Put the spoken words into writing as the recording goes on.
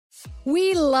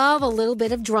We love a little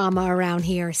bit of drama around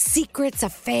here. Secrets,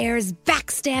 affairs,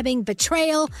 backstabbing,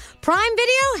 betrayal. Prime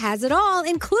Video has it all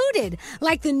included,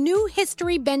 like the new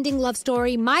history-bending love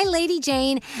story, My Lady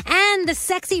Jane, and the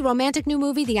sexy romantic new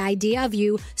movie, The Idea of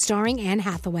You, starring Anne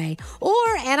Hathaway. Or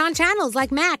add-on channels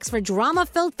like Max for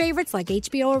drama-filled favorites like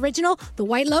HBO original, The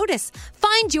White Lotus.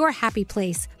 Find your happy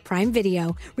place. Prime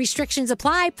Video. Restrictions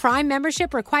apply. Prime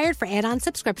membership required for add-on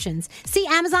subscriptions. See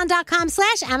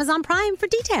Amazon.com/Amazon Prime for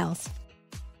details.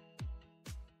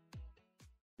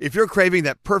 If you're craving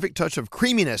that perfect touch of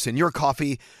creaminess in your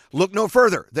coffee, look no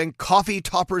further than Coffee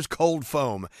Topper's Cold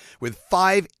Foam with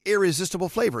 5 irresistible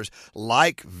flavors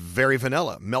like very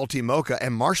vanilla, melty mocha,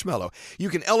 and marshmallow. You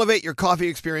can elevate your coffee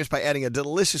experience by adding a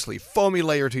deliciously foamy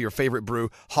layer to your favorite brew,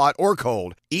 hot or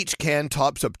cold. Each can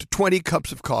tops up to 20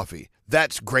 cups of coffee.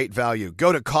 That's great value.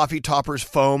 Go to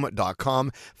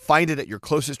coffeetoppersfoam.com, find it at your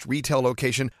closest retail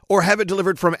location, or have it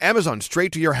delivered from Amazon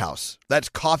straight to your house. That's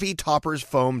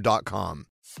coffeetoppersfoam.com.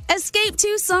 Escape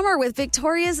to summer with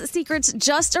Victoria's Secret's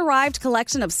just arrived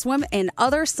collection of swim and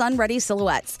other sun-ready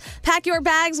silhouettes. Pack your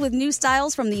bags with new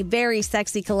styles from the Very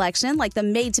Sexy collection, like the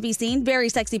made-to-be-seen Very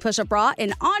Sexy push-up bra,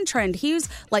 and on-trend hues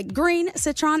like green,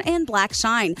 citron, and black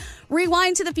shine.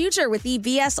 Rewind to the future with the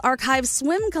VS Archive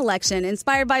swim collection,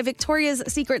 inspired by Victoria's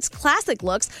Secret's classic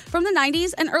looks from the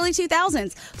 90s and early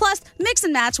 2000s. Plus, mix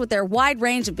and match with their wide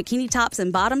range of bikini tops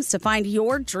and bottoms to find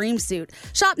your dream suit.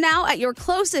 Shop now at your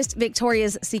closest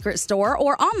Victoria's Secret store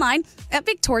or online at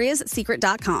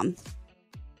victoriassecret.com.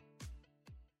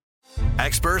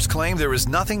 Experts claim there is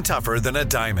nothing tougher than a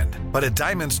diamond. But at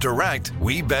Diamonds Direct,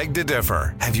 we beg to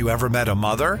differ. Have you ever met a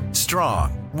mother?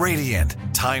 Strong, radiant,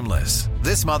 timeless.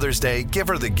 This Mother's Day, give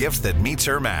her the gift that meets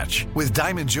her match. With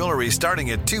diamond jewelry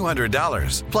starting at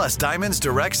 $200. Plus Diamonds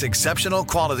Direct's exceptional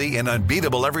quality and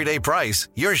unbeatable everyday price,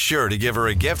 you're sure to give her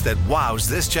a gift that wows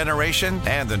this generation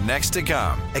and the next to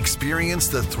come. Experience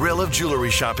the thrill of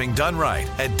jewelry shopping done right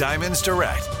at Diamonds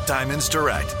Direct. Diamonds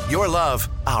Direct. Your love,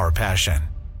 our passion.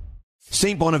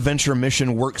 St. Bonaventure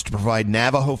Mission works to provide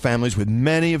Navajo families with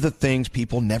many of the things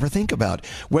people never think about.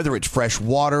 Whether it's fresh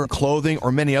water, clothing,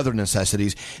 or many other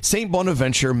necessities, St.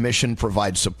 Bonaventure Mission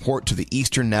provides support to the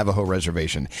Eastern Navajo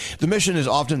Reservation. The mission is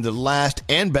often the last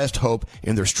and best hope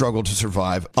in their struggle to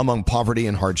survive among poverty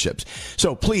and hardships.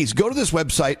 So please go to this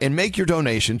website and make your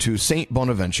donation to St.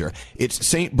 Bonaventure. It's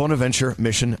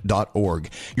stbonaventuremission.org.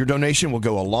 Your donation will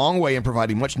go a long way in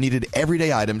providing much needed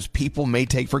everyday items people may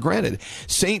take for granted.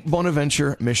 St. Bonaventuremission.org. Am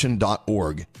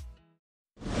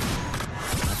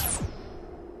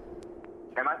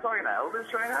I talking to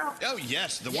Elvis right now? Oh,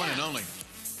 yes, the one and only.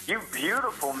 You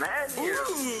beautiful man, you.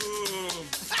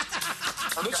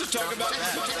 Let's just talk about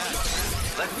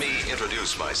that. Let me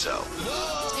introduce myself.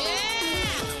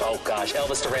 Oh, gosh,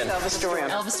 Elvis Duran. Elvis Duran.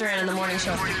 Elvis Duran in the morning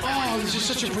show. Oh, this is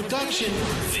such a production.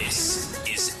 This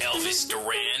is Elvis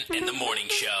Duran and the Morning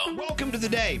Show. Welcome to the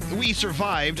day. We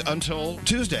survived until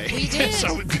Tuesday. We did.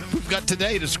 So we've got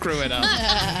today to screw it up.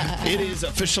 It is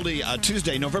officially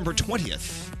Tuesday, November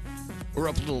 20th. We were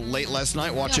up a little late last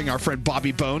night watching our friend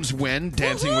Bobby Bones win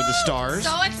Dancing with the Stars.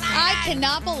 So excited. I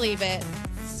cannot believe it.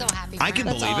 So happy. I can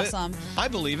believe awesome. it. I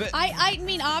believe it. I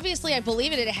mean, obviously, I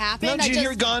believe it. It happened. No, did you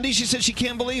hear Gandhi? She said she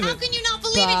can't believe it. How can you not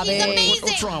believe Bobby. it? He's amazing.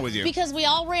 What's wrong with you? Because we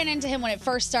all ran into him when it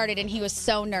first started, and he was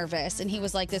so nervous. And he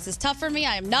was like, this is tough for me.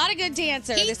 I am not a good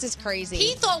dancer. This is crazy.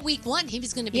 He thought week 1 he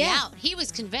was going to be out. He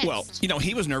was convinced. Well,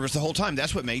 he was nervous the whole time.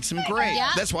 That's what makes him great. Yeah.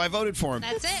 That's why I voted for him.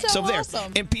 That's it. So there.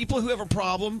 awesome. And people who have a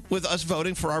problem with us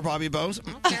voting for our Bobby Bones,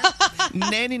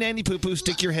 nanny poo-poo,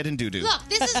 stick your head in doo-doo. Look,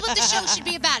 this is what the show should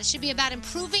be about. It should be about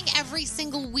improving every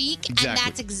single week, Exactly. and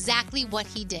that's exactly what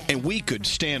he did. And we could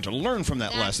stand to learn from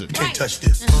that lesson. Right. Can't touch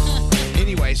this.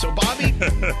 Anyway, so Bobby,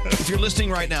 if you're listening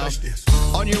right now,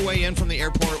 on your way in from the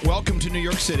airport, welcome to New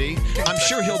York City. I'm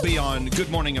sure he'll be on Good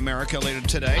Morning America later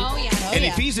today. Oh, yeah. And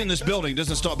if he's in this building,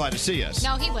 doesn't stop by to see us.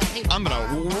 No, he will. I'm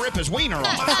going to rip his wiener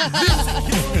off.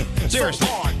 Seriously.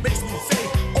 Makes me say,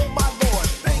 oh my Lord,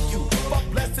 thank you for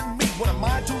blessing me. What am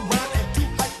I to run and do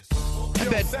hype? I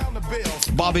bet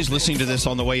Bobby's listening to this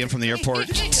on the way in from the airport,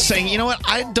 saying, you know what?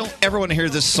 I don't ever want to hear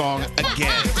this song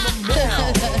again.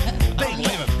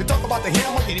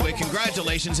 Anyway,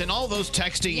 congratulations. And all those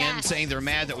texting in saying they're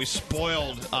mad that we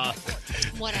spoiled.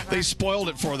 Whatever. They spoiled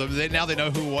it for them. Now they know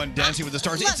who won Dancing with the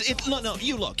Stars.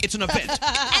 You look. It's an event.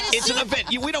 It's an event.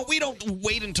 We don't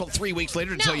wait until 3 weeks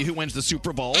later to tell you who wins the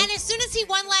Super Bowl. And as soon as he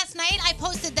won last night, I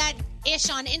posted that ish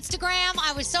on Instagram.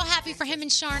 I was so happy for him and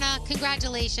Sharna.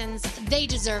 Congratulations. They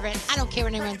deserve it. I don't care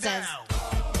what anyone says.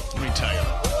 Let me tell you.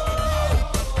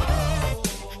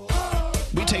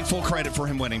 We take full credit for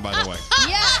him winning, by the way.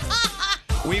 Yeah.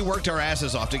 We worked our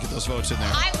asses off to get those votes in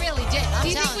there. I really did. Do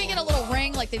you think we get a little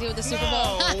ring like they do with the Super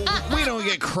Bowl? We don't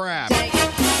get crap.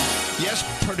 Yes,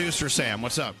 producer Sam,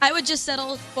 what's up? I would just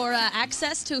settle for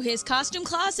access to his costume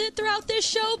closet throughout this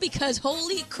show because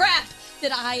holy crap,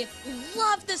 did I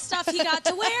love the stuff he got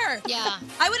to wear. Yeah.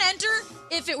 I would enter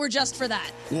if it were just for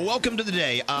that. Well, welcome to the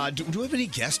day. Do we have any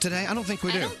guests today? I don't think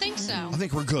we do. I don't think so. I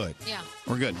think we're good. Yeah.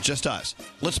 We're good. Just us.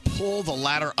 Let's pull the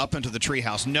ladder up into the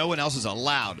treehouse. No one else is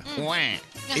allowed. Wah.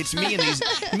 It's me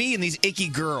and these icky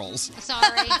girls.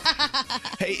 Sorry.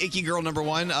 Hey, icky girl number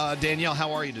one. Danielle,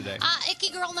 how are you today?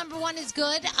 Icky girl number one is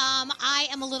good. I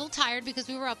am a little tired because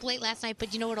we were up late last night,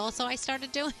 but you know what also I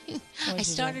started doing? I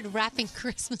started wrapping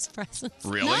Christmas presents.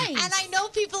 Really? Nice. And I know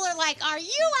people are like, are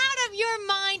you out of your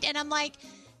mind? And I'm like,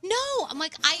 no. I'm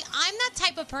like, I'm that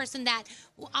type of person that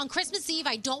on Christmas Eve,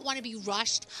 I don't want to be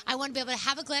rushed. I want to be able to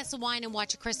have a glass of wine and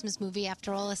watch a Christmas movie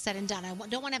after all is said and done. I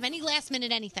don't want to have any last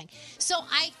minute anything. So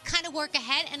I kind of work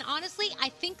ahead. And honestly, I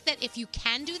think that if you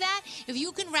can do that, if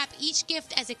you can wrap each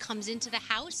gift as it comes into the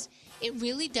house, it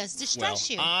really does distress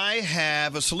you. I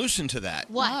have a solution to that.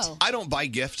 What? Oh. I don't buy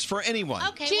gifts for anyone.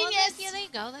 Okay, Genius. well, yeah, there you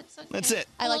go. That's okay. That's it.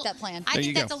 I like that plan. I There think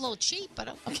you that's go. a little cheap, but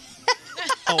okay.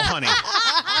 Oh, honey.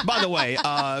 By the way,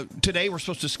 today we're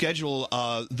supposed to schedule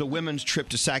the women's trip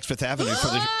to Saks Fifth Avenue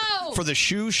for the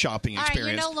shoe shopping All right, you're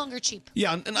experience. no longer cheap.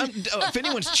 Yeah, and if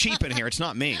anyone's cheap in here, it's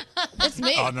not me. It's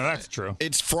me. Oh, no, that's true.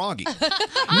 It's Froggy. No,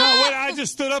 wait, I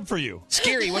just stood up for you.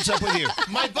 Scary, what's up with you?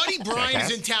 My buddy Brian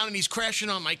is in town and he's crashing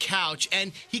on my couch.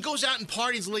 And he goes out and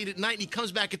parties late at night and he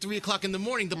comes back at 3 o'clock in the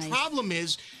morning. The problem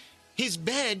is his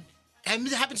bed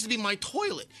happens to be my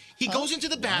toilet. He goes into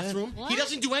the bathroom. He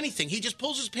doesn't do anything. He just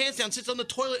pulls his pants down, sits on the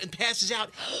toilet, and passes out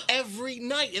every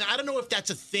night. And I don't know if that's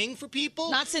a thing for people.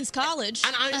 Not since college.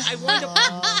 And I wind up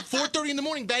 4:30 in the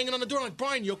morning banging on the door. I'm like,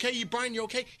 Brian, you okay? Brian, you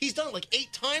okay? He's done it like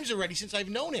 8 times already since I've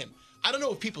known him. I don't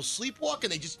know if people sleepwalk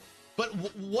and they just... But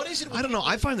what is it? I don't know.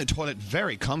 I find the toilet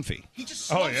very comfy. He just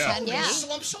slumps over. He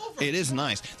slumps over. It is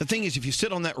nice. The thing is, if you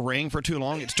sit on that ring for too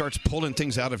long, it starts pulling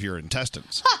things out of your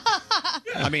intestines.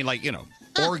 I mean, like,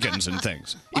 organs and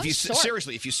things.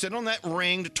 Seriously, if you sit on that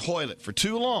ringed toilet for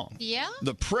too long,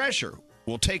 the pressure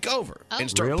will take over and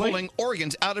start pulling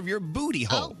organs out of your booty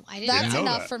hole. That's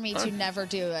enough for me to never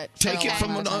do it. Take it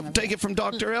from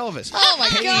Dr. Elvis. Oh my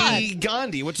God. Hey,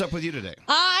 Gandhi, what's up with you today?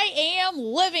 I am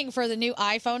living for the new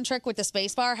iPhone trick with the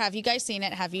space bar. Have you guys seen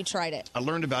it? Have you tried it? I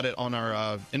learned about it on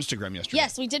our Instagram yesterday.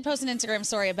 Yes, we did post an Instagram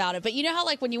story about it. But you know how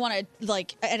when you want to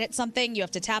edit something, you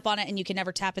have to tap on it and you can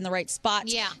never tap in the right spot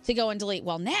to go and delete.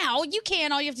 Well, now you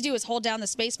can. All you have to do is hold down the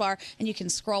space bar and you can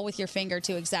scroll with your finger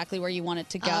to exactly where you want it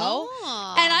to go.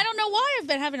 And I don't know why I've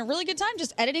been having a really good time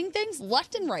just editing things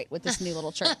left and right with this new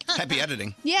little trick. Happy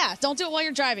editing. Yeah, don't do it while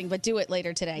you're driving, but do it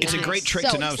later today. It's a great trick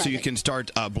to know so you exciting. can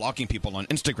start blocking people on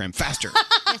Instagram faster.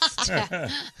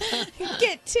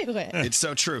 Get to it. It's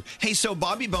so true. Hey, so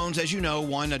Bobby Bones, as you know,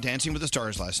 won Dancing with the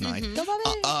Stars last night. Go,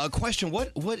 Bobby. Question,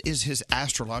 what is his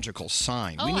astrological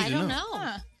sign? Oh, We need I to don't know.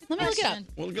 know. Let me look it up.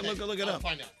 Well, look it up.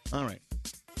 Find out. All right.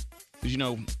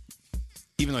 Because,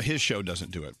 even though his show doesn't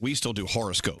do it, we still do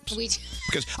horoscopes.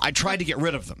 Because I tried to get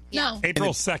rid of them. No.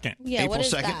 April 2nd. Yeah, April what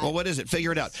is 2nd? that? Well, what is it?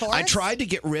 Figure it out. Taurus? I tried to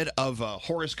get rid of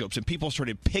horoscopes, and people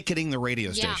started picketing the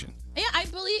radio station. Yeah, I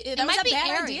believe that was might a be bad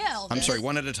Aries. idea, Elvis. I'm sorry,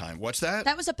 one at a time. What's that?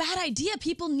 That was a bad idea.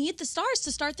 People need the stars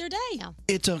to start their day.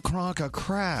 It's a crock of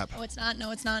crap. No, it's not.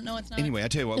 No, it's not. No, it's not. Anyway, I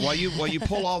tell you what, while you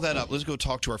pull all that up, let's go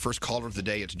talk to our first caller of the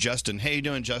day. It's Justin. How you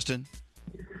doing, Justin?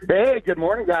 Hey, good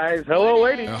morning, guys. Hello,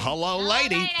 lady. Hello,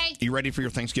 lady. You ready for your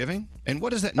Thanksgiving? And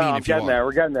what does that mean I'm if you getting are? there.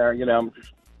 We're getting there. I'm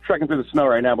just trekking through the snow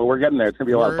right now, but we're getting there. It's going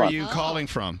to be a lot of Where fun. are you calling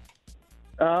from?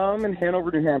 In Hanover,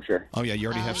 New Hampshire. Oh, yeah, you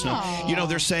already have snow.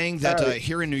 They're saying that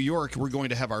here in New York, we're going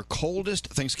to have our coldest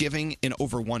Thanksgiving in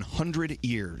over 100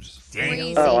 years.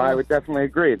 Dang. Oh, I would definitely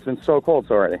agree. It's been so cold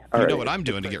already. You know what I'm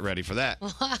doing to get ready for that?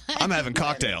 I'm having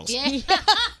cocktails. Yeah.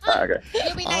 Okay.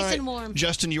 You'll be All nice right, and warm.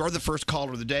 Justin, you are the first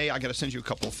caller of the day. I got to send you a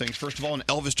couple of things. First of all, an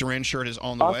Elvis Duran shirt is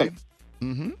on the way.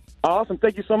 Mm-hmm. Awesome.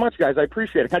 Thank you so much, guys. I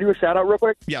appreciate it. Can I do a shout-out real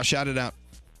quick? Yeah, shout it out.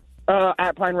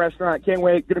 At Pine Restaurant. Can't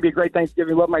wait. Going to be a great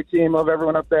Thanksgiving. Love my team. Love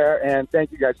everyone up there. And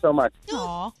thank you guys so much.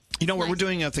 Aw. We're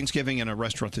doing a Thanksgiving in a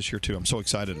restaurant this year, too. I'm so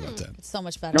excited about that. It's so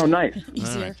much better. Oh, nice.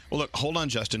 All right. Well, look, hold on,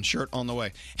 Justin. Shirt on the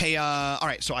way. Hey, all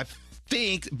right, so I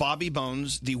think Bobby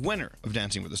Bones, the winner of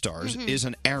Dancing with the Stars, is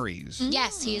an Aries.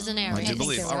 Yes, he is an Aries. I do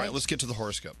believe. All right, let's get to the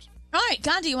horoscopes. All right,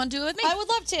 Gandhi, you want to do it with me? I would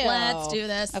love to. Let's do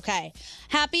this. Okay.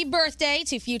 Happy birthday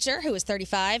to Future, who is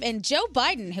 35, and Joe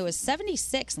Biden, who is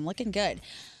 76 and looking good.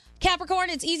 Capricorn,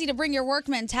 it's easy to bring your work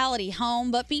mentality home,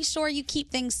 but be sure you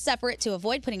keep things separate to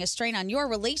avoid putting a strain on your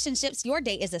relationships. Your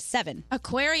day is a 7.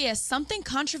 Aquarius, something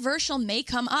controversial may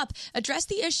come up. Address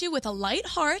the issue with a light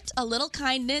heart. A little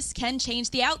kindness can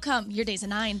change the outcome. Your day's a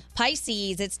 9.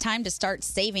 Pisces, it's time to start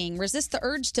saving. Resist the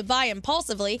urge to buy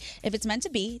impulsively. If it's meant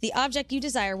to be, the object you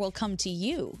desire will come to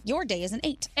you. Your day is an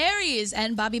 8. Aries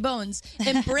and Bobby Bones,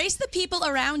 embrace the people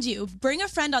around you. Bring a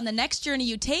friend on the next journey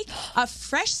you take. A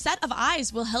fresh set of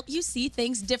eyes will help you see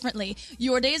things differently.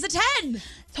 Your day is a 10.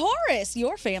 Taurus,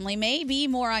 your family may be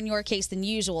more on your case than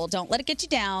usual. Don't let it get you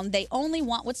down. They only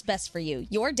want what's best for you.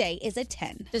 Your day is a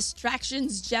 10.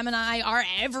 Distractions, Gemini, are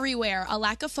everywhere. A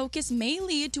lack of focus may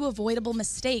lead to avoidable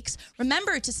mistakes.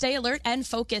 Remember to stay alert and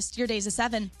focused. Your day's a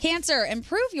 7. Cancer,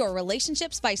 improve your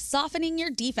relationships by softening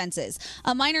your defenses.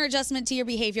 A minor adjustment to your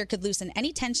behavior could loosen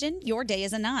any tension. Your day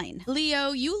is a 9.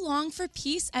 Leo, you long for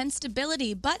peace and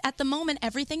stability, but at the moment,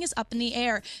 everything is up in the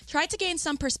air. Try to gain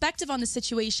some perspective on the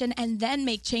situation and then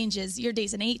make changes. Your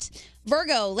day's an 8.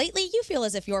 Virgo, lately you feel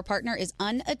as if your partner is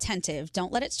unattentive.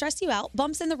 Don't let it stress you out.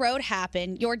 Bumps in the road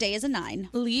happen. Your day is a 9.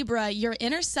 Libra, your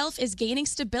inner self is gaining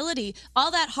stability. All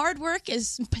that hard work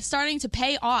is starting to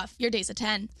pay off. Your day's a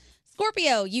 10.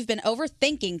 Scorpio, you've been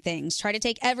overthinking things. Try to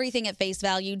take everything at face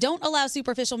value. Don't allow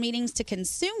superficial meetings to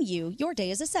consume you. Your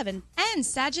day is a 7. And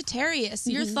Sagittarius,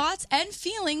 your thoughts and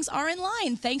feelings are in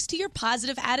line thanks to your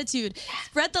positive attitude.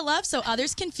 Spread the love so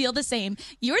others can feel the same.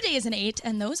 Your day is an 8,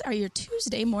 and those are your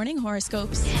Tuesday morning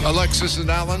horoscopes. Alexis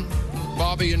and Alan,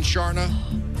 Bobby and Sharna,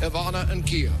 Ivana and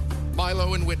Kia,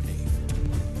 Milo and Whitney.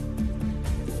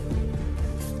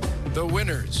 The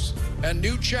winners and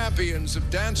new champions of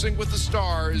Dancing with the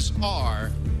Stars are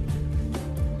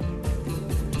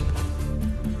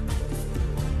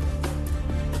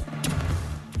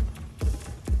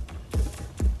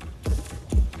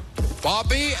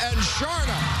Bobby and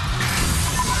Sharna.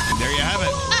 There you have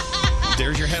it.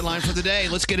 There's your headline for the day.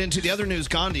 Let's get into the other news.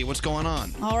 Gandhi, what's going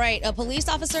on? All right. A police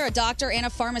officer, a doctor, and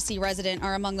a pharmacy resident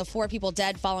are among the 4 people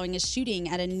dead following a shooting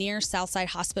at a near Southside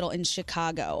hospital in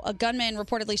Chicago. A gunman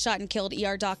reportedly shot and killed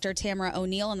ER doctor Tamara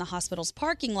O'Neill in the hospital's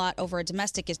parking lot over a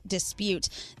domestic dispute,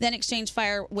 then exchanged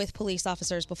fire with police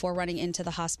officers before running into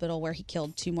the hospital where he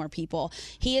killed 2 more people.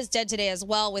 He is dead today as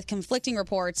well, with conflicting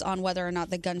reports on whether or not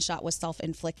the gunshot was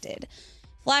self-inflicted.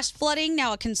 Flash flooding,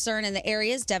 now a concern in the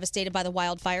areas devastated by the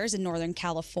wildfires in Northern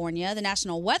California. The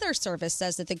National Weather Service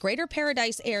says that the Greater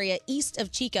Paradise area east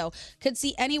of Chico could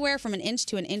see anywhere from 1 inch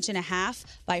to 1.5 inches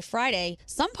by Friday.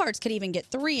 Some parts could even get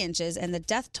 3 inches, and the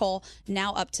death toll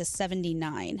now up to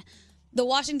 79. The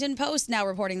Washington Post now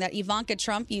reporting that Ivanka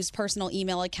Trump used personal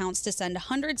email accounts to send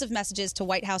hundreds of messages to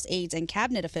White House aides and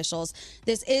cabinet officials.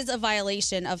 This is a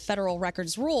violation of federal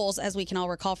records rules, as we can all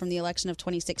recall from the election of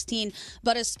 2016.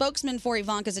 But a spokesman for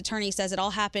Ivanka's attorney says it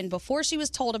all happened before she was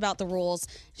told about the rules.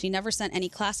 She never sent any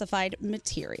classified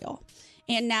material.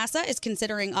 And NASA is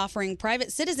considering offering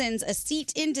private citizens a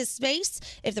seat into space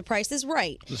if the price is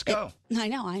right. Let's go. I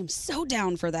know. I am so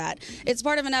down for that. It's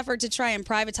part of an effort to try and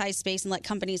privatize space and let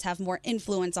companies have more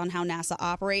influence on how NASA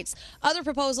operates. Other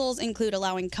proposals include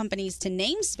allowing companies to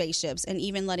name spaceships and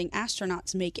even letting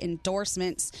astronauts make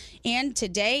endorsements. And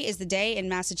today is the day in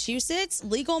Massachusetts.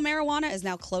 Legal marijuana is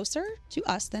now closer to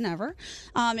us than ever.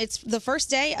 It's the first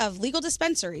day of legal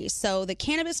dispensaries. So the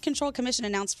Cannabis Control Commission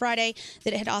announced Friday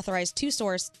that it had authorized two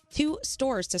stores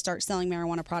to start selling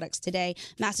marijuana products today.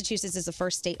 Massachusetts is the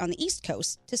first state on the East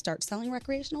Coast to start selling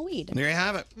recreational weed. There you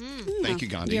have it. Thank you,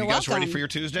 Gandhi. You're you guys welcome. ready for your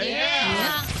Tuesday?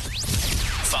 Yeah.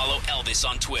 Follow Elvis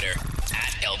on Twitter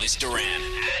at Elvis Duran.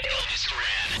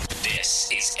 This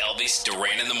is Elvis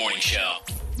Duran in the Morning Show.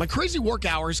 My crazy work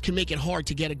hours can make it hard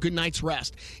to get a good night's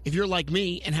rest. If you're like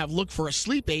me and have looked for a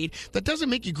sleep aid that doesn't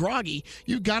make you groggy,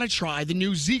 you've got to try the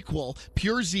new ZzzQuil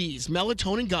Pure Z's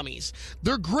melatonin gummies.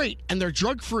 They're great and they're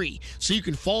drug-free, so you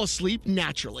can fall asleep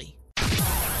naturally.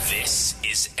 This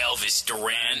is Elvis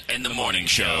Duran in the Morning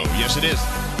Show. Yes, it is.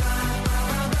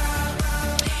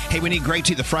 Hey, we need Greg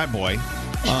T, the frat boy.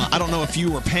 I don't know if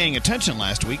you were paying attention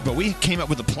last week, but we came up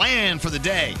with a plan for the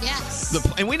day. Yes.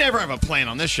 And we never have a plan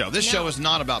on this show. This show is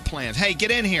not about plans. Hey,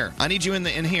 get in here. I need you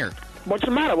in here. What's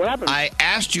the matter? What happened? I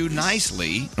asked you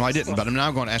nicely. No, I didn't, but I'm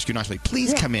now going to ask you nicely.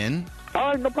 Please come in. All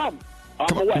right, no problem.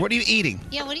 Come on, what are you eating?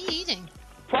 Yeah, what are you eating?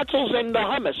 Pretzels and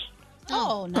hummus.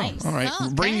 Oh, nice. All right.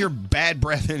 Bring your bad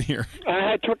breath in here. I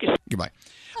had turkey. Goodbye.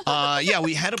 Yeah,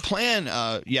 we had a plan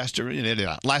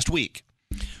last week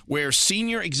where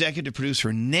senior executive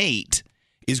producer Nate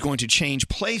is going to change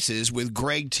places with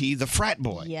Greg T, the frat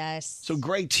boy. Yes. So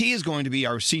Greg T is going to be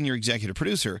our senior executive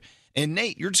producer. And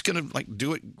Nate, you're just going to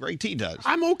do what Greg T does.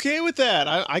 I'm okay with that.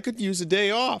 I could use a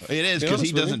day off. It is because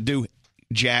he doesn't do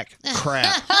jack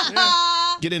crap.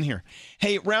 Get in here.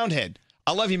 Hey, Roundhead.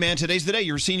 I love you, man. Today's the day.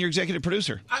 You're a senior executive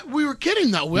producer. We were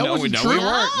kidding, though. That wasn't true. We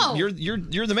weren't.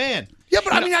 You're the man. Yeah,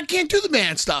 but I mean, I can't do the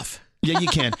man stuff. Yeah, you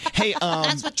can. Hey,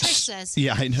 That's what Trish says.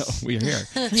 Yeah, I know. We are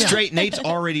here. Straight, Nate's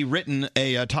already written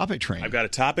a topic train. I've got a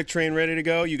topic train ready to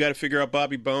go. You got to figure out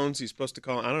Bobby Bones. He's supposed to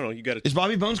call. I don't know. You got to. Is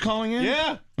Bobby Bones calling in?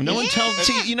 Yeah. No one told.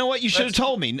 See, you know what? You should have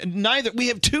told me. Neither. We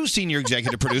have 2 senior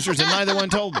executive producers, and neither one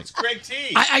told me. It's Greg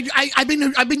T. I've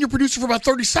been your producer for about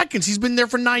 30 seconds. He's been there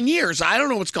for 9 years. I don't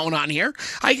know what's going on here.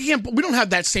 We don't have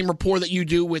that same rapport that you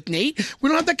do with Nate. We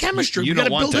don't have that chemistry. You we got to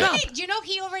don't want build that. it up. Hey, do you know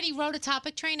he already wrote a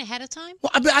topic train ahead of time?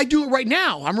 Well, I do it right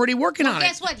now. I'm already working on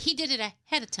Guess it. what? He did it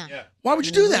ahead of time. Yeah. Why would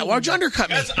you do that? Why would you undercut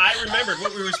me? Because I remembered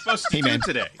what we were supposed to do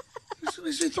today.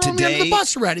 He's throwing me under the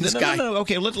bus already, this guy. No.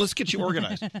 Okay, let's get you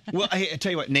organized. Well, I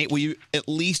tell you what, Nate, will you at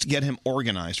least get him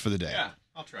organized for the day? Yeah,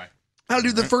 I'll try. I'll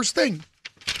do the first thing.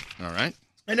 All right.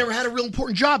 I never had a real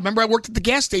important job. Remember, I worked at the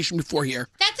gas station before here.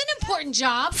 That's an important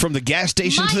job. From the gas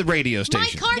station to the radio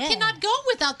station. My car cannot go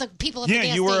without the people at the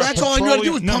gas you were. station. That's all I knew how to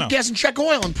do was pump gas and check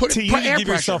oil and put You air need to give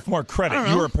pressure. yourself more I credit. don't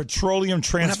You know. were a petroleum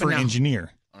transfer now?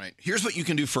 engineer. All right. Here's what you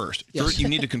can do first. Yes. First, you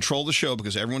need to control the show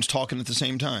because everyone's talking at the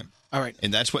same time. All right.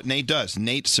 And that's what Nate does.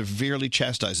 Nate severely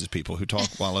chastises people who talk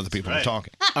while other people are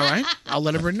talking. All right. I'll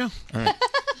let everybody know. All right.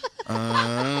 All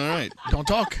right. Don't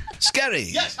talk. Scary.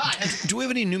 Yes, hi. Do we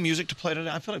have any new music to play today?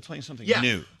 I feel like playing something Yeah.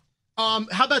 new. How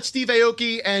about Steve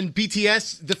Aoki and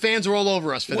BTS? The fans are all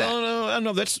over us for that. Well,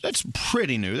 no, that's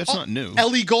pretty new. That's not new.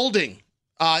 Ellie Goulding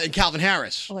and Calvin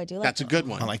Harris. Oh, I do like That's a good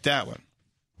one. I like that one.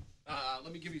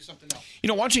 Let me give you something else. You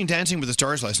know, watching Dancing with the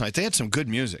Stars last night, they had some good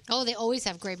music. Oh, they always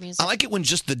have great music. I like it when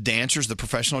just the dancers, the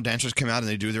professional dancers, come out and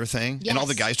they do their thing, and all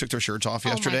the Yes. guys took their shirts off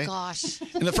yesterday. Oh my gosh.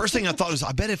 And the first thing I thought was,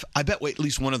 I bet at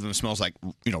least one of them smells like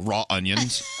raw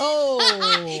onions.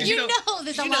 Oh, you know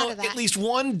there's a lot of that. At least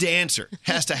one dancer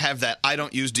has to have that I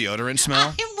don't use deodorant smell.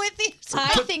 I'm with you. I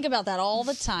think about that all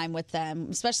the time with them,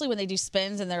 especially when they do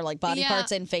spins and they're like body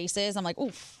parts and faces. I'm like,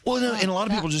 oof. Well, no, and a lot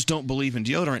of people just don't believe in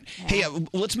deodorant. Hey,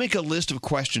 let's make a list of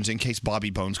questions in case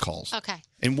Bobby Bones calls. Okay.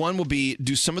 And one will be,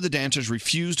 do some of the dancers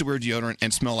refuse to wear deodorant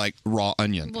and smell like raw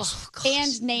onions?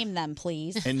 And name them,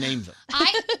 please. And name them.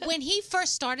 When he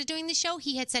first started doing the show,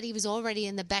 he had said he was already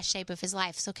in the best shape of his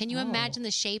life. So can you imagine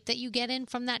the shape that you get in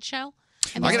from that show?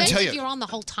 I mean, I gotta especially tell if you, you're on the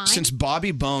whole time. Since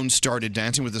Bobby Bones started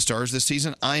Dancing with the Stars this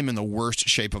season, I am in the worst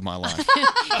shape of my life.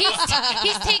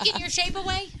 he's taking your shape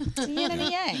away. Yin and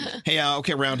yang. Hey,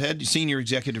 okay, Roundhead, senior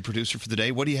executive producer for the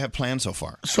day. What do you have planned so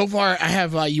far? So far, I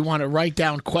have you want to write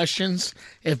down questions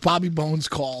if Bobby Bones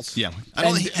calls. Yeah, I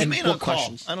don't. He And may what not call.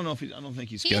 questions. I don't know if I don't think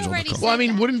he's He scheduled to already call. Well, I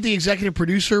mean, wouldn't the executive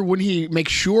producer, wouldn't he make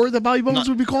sure that Bobby Bones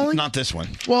would be calling? Not this one.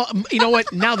 Well, you know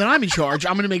what? Now that I'm in charge,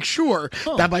 I'm going to make sure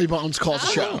that Bobby Bones calls the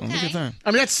show. Look at that.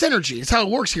 I mean, that's synergy. It's how it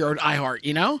works here at iHeart,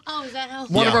 you know? Oh, is that how?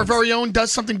 One of Yeah. our very own does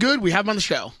something good, we have him on the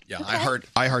show. Yeah,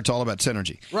 iHeart's all about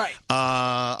synergy. Right.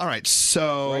 All right.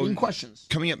 So Writing questions.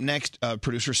 coming up next,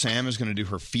 producer Sam is going to do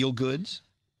her feel goods.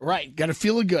 Right. Got to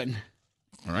feel it good.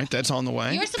 All right, that's on the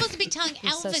way. You're supposed to be telling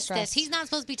He's so Elvis this. stressed. He's not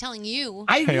supposed to be telling you.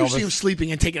 I Hey, usually Elvis. am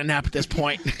sleeping and taking a nap at this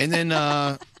point. And then,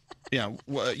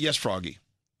 yes, Froggy.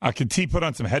 Could T put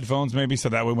on some headphones maybe so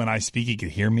that way when I speak he could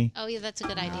hear me? Oh, yeah, that's a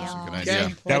good idea. Good idea.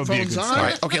 Okay. That would be a Headphones good on. All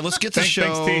start. right. Okay, let's get the Thanks,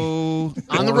 show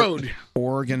On the road.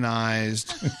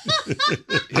 organized.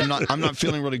 I'm not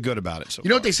feeling really good about it. So You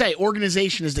know what they say?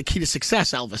 Organization is the key to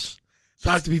success, Elvis. So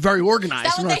I have to be very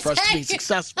organized in order for us to be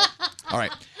successful. all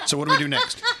right. So what do we do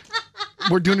next?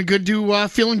 We're doing a good do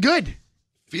feeling good.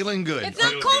 Feeling good. It's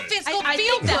not cold fist. Go I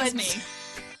feel think that's good. me.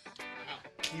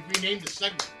 He renamed the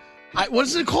segment. What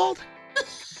is it called?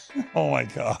 Oh my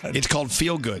God. It's called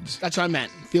Feel Goods. That's what I meant.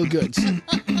 Feel goods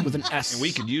with an S. And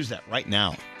we could use that right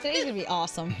now. Today's going to be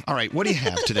awesome. All right. What do you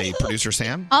have today, producer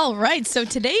Sam? All right, so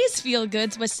today's Feel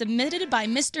Goods was submitted by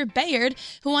Mr. Bayard,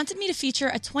 who wanted me to feature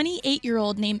a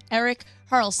 28-year-old named Eric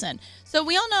Harlson. So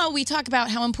we all know we talk about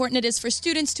how important it is for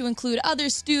students to include other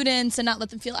students and not let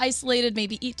them feel isolated,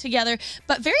 maybe eat together.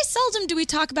 But very seldom do we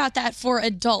talk about that for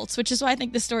adults, which is why I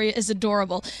think this story is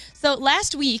adorable. So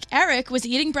last week, Eric was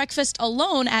eating breakfast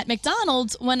alone at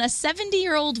McDonald's when a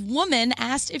 70-year-old woman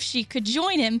asked if she could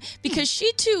join him because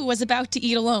she too was about to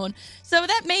eat alone. So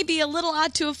that may be a little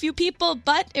odd to a few people,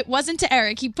 but it wasn't to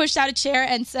Eric. He pushed out a chair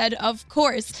and said, of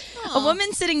course. A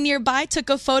woman sitting nearby took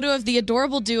a photo of the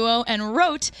adorable duo and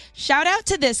wrote, "Shout out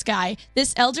to this guy.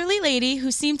 This elderly lady who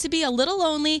seemed to be a little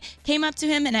lonely came up to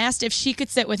him and asked if she could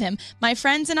sit with him. My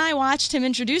friends and I watched him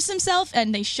introduce himself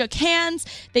and they shook hands.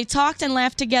 They talked and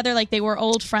laughed together like they were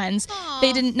old friends.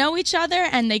 They didn't know each other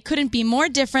and they couldn't be more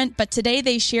different, but today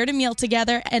they shared a meal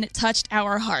together and it touched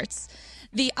our hearts."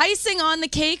 The icing on the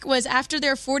cake was after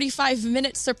their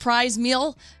 45-minute surprise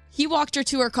meal. He walked her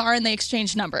to her car and they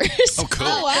exchanged numbers. Oh, cool.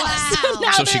 Oh, wow. So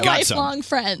now So she they're got some. lifelong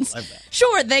friends. I bet.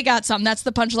 Sure, they got some. That's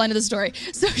the punchline of the story.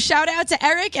 So shout out to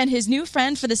Eric and his new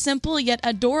friend for the simple yet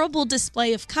adorable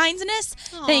display of kindness.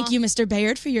 Thank you, Mr.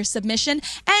 Bayard, for your submission.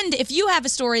 And if you have a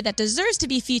story that deserves to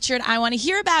be featured, I want to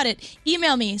hear about it.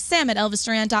 Email me,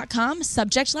 sam@elvisduran.com.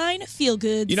 Subject line, feel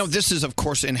good. You know, this is, of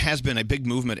course, and has been a big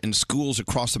movement in schools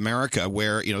across America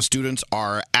where, students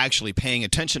are actually paying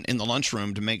attention in the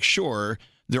lunchroom to make sure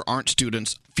there aren't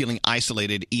students feeling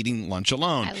isolated eating lunch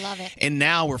alone. I love it. And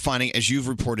now we're finding, as you've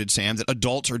reported, Sam, that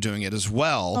adults are doing it as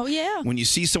well. Oh, yeah. When you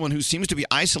see someone who seems to be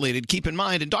isolated, keep in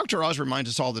mind, and Dr. Oz reminds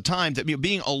us all the time, that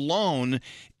being alone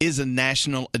is a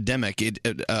national epidemic.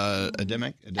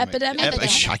 Epidemic?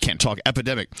 I can't talk.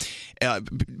 Epidemic.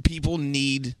 People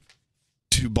need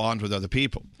to bond with other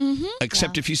people. Mm-hmm.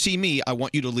 Except if you see me, I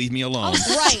want you to leave me alone.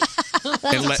 Right. That's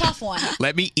And a tough one.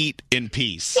 Let me eat in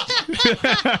peace.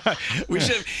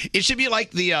 It should be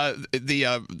like the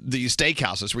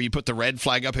steakhouses where you put the red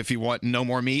flag up if you want no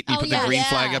more meat. And you put the green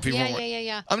flag up if you want more.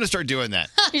 Yeah. I'm going to start doing that.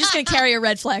 You're just going to carry a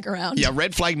red flag around. Yeah,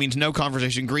 red flag means no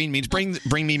conversation. Green means bring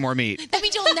me more meat. That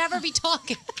means you'll never be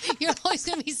talking. You're always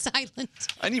going to be silent.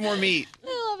 I need more meat.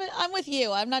 I love it. I'm with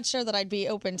you. I'm not sure that I'd be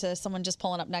open to someone just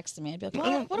pulling up next to me. I'd be like,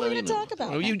 what are we going to talk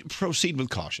about? Well, you proceed with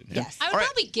caution. Yeah? Yes. I would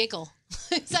probably giggle.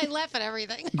 I laugh at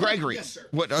everything. Gregory,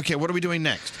 what are we doing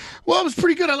next? Well, it was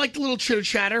pretty good. I liked the little chitter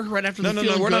chatter right after the No,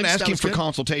 feeling we're not good. That asking was for good.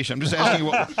 consultation. I'm just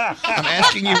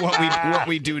asking you what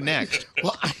we do next.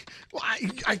 Well,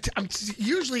 I'm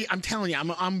usually, I'm telling you,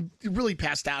 I'm really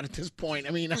passed out at this point.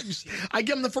 I mean, I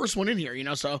give them the first one in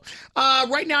here, So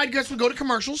right now, I guess we'll go to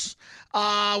commercials.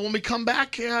 When we come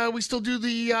back, we still do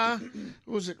the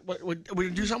what was it? We're gonna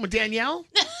do something with Danielle.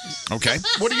 Okay.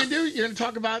 What are you gonna do? You're gonna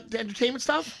talk about the entertainment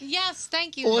stuff? Yes,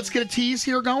 thank you. Well, let's get a tease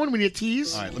here going. We need a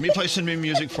tease. All right, let me play some new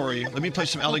music for you. Let me play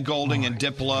some Ellie Goulding and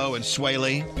Diplo and Sway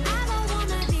Lee.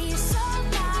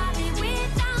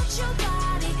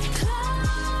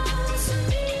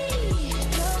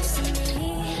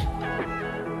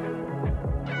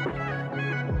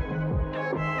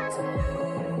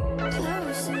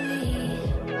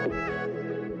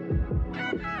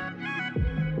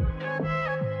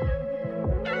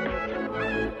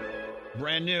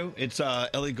 Brand new. It's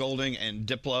Ellie Goulding and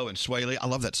Diplo and Sway Lee. I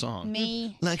love that song.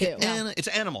 Me Like too. it's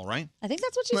Animal, right? I think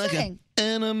that's what she's saying.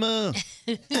 Anima.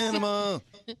 Anima.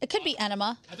 It could be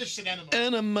enema. I just said animal.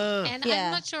 Anima. And Yeah.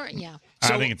 I'm not sure. Yeah.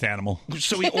 I think it's animal.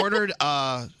 So we ordered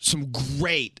some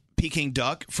great Peking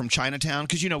duck from Chinatown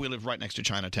because we live right next to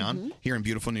Chinatown here in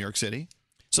beautiful New York City.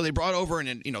 So they brought over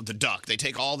the duck. They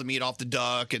take all the meat off the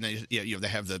duck, and they they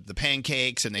have the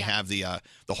pancakes, and they have the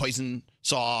hoisin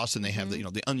sauce, and they have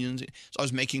the onions. So I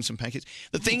was making some pancakes.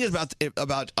 The thing is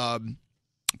about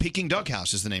Peking Duck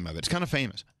House is the name of it. It's kind of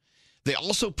famous. They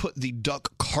also put the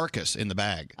duck carcass in the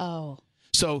bag. Oh.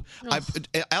 So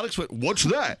Alex went, "What's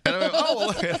that?" And I went,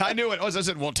 "Oh, I knew it was." I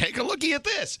said, "Well, take a looky at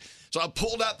this." So I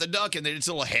pulled out the duck, and its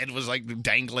little head was like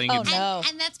dangling. Oh, no.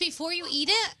 And that's before you eat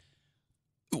it?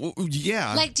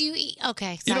 Yeah. Like, do you eat?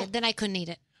 Okay, sorry, then I couldn't eat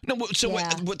it. No, so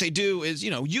what they do is,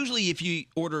 usually if you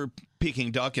order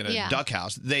Peking duck in a duck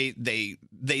house, they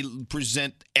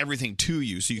present everything to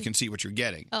you so you can see what you're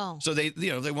getting. Oh. So they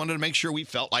wanted to make sure we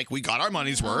felt like we got our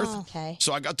money's worth. Okay.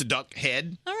 So I got the duck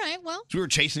head. All right, well. So we were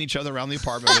chasing each other around the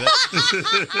apartment with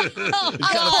it.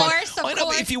 Of course.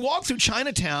 If you walk through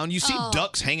Chinatown, you see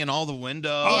ducks hanging all the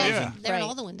windows. Oh, yeah. They're in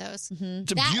all the windows.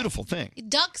 It's a beautiful thing.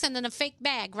 Ducks and then a fake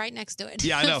bag right next to it.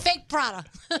 Yeah, I know. Fake Prada.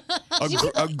 A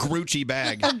Grucci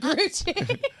bag. Do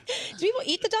people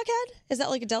eat the duck head? Is that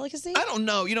like a delicacy? I don't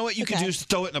know. You know what you could do is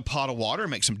throw it in a pot of water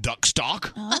and make some duck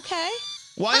stock. Okay.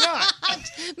 Why not?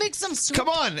 Make some soup. Come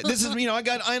on. This is, I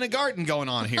got Ina Garten going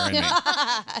on here in me.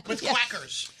 With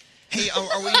quackers. Hey,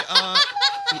 are we,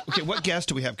 okay, what guest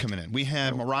do we have coming in? We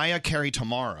have Mariah Carey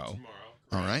tomorrow.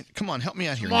 All right. Come on, help me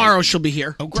out here. Tomorrow she'll be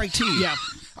here. Oh, Greg T. Yeah.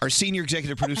 Our senior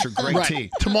executive producer, Greg T.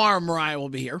 Tomorrow Mariah will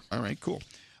be here. All right, cool.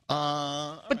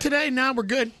 But today, we're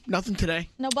good. Nothing today.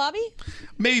 No Bobby?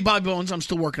 Maybe Bobby Bones. I'm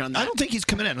still working on that. I don't think he's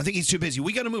coming in. I think he's too busy.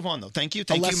 We got to move on, though. Thank you.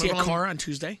 Thank you. Alessia Move along. Cara on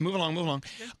Tuesday. Move along.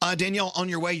 Danielle, on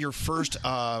your way, your first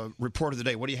report of the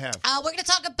day. What do you have? We're going to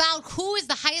talk about who is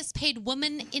the highest paid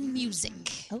woman in music.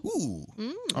 Ooh.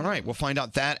 All right. We'll find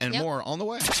out that and more on the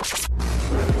way.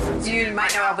 You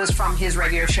might know Elvis from his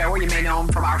radio show, or you may know him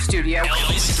from our studio.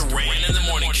 Elvis Duran in the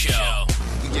Morning Show.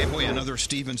 We gave away another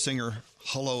Steven Singer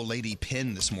Hello Lady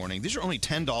pin this morning. These are only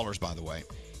 $10, by the way.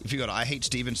 If you go to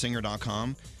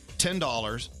IHateStevenSinger.com,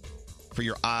 $10 for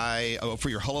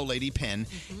your Hello Lady pin.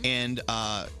 And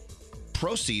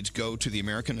proceeds go to the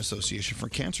American Association for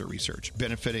Cancer Research,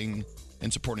 benefiting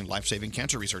and supporting life-saving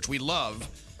cancer research. We love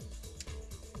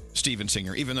Steven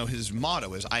Singer, even though his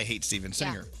motto is "I hate Steven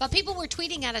Singer." Yeah. But people were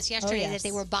tweeting at us yesterday that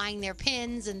they were buying their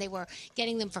pins and they were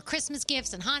getting them for Christmas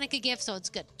gifts and Hanukkah gifts, so it's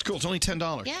good. It's cool. It's only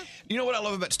 $10. Yeah. You know what I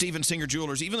love about Steven Singer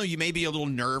Jewelers? Even though you may be a little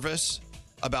nervous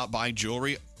about buying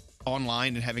jewelry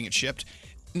online and having it shipped,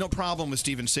 no problem with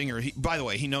Steven Singer. By the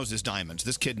way, he knows his diamonds.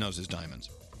 This kid knows his diamonds.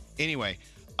 Anyway,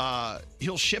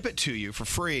 he'll ship it to you for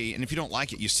free, and if you don't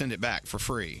like it, you send it back for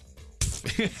free.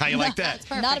 How you like that?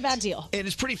 Not a bad deal. And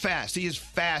it's pretty fast. He is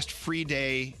fast, free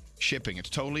day shipping. It's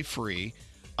totally free.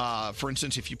 For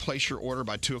instance, if you place your order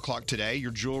by 2 o'clock today, your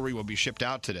jewelry will be shipped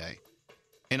out today.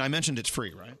 And I mentioned it's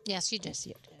free, right? Yes, you did.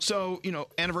 So,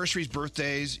 anniversaries,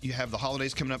 birthdays, you have the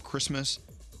holidays coming up, Christmas.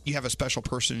 You have a special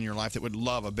person in your life that would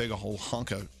love a big whole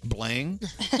hunk of bling.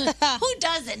 Who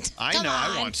doesn't? I Come know.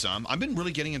 on. I want some. I've been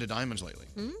really getting into diamonds lately.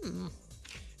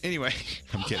 Anyway,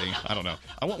 I'm kidding. I don't know.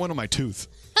 I want one on my tooth.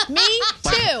 Me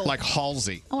too. Like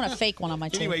Halsey. I want a fake one on my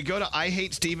tooth. Anyway, go to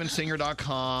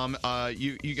IHateStevenSinger.com.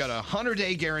 You got a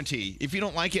 100-day guarantee. If you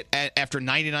don't like it, after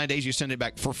 99 days, you send it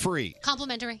back for free.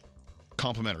 Complimentary.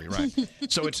 Complimentary, right.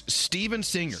 So it's Steven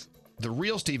Singer. The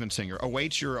real Steven Singer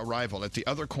awaits your arrival at the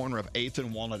other corner of 8th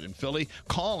and Walnut in Philly.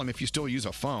 Call him if you still use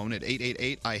a phone at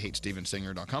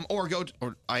 888-IHateStevenSinger.com or go to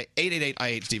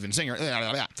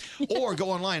 888-IHateStevenSinger. Or go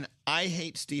online,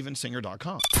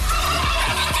 IHateStevenSinger.com.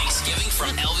 Happy Thanksgiving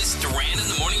from Elvis Duran in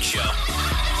the Morning Show.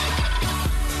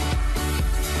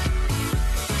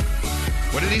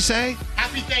 What did he say?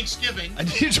 Happy Thanksgiving.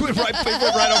 It went right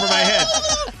over my head.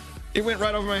 It went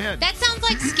right over my head. That sounds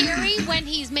like Scary when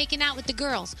he's making out with the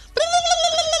girls.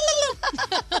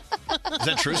 Is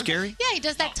that true, Scary? Yeah, he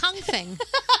does that tongue thing.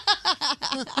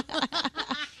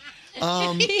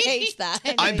 He hates that.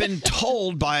 I've been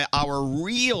told by our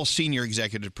real senior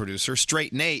executive producer,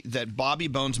 Straight Nate, that Bobby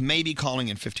Bones may be calling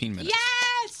in 15 minutes.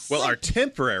 Yes! Well, our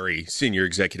temporary senior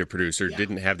executive producer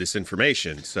didn't have this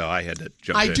information, so I had to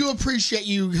jump in. I do appreciate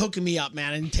you hooking me up,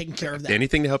 man, and taking care of that.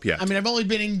 Anything to help you out. I mean, I've only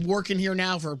been working here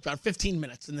now for about 15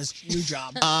 minutes in this new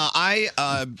job.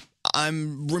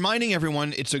 I'm reminding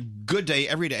everyone it's a good day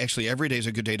every day. Actually, every day is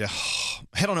a good day to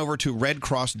head on over to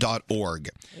redcross.org,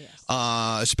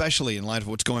 especially in light of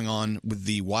what's going on with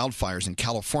the wildfires in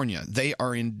California. They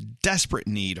are in desperate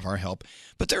need of our help.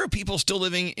 But there are people still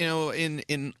living,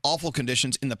 in awful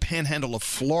conditions in the panhandle of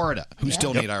Florida who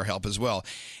still need our help as well.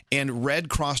 And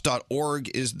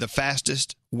redcross.org is the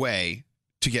fastest way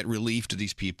to get relief to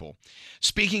these people.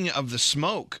 Speaking of the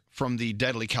smoke from the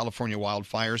deadly California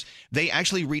wildfires, they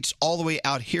actually reached all the way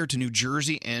out here to New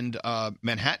Jersey and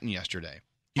Manhattan yesterday.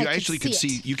 You actually could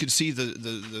see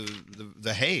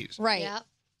the haze. Right. Yep.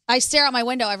 I stare out my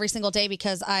window every single day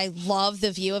because I love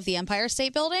the view of the Empire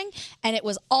State Building, and it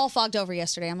was all fogged over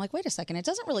yesterday. I'm like, wait a second, it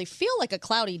doesn't really feel like a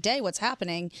cloudy day. What's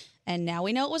happening? And now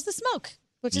we know it was the smoke,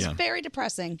 which is very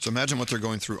depressing. So imagine what they're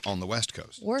going through on the West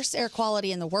Coast. Worst air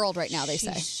quality in the world right now, they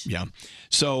say. Yeah.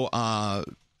 So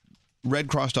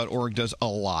redcross.org does a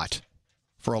lot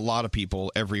for a lot of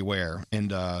people everywhere.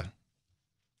 And God,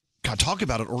 talk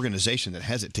about an organization that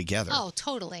has it together. Oh,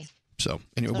 totally. So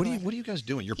anyway, what are you guys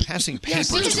doing? You're passing papers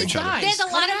to each other. There's a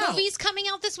lot of movies coming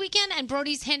out this weekend, and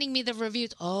Brody's handing me the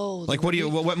reviews. Oh, like what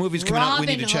movies coming out? We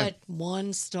need to check.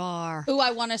 1 star. Ooh,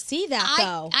 I want to see that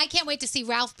though. I can't wait to see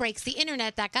Ralph Breaks the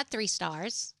Internet. That got 3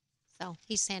 stars. So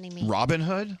he's handing me Robin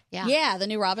Hood. Yeah, the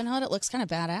new Robin Hood. It looks kind of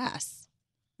badass.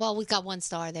 Well, we've got 1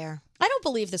 star there. I don't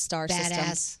believe the star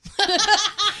Badass. system.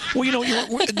 Well,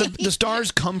 the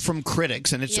stars come from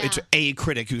critics, and it's a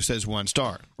critic who says 1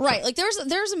 star. Right. Like there's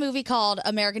a movie called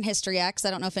American History X.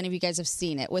 I don't know if any of you guys have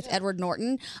seen it with Edward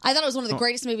Norton. I thought it was one of the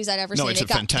greatest movies I'd ever seen. It's a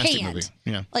fantastic canned. movie.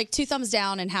 Yeah. Like 2 thumbs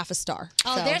down and half a star.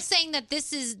 Oh, So- they're saying that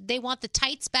they want the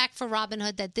tights back for Robin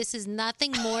Hood, that this is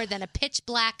nothing more than a pitch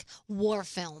black war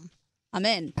film. I'm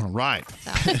in. All right.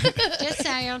 Just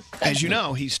saying. As you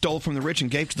know, he stole from the rich and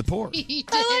gave to the poor. He did.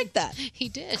 I like that. He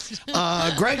did.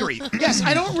 Gregory. Yes,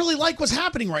 I don't really like what's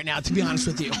happening right now, to be honest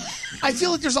with you. I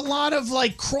feel like there's a lot of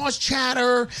cross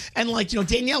chatter, and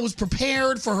Danielle was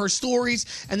prepared for her stories,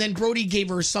 and then Brody gave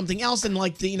her something else, and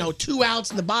 2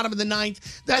 outs in the bottom of the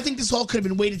 9th. I think this all could have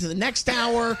been waited to the next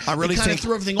hour. I really kind of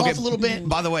threw everything off a little bit.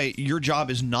 By the way, your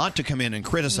job is not to come in and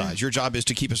criticize. Your job is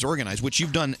to keep us organized, which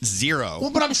you've done 0.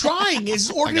 Well, but I'm trying.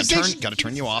 Is organization. Got to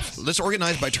turn you off. Let's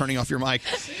organize by turning off your mic.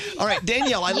 All right,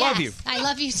 Danielle, I love you. I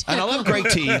love you too. And I love Greg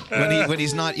T when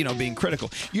he's not being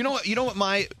critical. You know what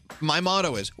my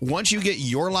motto is? Once you get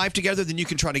your life together, then you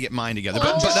can try to get mine together.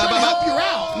 But trying to help you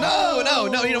out. No.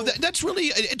 That's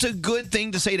really it's a good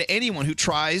thing to say to anyone who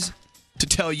tries to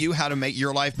tell you how to make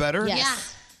your life better.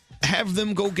 Yes. have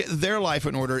them go get their life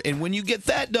in order. And when you get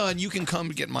that done, you can come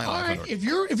get my All life in right.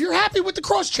 order. If you're happy with the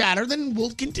cross chatter, then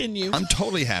we'll continue. I'm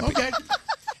totally happy. Okay.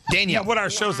 Danielle. What our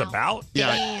show's about?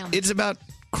 Yeah, Damn. it's about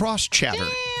cross chatter.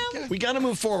 We got to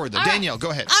move forward, though. All right. Danielle,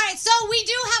 go ahead. All right, so we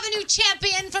do have a new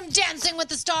champion from Dancing with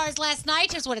the Stars last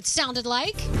night. Here's what it sounded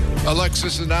like.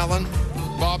 Alexis and Alan,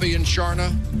 Bobby and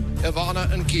Sharna,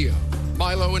 Ivana and Kia,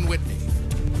 Milo and Whitney.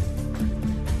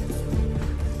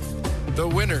 The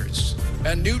winners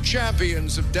and new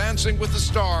champions of Dancing with the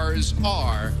Stars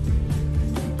are...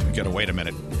 You got to wait a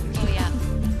minute. Oh, yeah.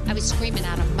 I was screaming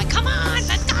at him. I'm like, come on,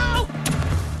 let's go.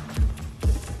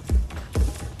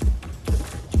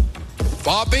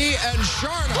 Bobby and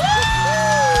Sharna.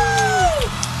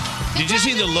 Did you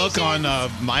see the look on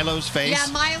Milo's face?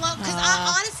 Yeah, Milo. Because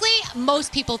honestly,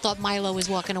 most people thought Milo was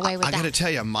walking away with I that. got to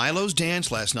tell you, Milo's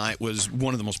dance last night was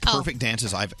one of the most perfect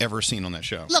dances I've ever seen on that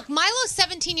show. Look, Milo's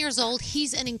 17 years old.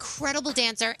 He's an incredible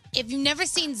dancer. If you've never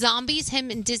seen Zombies, him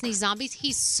in Disney Zombies,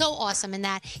 he's so awesome in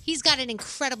that. He's got an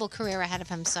incredible career ahead of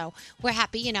him. So we're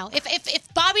happy. You know,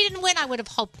 if Bobby didn't win, I would have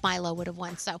hoped Milo would have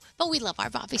won. So, but we love our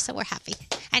Bobby, so we're happy.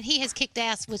 And he has kicked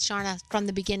ass with Sharna from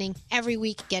the beginning, every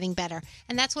week getting better.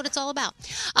 And that's what it's all about.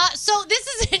 So this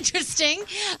is interesting.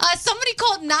 Somebody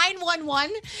called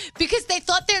 911 because they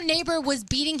thought their neighbor was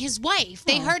beating his wife.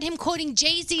 They heard him quoting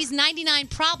Jay-Z's 99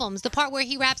 Problems, the part where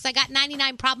he raps, I got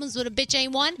 99 problems with a bitch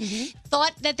ain't one.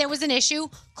 Thought that there was an issue,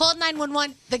 called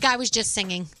 911. The guy was just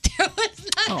singing. There was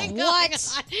nothing going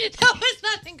on. There was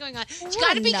nothing going on. You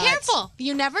got to be careful.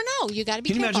 You never know. You got to be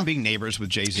Can you careful. imagine being neighbors with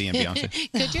Jay-Z and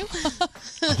Beyonce? Could you?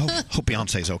 Hope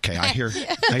Beyonce's okay. I hear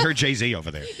Jay-Z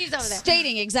over there. He's over there.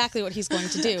 Stating exactly what he's going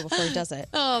to do before he does it.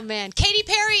 Oh man, Katy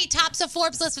Perry tops a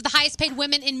Forbes list with the highest paid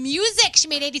women in music. She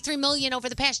made $83 million over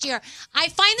the past year. I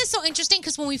find this so interesting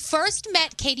because when we first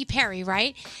met Katy Perry,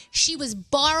 right, she was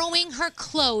borrowing her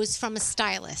clothes from a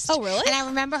stylist. Oh, really? And I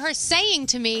remember her saying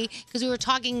to me, because we were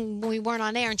talking when we weren't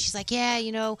on air, and she's like, yeah,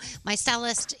 you know, my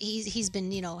stylist, he's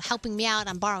been, you know, helping me out.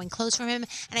 I'm borrowing clothes from him.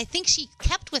 And I think she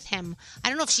kept with him. I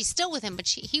don't know if she's still with him, but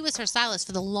he was her stylist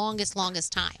for the longest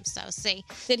time. So see,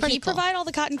 Did he provide all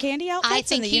the cotton candy outfits I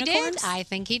think and the he unicorns? did. I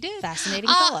think he did. Fascinating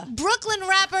fella. Brooklyn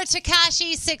rapper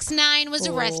Tekashi 6ix9ine was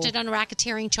Oh. arrested on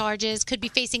racketeering charges. Could be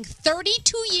facing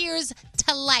 32 years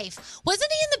to life.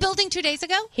 Wasn't he in the building 2 days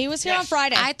ago? He was here on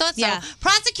Friday. I thought so. Yeah.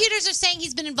 Prosecutors are saying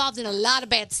he's been involved in a lot of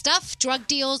bad stuff. Drug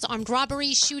deals, armed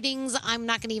robberies, shootings. I'm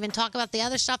not going to even talk about the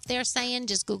other stuff they're saying.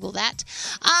 Just Google that.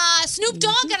 Snoop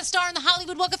Dogg got a star in the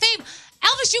Hollywood Walk of Fame.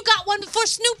 Elvis, you got one before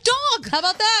Snoop Dogg. How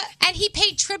about that? And he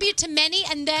paid tribute to many,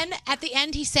 and then at the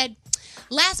end he said,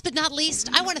 last but not least,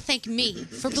 I want to thank me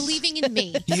for believing in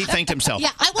me. He thanked himself. Yeah,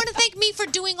 I want to thank me for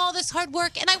doing all this hard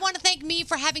work, and I want to thank me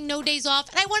for having no days off,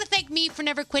 and I want to thank me for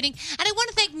never quitting, and I want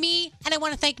to thank me, and I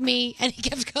want to thank me, and he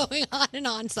kept going on and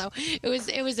on. So it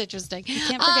was interesting. You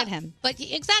can't forget him. But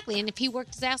exactly, and if he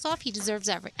worked his ass off, he deserves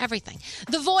everything.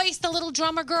 The Voice, the little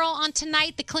drummer girl on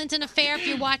Tonight, the Clinton Affair. If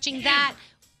you're watching that.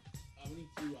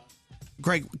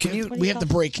 Greg, can you? We have to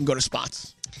break and go to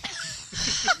spots.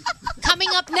 Coming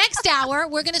up next hour,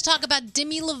 we're going to talk about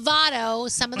Demi Lovato.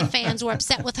 Some of the fans were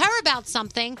upset with her about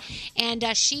something, and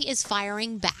she is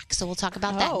firing back. So we'll talk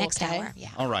about that next hour. Yeah.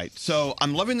 All right. So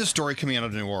I'm loving the story coming out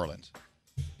of New Orleans.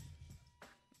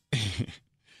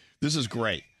 This is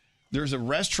great. There's a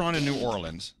restaurant in New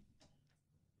Orleans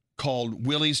called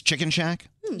Willie's Chicken Shack.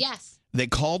 Yes. They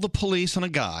called the police on a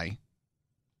guy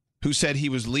who said he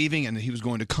was leaving and he was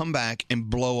going to come back and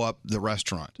blow up the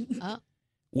restaurant.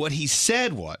 What he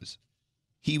said was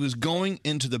he was going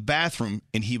into the bathroom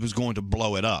and he was going to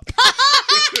blow it up.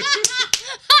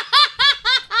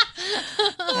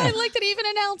 I like that he even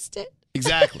announced it.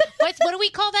 Exactly. What do we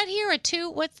call that here?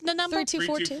 What's the number?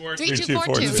 3242.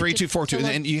 3242.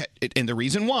 3242. And the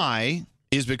reason why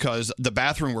is because the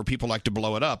bathroom where people like to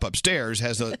blow it up upstairs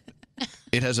has a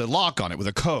lock on it with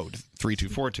a code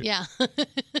 3242. Yeah.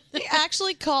 They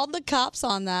actually called the cops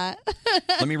on that.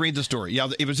 Let me read the story. Yeah,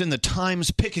 it was in the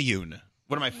Times-Picayune,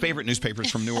 one of my favorite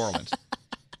newspapers from New Orleans.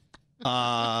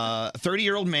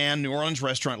 30-year-old man, New Orleans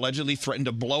restaurant, allegedly threatened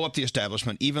to blow up the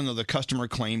establishment, even though the customer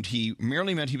claimed he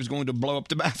merely meant he was going to blow up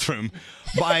the bathroom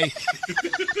by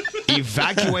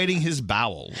evacuating his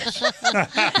bowels.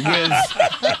 And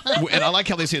I like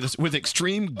how they say this, with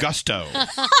extreme gusto.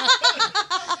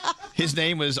 His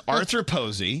name was Arthur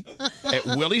Posey at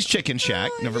Willie's Chicken Shack,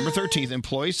 November 13th.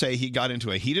 Employees say he got into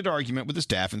a heated argument with the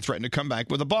staff and threatened to come back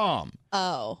with a bomb.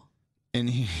 Oh. And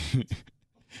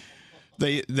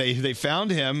They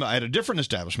found him at a different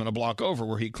establishment a block over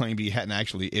where he claimed he hadn't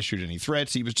actually issued any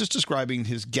threats. He was just describing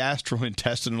his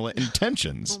gastrointestinal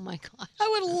intentions. Oh, my God. I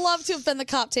would love to have been the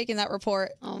cop taking that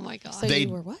report. Oh, my God. So you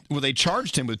were what? Well, they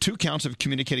charged him with 2 counts of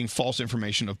communicating false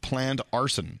information of planned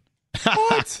arson.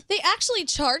 What? They actually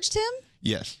charged him?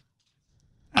 Yes.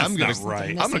 That's I'm gonna, not right.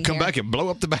 I'm going to come back and blow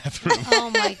up the bathroom.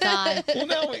 Oh, my God. Well,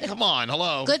 no, come on.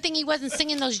 Hello. Good thing he wasn't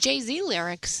singing those Jay-Z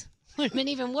lyrics. Would have been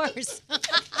even worse.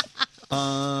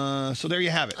 So there you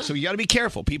have it. So you got to be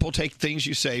careful. People take things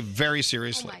you say very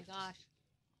seriously. Oh, my gosh.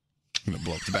 I'm going to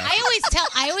blow up the bathroom.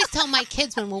 I always tell my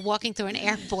kids when we're walking through an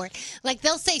airport, like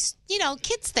they'll say,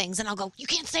 kids things, and I'll go, you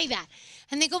can't say that.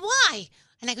 And they go, why?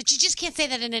 And I go, you just can't say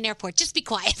that in an airport. Just be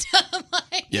quiet.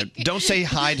 Yeah, don't say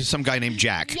hi to some guy named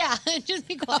Jack. Yeah, just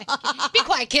be quiet. Be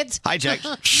quiet, kids. Hi, Jack.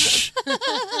 Shh.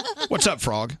 What's up,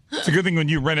 Frog? It's a good thing when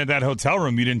you rented that hotel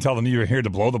room, you didn't tell them you were here to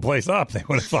blow the place up. They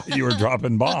would have thought you were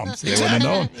dropping bombs. They would have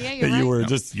known that you were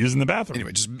just using the bathroom.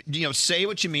 Anyway, just say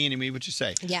what you mean and mean what you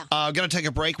say. Yeah. Going to take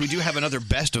a break. We do have another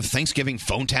best of Thanksgiving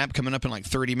phone tap coming up in like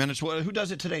 30 minutes. Who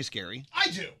does it today, Scary?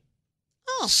 I do.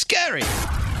 Oh, Scary.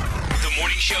 The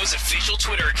morning show's official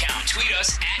Twitter account. Tweet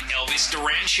us at Elvis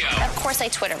Duran Show. Of course I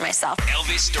Twitter myself.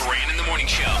 Elvis Duran in the morning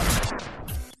show.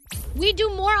 We do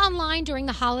more online during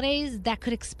the holidays that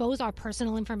could expose our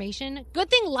personal information.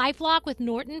 Good thing LifeLock with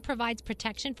Norton provides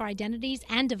protection for identities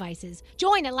and devices.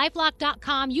 Join at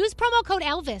LifeLock.com. Use promo code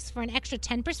Elvis for an extra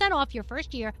 10% off your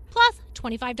first year, plus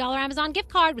 $25 Amazon gift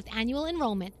card with annual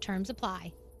enrollment. Terms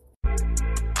apply.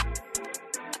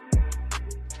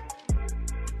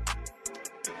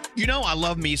 I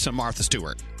love me some Martha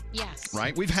Stewart. Yes.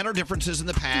 Right? We've had our differences in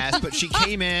the past, but she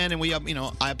came in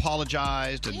and I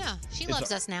apologized. And yeah, she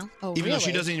loves us now. Oh, even really? though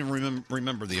she doesn't even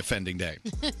remember the offending day.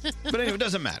 But anyway, it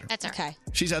doesn't matter. That's okay.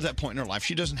 She's at that point in her life.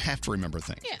 She doesn't have to remember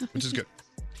things, which is good.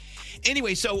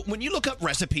 Anyway, so when you look up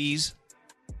recipes,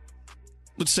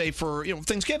 let's say for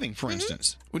Thanksgiving, for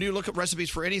instance, when you look up recipes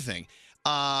for anything,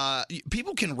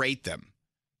 people can rate them.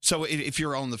 So if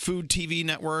you're on the Food TV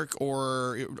network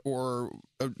or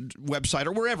a website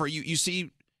or wherever, you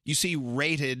see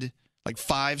rated like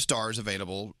 5 stars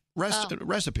available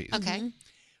recipes. Okay.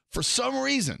 For some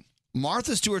reason,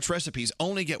 Martha Stewart's recipes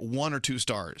only get 1 or 2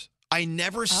 stars. I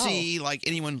never see like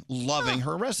anyone loving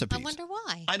her recipes. I wonder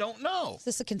why. I don't know. Is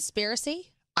this a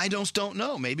conspiracy? I just don't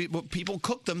know. Maybe people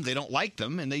cook them, they don't like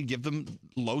them, and they give them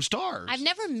low stars. I've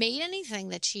never made anything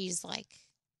that she's like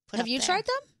put Have up you there. tried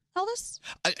them, Elvis?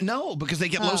 No, because they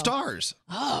get low stars.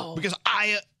 Oh. Because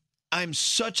I'm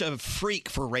such a freak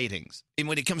for ratings. And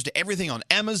when it comes to everything on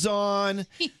Amazon,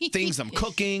 things I'm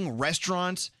cooking,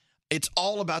 restaurants, it's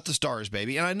all about the stars,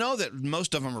 baby. And I know that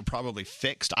most of them are probably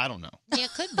fixed. I don't know. Yeah,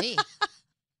 it could be.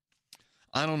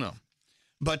 I don't know.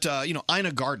 But,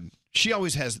 Ina Garten, she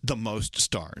always has the most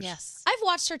stars. Yes. I've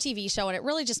watched her TV show, and it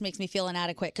really just makes me feel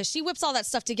inadequate because she whips all that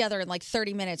stuff together in like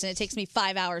 30 minutes, and it takes me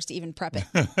 5 hours to even prep it.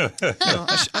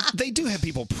 They do have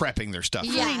people prepping their stuff.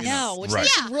 Yeah, I know, which they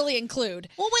should really include.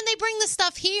 Well, when they bring the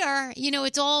stuff here,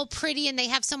 it's all pretty, and they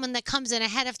have someone that comes in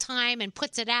ahead of time and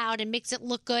puts it out and makes it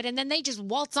look good, and then they just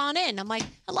waltz on in. I'm like,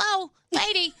 hello,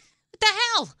 lady. What the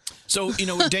hell? So,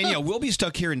 Danielle, we'll be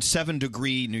stuck here in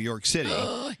 7-degree New York City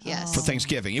Yes. for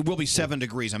Thanksgiving. It will be 7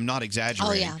 degrees. I'm not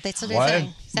exaggerating. Oh, yeah. That's what they're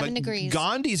saying. 7 But degrees.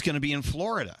 Gandhi's going to be in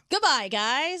Florida. Goodbye,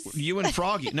 guys. You and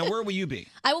Froggy. Now, where will you be?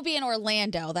 I will be in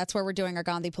Orlando. That's where we're doing our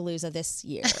Gandhi Palooza this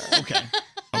year. Okay.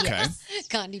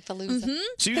 Gandhi Palooza.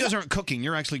 So you guys aren't cooking.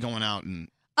 You're actually going out and...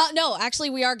 No,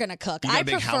 actually, we are going to cook. You got a I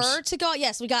big prefer house? to go.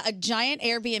 Yes, we got a giant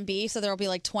Airbnb, so there will be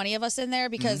like 20 of us in there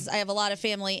because I have a lot of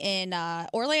family in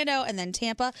Orlando and then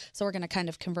Tampa, so we're going to kind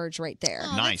of converge right there.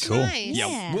 nice. Cool.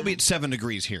 Yeah, we'll be at 7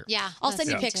 degrees here. Yeah. I'll send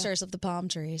you Yeah. pictures of the palm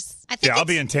trees. I'll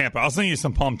be in Tampa. I'll send you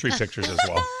some palm tree pictures as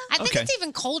well. I think it's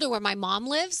even colder where my mom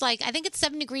lives. Like, I think it's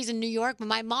 7 degrees in New York, but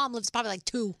my mom lives probably like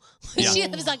 2. Yeah. She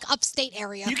lives like upstate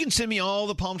area. You can send me all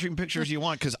the palm tree pictures you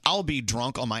want because I'll be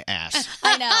drunk on my ass.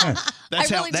 I know.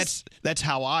 That's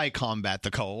how I combat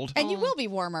the cold. And you will be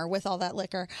warmer with all that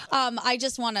liquor. I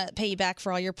just want to pay you back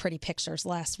for all your pretty pictures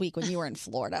last week when you were in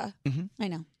Florida. I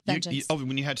know. Vengeance.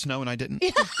 When you had snow and I didn't?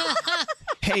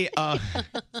 Hey,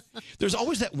 there's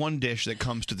always that one dish that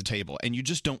comes to the table and you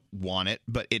just don't want it,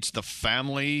 but it's the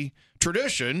family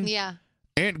tradition. Yeah.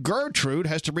 Aunt Gertrude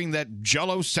has to bring that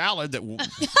Jell-O salad that wobbles.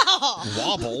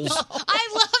 I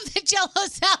love the Jell-O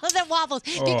salad that wobbles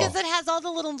Oh. because it has all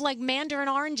the little like mandarin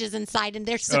oranges inside, and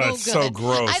they're so Oh, good. it's so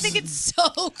gross. I think it's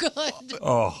so good.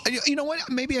 Oh. You know what?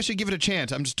 Maybe I should give it a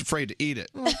chance. I'm just afraid to eat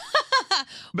it. But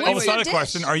Elvis, I had a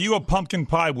question. Are you a pumpkin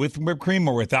pie with whipped cream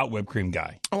or without whipped cream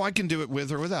guy? Oh, I can do it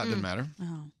with or without. Doesn't matter.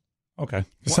 Okay.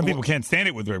 Some people can't stand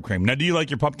it with whipped cream. Now, do you like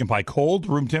your pumpkin pie cold,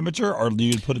 room temperature, or do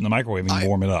you put it in the microwave and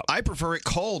warm it up? I prefer it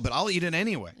cold, but I'll eat it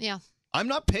anyway. Yeah. I'm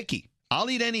not picky. I'll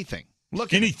eat anything.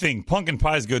 Look, anything. Pumpkin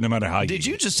pie is good no matter how you Did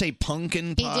you just say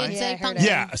pumpkin pie? He did say pumpkin.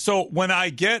 Yeah. So when I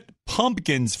get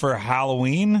pumpkins for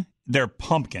Halloween, they're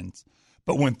pumpkins.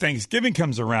 But when Thanksgiving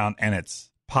comes around and it's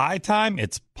pie time,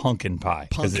 it's pumpkin pie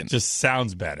because it just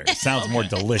sounds better. It sounds more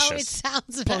delicious. Oh, it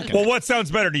sounds better. Well, what sounds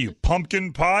better to you,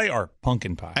 pumpkin pie or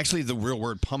pumpkin pie? Actually, the real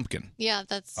word pumpkin. Yeah,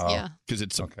 that's because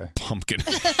it's a pumpkin.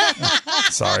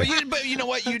 Sorry, but you know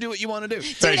what? You do what you want to do.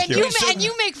 Dude, and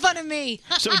you make fun of me.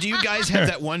 So, do you guys have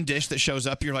that one dish that shows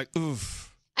up? You're like,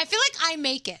 oof. I feel like I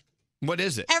make it. What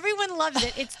is it? Everyone loves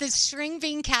it. It's this string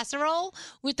bean casserole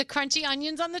with the crunchy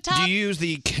onions on the top. Do you use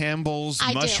the Campbell's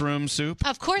I do. mushroom soup?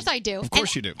 Of course I do. Of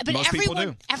course you do. But Most people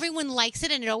do. Everyone likes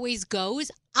it and it always goes.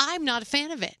 I'm not a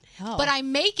fan of it. Oh. But I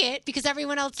make it because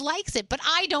everyone else likes it. But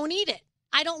I don't eat it.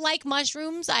 I don't like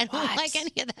mushrooms. I don't like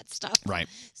any of that stuff. Right.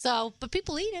 So, but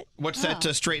people eat it. What's that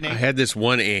straight name? I had this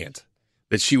one aunt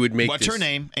that she would make. What's her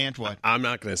name? Aunt what? I'm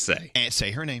not going to say.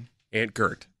 Say her name. Aunt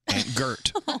Gert. Aunt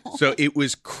Gert. So it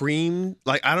was creamed.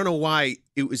 Like, I don't know why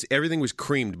everything was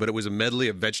creamed, but it was a medley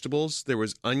of vegetables. There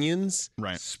was onions,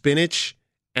 spinach,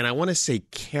 and I want to say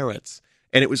carrots,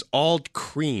 and it was all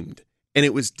creamed, and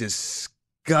it was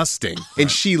disgusting.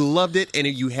 And she loved it, and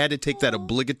you had to take that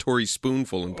obligatory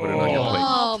spoonful and put it on your plate.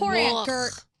 Oh, poor Aunt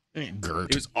Gert.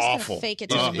 Gert. It was awful. Fake it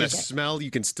The smell, I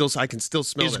can still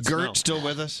smell Is that Gert smell. still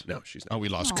with us? No, she's not. Oh, we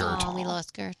lost Gert. Oh, we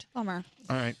lost Gert. Bummer.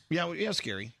 All right. Yeah,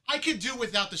 scary. I could do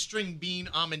without the string bean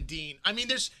almondine. I mean,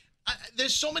 there's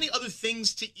so many other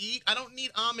things to eat. I don't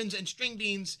need almonds and string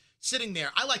beans sitting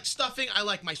there. I like stuffing. I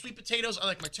like my sweet potatoes. I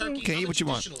like my turkey. Okay, I'm a what you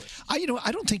want. traditionalist.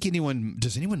 I don't think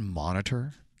does anyone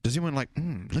monitor? Does anyone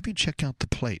let me check out the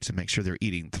plates and make sure they're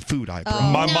eating the food I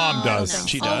brought? My mom does.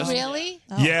 She does? Oh, really?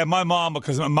 Yeah, my mom,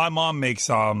 because my mom makes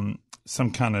some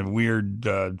kind of weird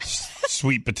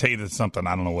sweet potato something.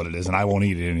 I don't know what it is, and I won't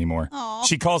eat it anymore. Aw.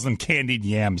 She calls them candied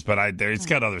yams, but it's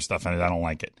got other stuff in it. I don't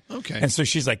like it. Okay. And so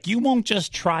she's like, "You won't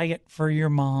just try it for your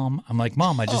mom?" I'm like,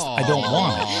 "Mom, I don't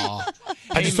want it.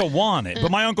 I just don't want it." But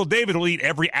my Uncle David will eat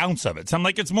every ounce of it. So I'm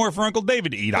like, it's more for Uncle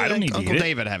David to eat. I don't need to eat Uncle it.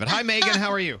 David have it. Hi, Megan.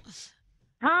 How are you?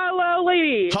 Hello,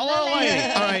 lady. Hello,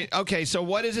 lady. All right. Okay. So,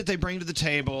 what is it they bring to the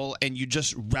table, and you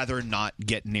just rather not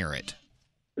get near it?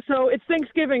 So it's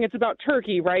Thanksgiving. It's about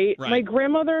turkey, right? Right. My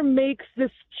grandmother makes this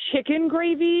chicken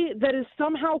gravy that is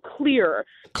somehow clear.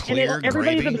 Clear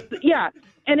everybody's gravy? yeah.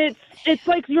 And it's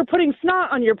like you're putting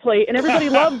snot on your plate, and everybody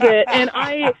loves it. And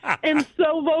I am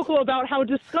so vocal about how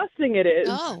disgusting it is.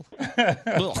 Oh.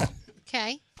 Ugh.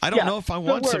 Okay. I don't know if I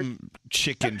want worst. some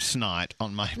chicken snot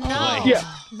on my No. plate. Yeah.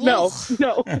 No.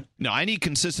 No, I need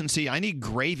consistency. I need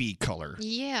gravy color.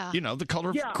 Yeah. You know, the color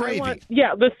of Yeah, gravy.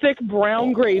 the thick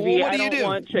brown gravy. What I do you don't do?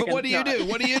 want chicken But what do you snot. do?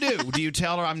 What do you do? Do you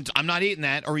tell her I'm not eating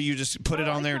that, or you just put it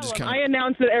on there and just kind I of?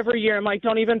 announce it every year. I'm like,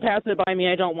 don't even pass it by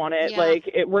me. I don't want it. Yeah. Like,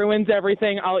 it ruins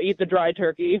everything. I'll eat the dry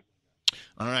turkey.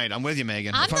 All right, I'm with you,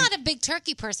 Megan. I'm If not a big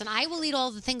turkey person. I will eat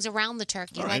all the things around the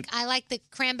turkey. All right. Like I like the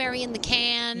cranberry in the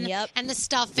can and the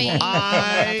stuffing.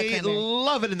 I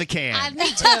love it in the can. Me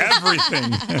too.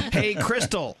 Everything. Hey,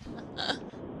 Crystal.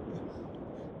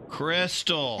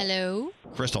 Crystal. Hello.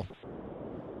 Crystal.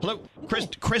 Hello,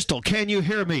 Crystal. Can you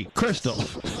hear me, Crystal?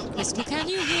 Crystal, can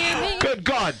you hear me? Good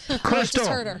God, Crystal.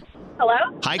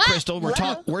 Hello? Hi, Crystal.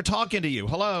 We're talking to you.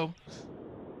 Hello.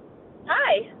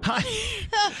 Hi. Hi.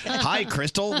 Hi,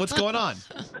 Crystal. What's going on?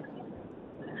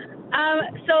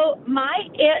 So my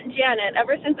Aunt Janet,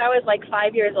 ever since I was like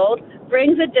 5 years old,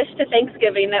 brings a dish to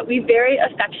Thanksgiving that we very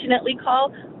affectionately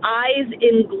call eyes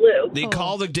in glue. They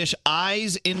call the dish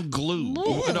eyes in glue.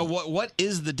 You know, what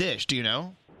is the dish? Do you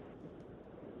know?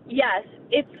 Yes,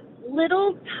 it's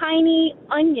little tiny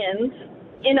onions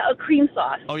in a cream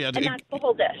sauce. Oh, yeah. And that's the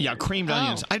whole dish. Yeah, creamed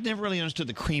onions. I've never really understood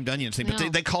the creamed onions thing, but No.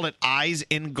 they call it eyes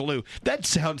in glue. That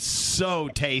sounds so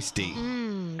tasty.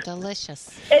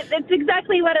 Delicious. It's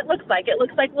exactly what it looks like. It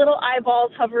looks like little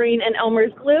eyeballs hovering in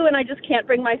Elmer's glue, and I just can't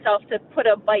bring myself to put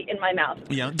a bite in my mouth.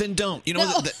 Yeah, then don't. You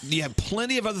know, you have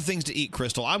plenty of other things to eat,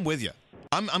 Crystal. I'm with you.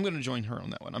 I'm going to join her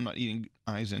on that one. I'm not eating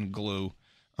eyes in glue.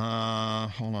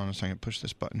 Hold on a second. Push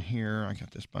this button here. I got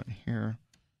this button here.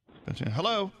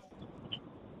 Hello.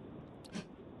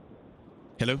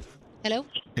 Hello. Hello.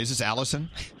 Is this Allison?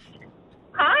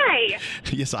 Hi.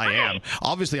 Yes, I am.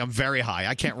 Obviously, I'm very high.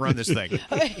 I can't run this thing.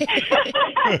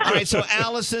 All right, so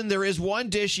Allison, there is one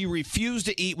dish you refuse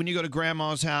to eat when you go to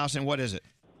Grandma's house, and what is it?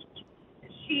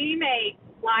 She makes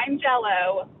lime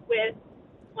jello with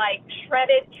like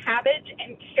shredded cabbage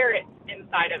and carrots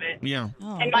inside of it. Yeah.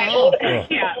 And my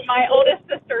oldest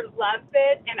sister loves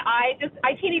it, and I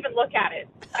can't even look at it.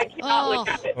 I cannot look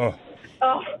at it.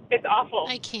 Oh, it's awful.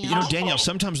 I can't. You know, Danielle,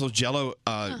 sometimes those Jell-O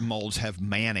molds have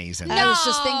mayonnaise in them. I was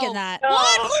just thinking that.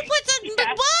 What? Who puts it?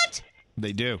 What?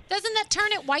 They do. Doesn't that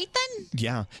turn it white then?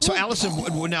 Yeah. So, Allison,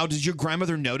 now, did your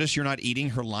grandmother notice you're not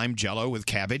eating her lime Jell-O with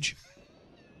cabbage?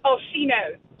 Oh, she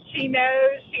knows. She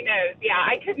knows. Yeah,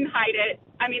 I couldn't hide it.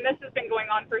 I mean, this has been going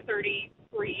on for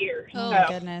 33 years. Oh, so my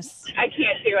goodness. I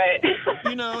can't do it.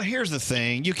 You know, here's the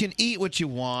thing. You can eat what you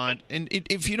want, and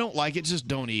if you don't like it, just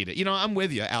don't eat it. You know, I'm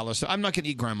with you, Allison. I'm not going to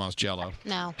eat Grandma's Jell-O.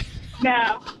 No.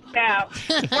 No.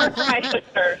 Or for my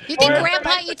sister. You think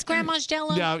Grandpa eats Grandma's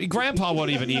Jell-O? No, Grandpa won't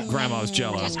even eat Grandma's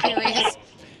Jell-O. Just curious.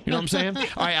 You know what I'm saying?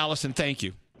 All right, Allison, thank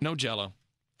you. No Jell-O.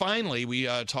 Finally, we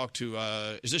talked to,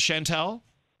 is this Chantel?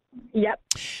 Yep.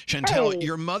 Chantel, Hey.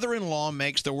 your mother-in-law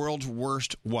makes the world's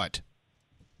worst what?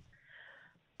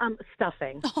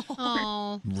 Stuffing.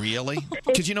 Oh. Really?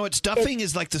 Because you know what? Stuffing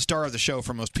is like the star of the show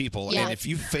for most people. Yeah. And if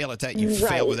you fail at that, you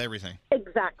fail with everything.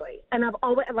 Exactly. And I've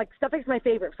always, like, stuffing's my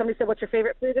favorite. If somebody said, what's your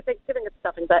favorite food at Thanksgiving? It's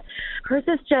stuffing. But hers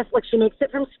is just, like, she makes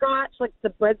it from scratch. Like,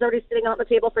 the bread's already sitting on the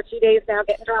table for 2 days now,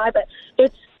 getting dry. But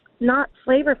it's not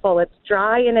flavorful. It's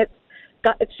dry, and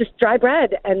it's just dry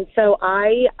bread. And so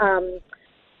I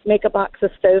make a box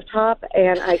of stovetop,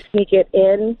 and I sneak it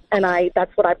in, and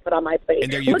that's what I put on my plate.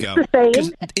 And there you Looks go. the same.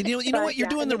 'Cause, you know what? You're yeah,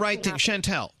 doing it the makes right me thing, happy.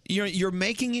 Chantel. You're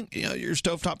making your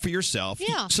stovetop for yourself.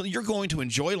 Yeah. So you're going to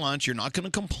enjoy lunch. You're not going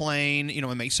to complain.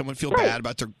 And make someone feel bad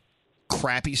about their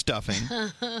crappy stuffing.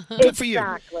 Good for you.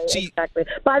 Exactly.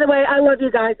 By the way, I love you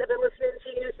guys. I've been listening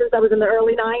to you since I was in the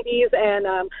early 90s,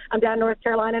 and I'm down in North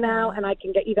Carolina now, and I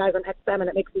can get you guys on XM, and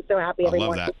it makes me so happy I every love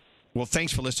morning. that. Well,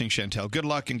 thanks for listening, Chantel. Good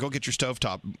luck, and go get your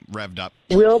stovetop revved up.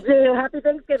 Will do. Happy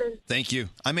Thanksgiving. Thank you.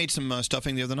 I made some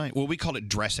stuffing the other night. Well, we call it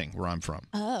dressing where I'm from.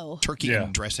 Oh. Turkey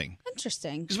and dressing.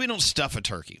 Interesting. Because we don't stuff a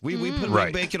turkey. We we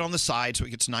bake it on the side so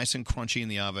it gets nice and crunchy in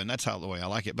the oven. That's the way I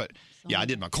like it. But yeah, I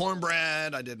did my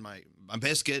cornbread. I did my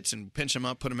biscuits and pinch them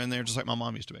up, put them in there just like my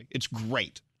mom used to make. It's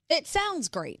great. It sounds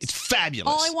great. It's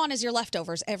fabulous. All I want is your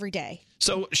leftovers every day.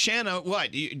 So, Shanna,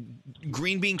 what?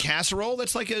 Green bean casserole?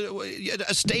 That's like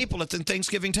a staple at the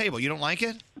Thanksgiving table. You don't like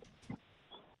it?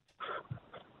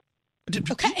 Did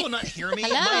people not hear me?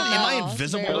 Am I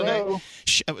invisible Hello.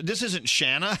 today? This isn't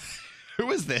Shanna.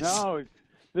 Who is this? No,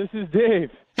 this is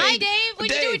Dave. Hi, Dave.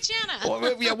 What'd you do with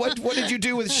Shanna? What did you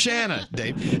do with Shanna,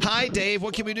 Dave? Hi, Dave.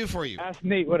 What can we do for you? Ask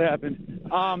Nate what happened.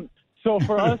 So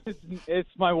for us, it's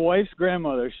my wife's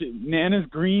grandmother. Nana's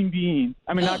green bean.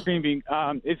 I mean, not green bean.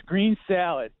 It's green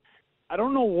salad. I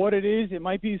don't know what it is. It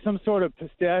might be some sort of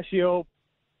pistachio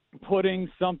pudding,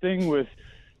 something with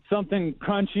something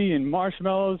crunchy and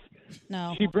marshmallows.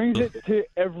 No. She brings it to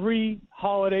every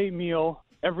holiday meal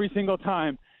every single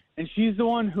time, and she's the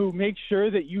one who makes sure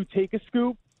that you take a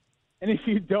scoop. And if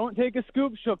you don't take a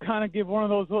scoop, she'll kind of give one of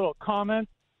those little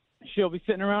comments. She'll be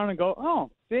sitting around and go,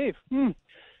 "Oh, Dave,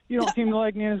 you don't seem to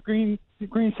like Nana's green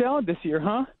salad this year,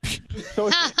 huh?" So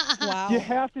you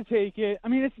have to take it. I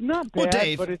mean, it's not bad,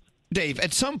 Well, but it's Dave,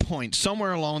 at some point,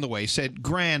 somewhere along the way, said,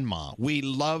 "Grandma, we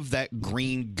love that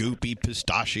green, goopy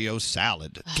pistachio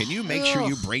salad. Can you make sure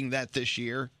you bring that this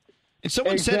year?" And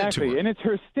someone said it to her. and it's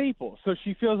her staple. So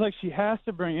she feels like she has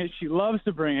to bring it. She loves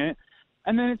to bring it,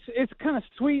 and then it's kind of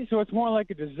sweet, so it's more like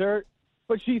a dessert.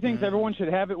 But she thinks everyone should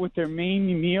have it with their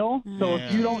main meal. So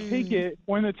if you don't take it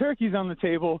when the turkey's on the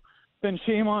table, then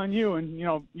shame on you, and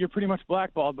you're pretty much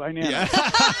blackballed by Nana.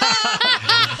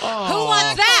 Who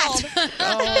wants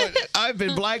that? I've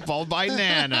been blackballed by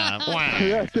Nana.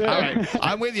 Wow. All right.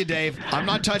 I'm with you, Dave. I'm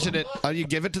not touching it. You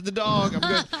give it to the dog. I'm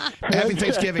good. Happy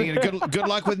Thanksgiving, and good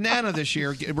luck with Nana this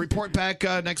year. Report back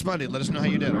next Monday. Let us know how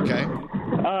you did, okay?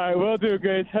 All right, will do,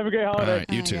 guys. Have a great holiday. All right,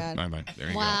 you too. Bye-bye. There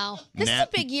you go. This is a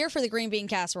big year for the green bean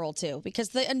casserole, too, because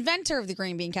the inventor of the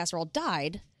green bean casserole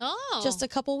died just a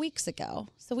couple weeks ago.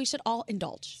 So we should all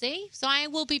indulge. See? So I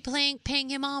will be paying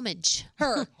him homage.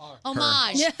 Her.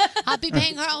 Homage. I'll be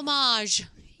paying her homage.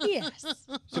 Yes.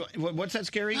 So what's that,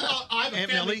 Scary? I have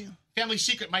Aunt a Millie? family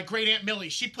secret. My great Aunt Millie,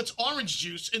 she puts orange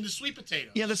juice in the sweet potato.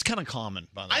 Yeah, that's kind of common,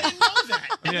 by the way. I didn't know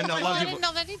that. Yeah, no, a lot of I people- didn't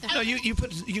know that either. No, you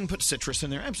can put citrus in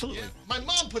there. Absolutely. My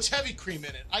mom puts heavy cream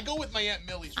in it. I go with my Aunt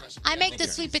Millie's recipe. I make the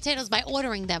sweet potatoes by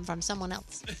ordering them from someone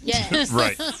else. Yes.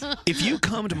 Right. If you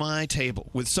come to my table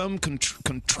with some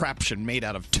contraption made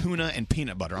out of tuna and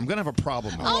peanut butter, I'm going to have a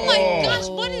problem with it. Oh my gosh,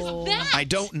 what is that? I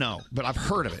don't know, but I've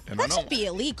heard of it. And That should be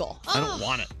illegal. I don't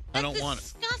want it. I don't want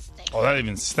it. Oh,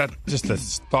 just the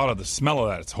thought of the smell of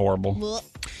that, it's horrible.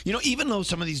 You know, even though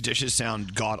some of these dishes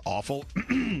sound god awful,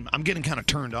 I'm getting kind of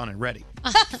turned on and ready.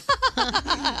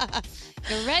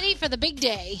 You're ready for the big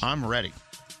day. I'm ready.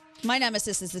 My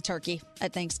nemesis is the turkey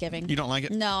at Thanksgiving. You don't like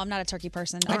it? No, I'm not a turkey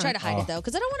person. I try to hide it, though,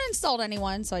 because I don't want to insult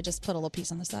anyone, so I just put a little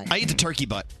piece on the side. I eat the turkey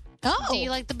butt. Oh. Do you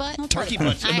like the butt? Turkey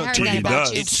butt. I heard turkey that about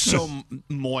butt. you. It's so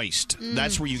moist. Mm.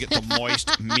 That's where you get the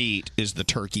moist meat. Is the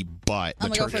turkey butt? I'm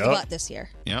going to go for the butt this year.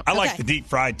 Yeah, I like the deep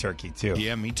fried turkey too.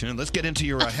 Yeah, me too. Let's get into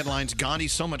your headlines, Gandhi.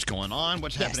 So much going on.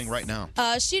 What's happening right now?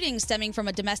 Shooting stemming from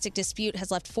a domestic dispute has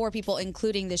left 4 people,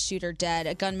 including the shooter, dead.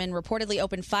 A gunman reportedly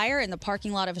opened fire in the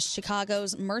parking lot of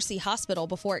Chicago's Mercy Hospital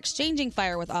before exchanging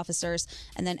fire with officers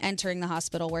and then entering the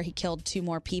hospital, where he killed 2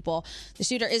 more people. The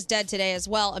shooter is dead today as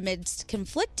well, amidst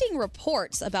conflicting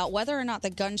reports about whether or not the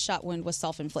gunshot wound was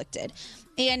self-inflicted.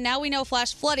 And now we know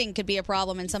flash flooding could be a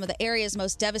problem in some of the areas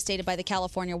most devastated by the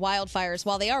California wildfires.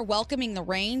 While they are welcoming the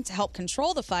rain to help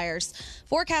control the fires,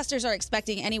 forecasters are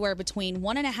expecting anywhere between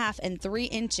 1.5 and 3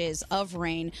 inches of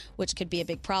rain, which could be a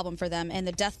big problem for them. And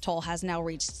the death toll has now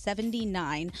reached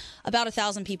 79, about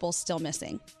 1,000 people still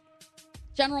missing.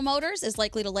 General Motors is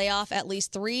likely to lay off at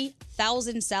least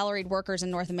 3,000 salaried workers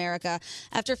in North America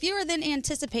after fewer than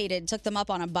anticipated took them up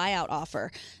on a buyout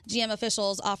offer. GM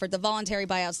officials offered the voluntary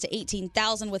buyouts to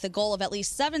 18,000 with a goal of at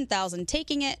least 7,000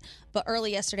 taking it, but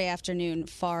early yesterday afternoon,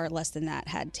 far less than that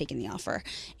had taken the offer.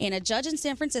 And a judge in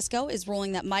San Francisco is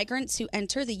ruling that migrants who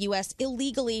enter the U.S.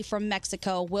 illegally from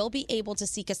Mexico will be able to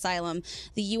seek asylum.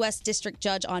 The U.S. district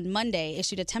judge on Monday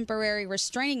issued a temporary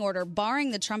restraining order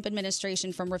barring the Trump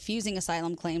administration from refusing asylum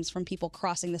claims from people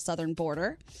crossing the southern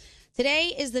border.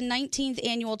 Today is the 19th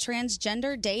annual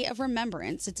Transgender Day of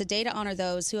Remembrance. It's a day to honor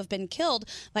those who have been killed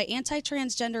by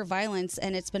anti-transgender violence,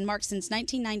 and it's been marked since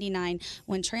 1999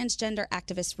 when transgender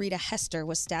activist Rita Hester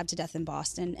was stabbed to death in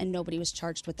Boston, and nobody was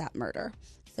charged with that murder.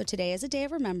 So today is a day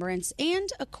of remembrance, and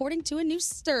according to a new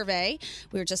survey,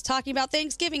 we were just talking about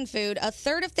Thanksgiving food, a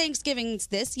third of Thanksgivings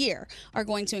this year are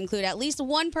going to include at least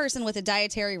one person with a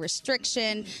dietary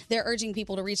restriction. They're urging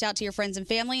people to reach out to your friends and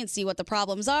family and see what the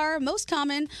problems are. Most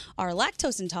common are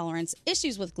lactose intolerance,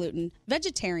 issues with gluten,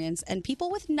 vegetarians, and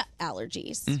people with nut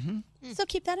allergies. Mm-hmm. So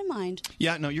keep that in mind.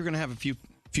 Yeah, no, you're going to have a few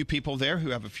people there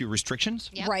who have a few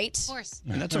restrictions. Yep, right. Of course.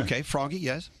 And that's okay. Froggy,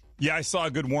 yes? Yeah, I saw a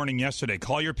good warning yesterday.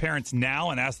 Call your parents now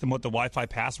and ask them what the Wi-Fi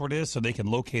password is so they can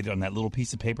locate it on that little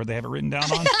piece of paper they have it written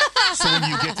down on. So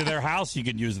when you get to their house, you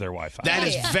can use their Wi-Fi. That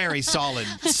is very solid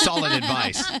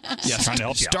advice. Yes, Trying to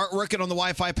help you out. Start working on the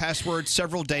Wi-Fi password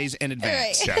several days in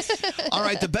advance. Right. Yes. All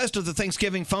right, the best of the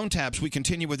Thanksgiving phone taps. We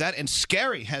continue with that, and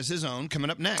Scary has his own coming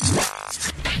up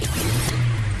next.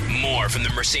 More from the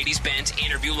Mercedes-Benz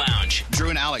Interview Lounge. Drew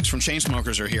and Alex from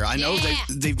Chainsmokers are here. I know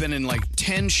they've been in like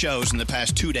 10 shows in the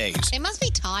past 2 days. They must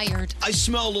be tired. I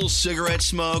smell a little cigarette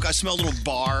smoke. I smell a little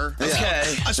bar.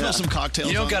 Okay. I smell some cocktails.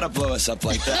 You don't got to blow us up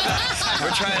like that. We're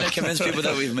trying to convince people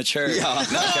that we've matured.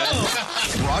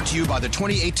 Okay. Brought to you by the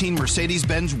 2018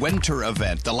 Mercedes-Benz Winter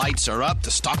Event. The lights are up,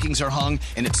 the stockings are hung,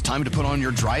 and it's time to put on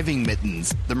your driving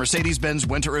mittens. The Mercedes-Benz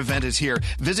Winter Event is here.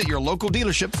 Visit your local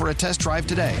dealership for a test drive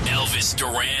today. Elvis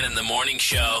Duran in the Morning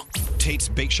Show. Tate's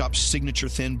Bake Shop's signature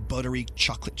thin, buttery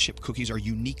chocolate chip cookies are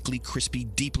uniquely crispy,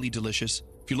 deeply delicious.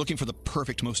 If you're looking for the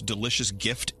perfect, most delicious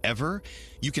gift ever,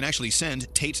 you can actually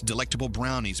send Tate's Delectable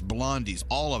Brownies, Blondies,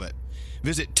 all of it.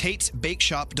 Visit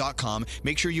Tate'sBakeShop.com.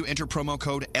 Make sure you enter promo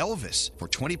code ELVIS for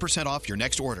 20% off your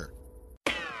next order.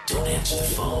 Don't answer the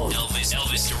phone.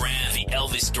 Elvis Duran, the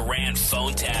Elvis Duran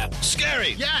phone tap.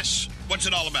 Scary. Yes. What's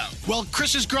it all about? Well,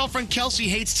 Chris's girlfriend, Kelsey,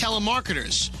 hates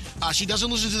telemarketers. She doesn't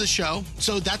listen to the show,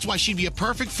 so that's why she'd be a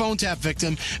perfect phone tap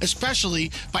victim,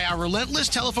 especially by our relentless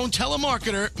telephone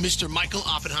telemarketer, Mr. Michael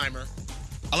Oppenheimer.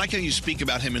 I like how you speak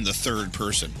about him in the third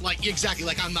person. Exactly,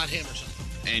 like I'm not him or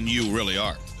something. And you really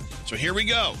are. So here we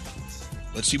go.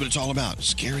 Let's see what it's all about.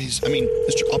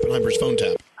 Mr. Oppenheimer's phone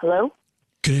tap. Hello?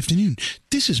 Good afternoon.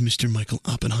 This is Mr. Michael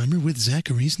Oppenheimer with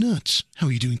Zachary's Nuts. How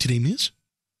are you doing today, miss?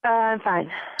 I'm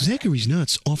fine. Zachary's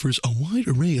Nuts offers a wide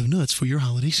array of nuts for your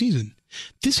holiday season.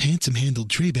 This handsome-handled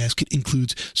tray basket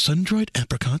includes sun-dried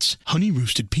apricots,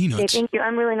 honey-roasted peanuts. Okay, thank you.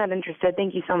 I'm really not interested.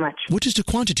 Thank you so much. What is the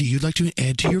quantity you'd like to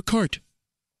add to your cart?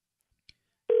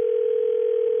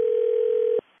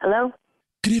 Hello?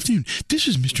 Good afternoon. This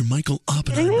is Mr. Michael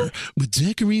Oppenheimer with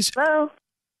Zachary's... Hello?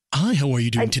 Hi, how are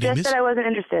you doing today, I miss? just said I wasn't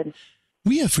interested.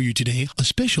 We have for you today a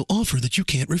special offer that you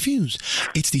can't refuse.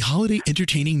 It's the Holiday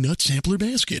Entertaining Nut Sampler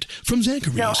Basket from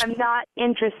Zachary's. No, I'm not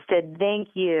interested. Thank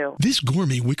you. This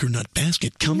gourmet wicker nut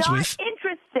basket comes Not with...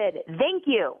 interested. Thank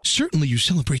you. Certainly you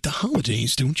celebrate the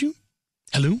holidays, don't you?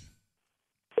 Hello?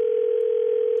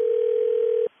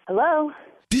 Hello?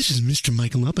 This is Mr.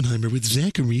 Michael Oppenheimer with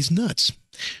Zachary's Nuts.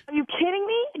 Are you kidding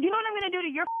me? Do you know what I'm going to do to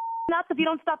you're nuts if you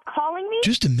don't stop calling me.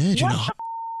 Just imagine What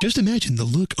Just imagine the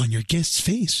look on your guest's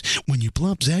face when you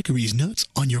plop Zachary's nuts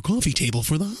on your coffee table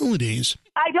for the holidays.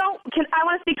 I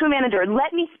want to speak to a manager.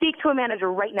 Let me speak to a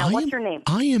manager right now. What's your name?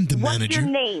 I am the What's manager. your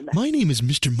name? My name is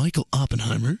Mr. Michael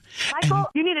Oppenheimer. Michael,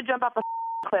 you need to jump off the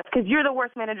cliff because you're the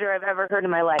worst manager I've ever heard in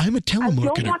my life. I'm a I don't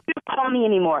telemarketer. want you to call me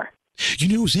anymore.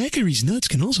 You know, Zachary's nuts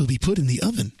can also be put in the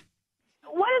oven.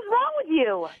 What is wrong with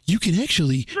you? You can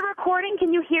actually... The recording,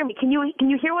 can you hear me? Can you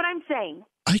hear what I'm saying?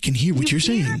 I can hear what you're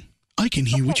saying. I can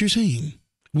hear what you're saying.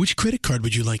 Which credit card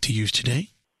would you like to use today?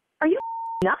 Are you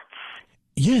nuts?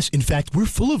 Yes, in fact, we're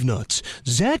full of nuts.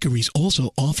 Zachary's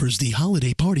also offers the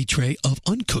holiday party tray of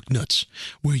uncooked nuts,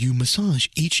 where you massage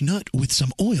each nut with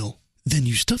some oil. Then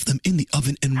you stuff them in the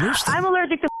oven and roast them. I'm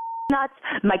allergic to nuts.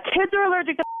 My kids are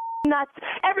allergic to nuts.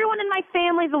 Everyone in my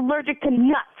family is allergic to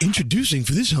nuts. Introducing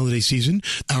for this holiday season,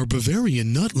 our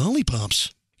Bavarian nut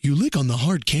lollipops. You lick on the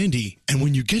hard candy, and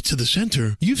when you get to the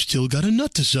center, you've still got a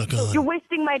nut to suck on. You're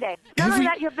wasting my day. Not only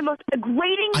that, you have the most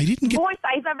degrading voice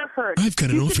I've ever heard. I've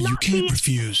got an offer should you not can't be-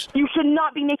 refuse. You should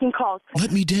not be making calls.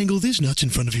 Let me dangle these nuts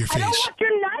in front of your I don't face. want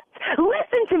your nuts.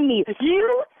 Listen to me.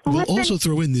 We'll listen. also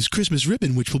throw in this Christmas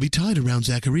ribbon, which will be tied around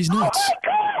Zachary's nuts. Oh my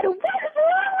God! What is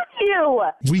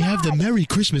wrong with you? We have the Merry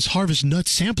Christmas Harvest Nut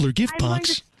Sampler gift I'm going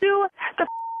box. to sue the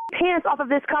pants off of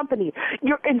this company.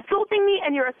 You're insulting me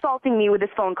and you're assaulting me with this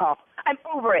phone call. I'm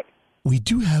over it. We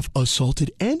do have a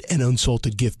salted and an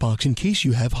unsalted gift box in case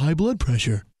you have high blood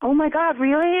pressure. Oh my God,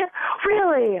 really?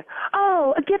 Really?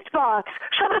 Oh, a gift box.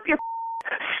 Shut up,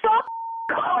 stop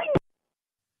calling me.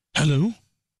 Hello?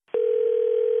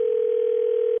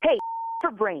 Hey,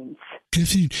 for brains. Good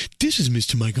afternoon. This is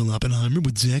Mr. Michael Oppenheimer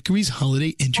with Zachary's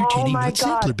Holiday Entertaining Oh my God. Nut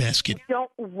Sampler Basket. I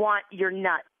don't want your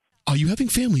nuts. Are you having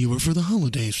family over for the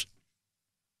holidays?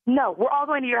 No, we're all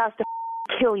going to your house to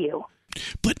kill you.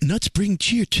 But nuts bring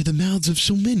cheer to the mouths of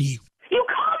so many. You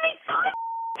called me so many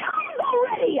times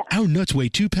already. Our nuts weigh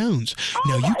 2 pounds.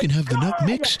 Now you can have the nut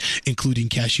mix, including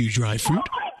cashew dry fruit,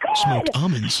 smoked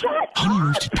almonds, honey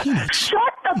roasted peanuts. Shut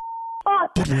the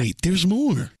up. But wait, there's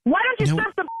more. Why don't you Now-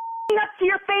 serve some nuts to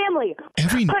your family?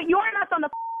 Every- Put your nuts on the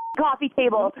coffee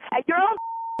table at your own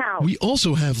house. We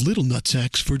also have little nut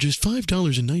sacks for just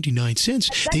 $5.99.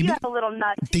 Bet you have a little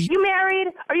nut. You married?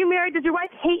 Are you married? Does your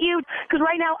wife hate you? Because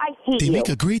right now I hate They you. make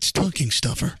a great stocking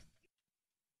stuffer.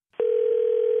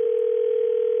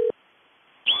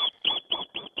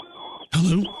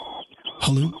 Hello?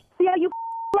 Hello? See how you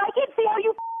like it? See how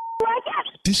you like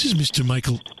it? This is Mr.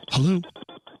 Michael. Hello?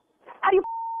 How you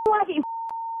like it? You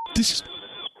This is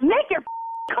make your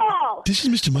call. This is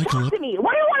Mr. Michael. Talk to me.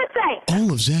 What do you want to say?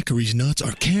 All of Zachary's nuts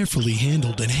are carefully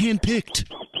handled and handpicked.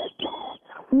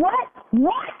 What?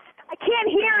 What? I can't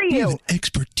hear We have you. an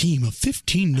expert team of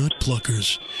 15 nut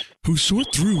pluckers who sort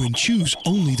through and choose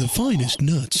only the finest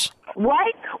nuts.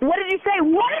 What? What did you say?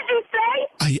 What did you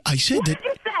say? I said What that. did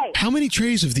you say? How many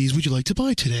trays of these would you like to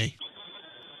buy today?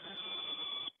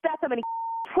 That's how many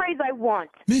trays I want.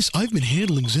 Miss, I've been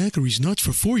handling Zachary's nuts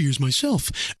for 4 years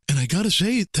myself, and I gotta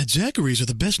say that Zachary's are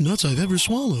the best nuts I've ever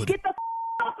swallowed. Get the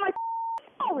off my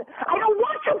phone. I don't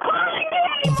want you calling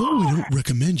me. Although we don't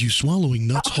recommend you swallowing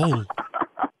nuts whole.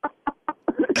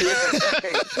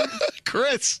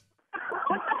 Chris.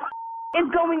 What is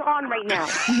going on right now?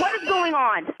 What is going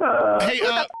on? Hey, Who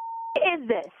the is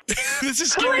this? This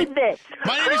is Who Scary. is this?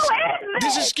 My name Who is. is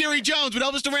This this? is Scary Jones with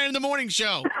Elvis Duran in the Morning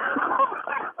Show.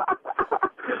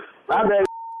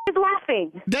 He's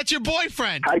laughing. That's your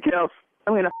boyfriend. Hi, Kels.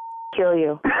 I'm gonna kill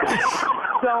you.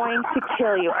 Going to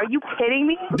kill you. Are you kidding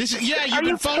me? This is Are you've been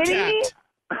you phone kidding me? tapped.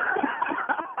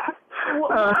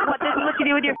 What this is what you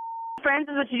do with your friends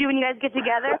is what you do when you guys get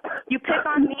together? You pick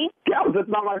on me? Kels, it's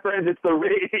not my friends, it's the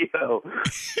radio.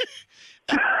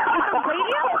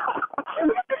 Radio?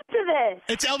 Listen to this.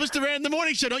 It's Elvis Duran in the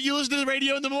Morning Show. Don't you listen to the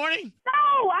radio in the morning?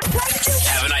 No, I'm trying to do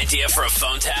Have an idea for a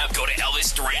phone tap? Go to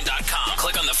ElvisDuran.com.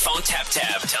 Click on the phone tap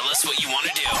tab. Tell us what you want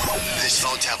to do. This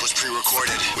phone tap was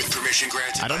pre-recorded with permission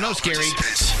granted. I don't know, Scary.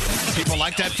 Participants. People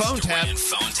like that phone tap.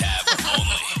 Phone tap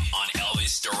only on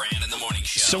Elvis Duran in the Morning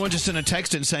Show. Someone just sent a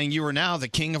text in saying you are now the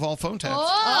king of all phone taps.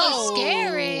 Oh,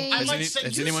 scary.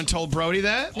 Has anyone told Brody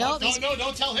that? Nope. No,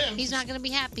 don't tell him. He's not going to be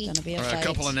happy. Going to be All right, a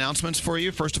couple announcements for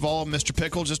you. First of all, Mr.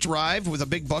 Pickle just arrived with a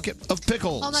big bucket of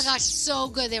pickles. Oh my gosh, so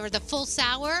good. They were the full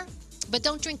sour, but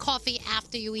don't drink coffee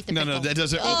after you eat the No, pickle. that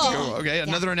doesn't. Oh. Okay,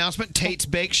 another announcement. Tate's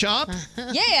Bake Shop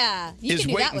Yeah, you is can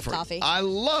do waiting that with for you. coffee. I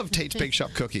love Tate's Bake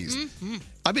Shop cookies. Mm-hmm.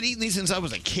 I've been eating these since I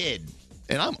was a kid,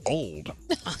 and I'm old.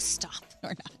 Oh, stop.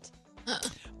 Or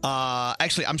not.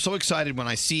 Actually, I'm so excited when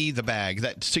I see the bag,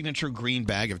 that signature green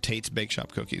bag of Tate's Bake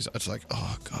Shop cookies. It's like,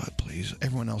 oh, God, please.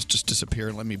 Everyone else just disappear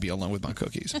and let me be alone with my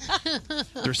cookies.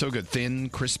 They're so good. Thin,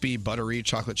 crispy, buttery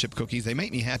chocolate chip cookies. They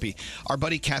make me happy. Our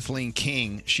buddy Kathleen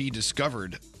King, she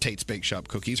discovered Tate's Bake Shop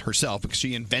cookies herself because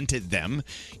she invented them.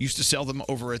 Used to sell them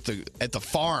over at the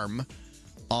farm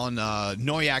on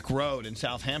Noyak Road in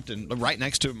Southampton, right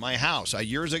next to my house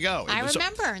years ago. I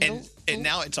remember. And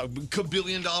now it's a $1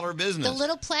 billion business. The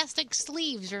little plastic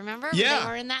sleeves, remember? Yeah. They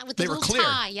were in that with They the were little clear.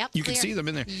 tie. Yep, You clear. can see them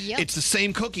in there. Yep. It's the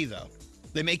same cookie, though.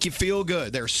 They make you feel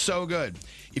good. They're so good.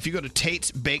 If you go to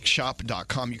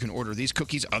Tate'sBakeShop.com, you can order these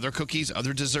cookies, other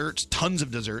desserts, tons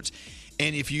of desserts.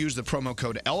 And if you use the promo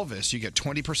code Elvis, you get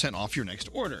 20% off your next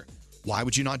order. Why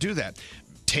would you not do that?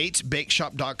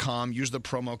 Tate'sBakeShop.com. Use the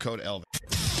promo code Elvis.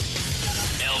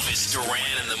 Elvis Duran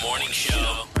in the morning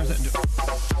show.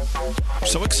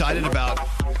 So excited about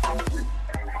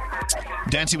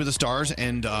Dancing with the Stars,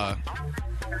 and our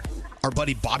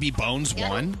buddy Bobby Bones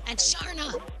won. And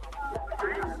Sharna.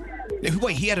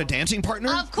 Wait, he had a dancing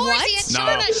partner? Of course, he had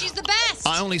Sharna. She's the best.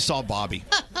 I only saw Bobby.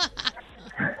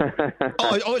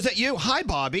 Oh, is that you? Hi,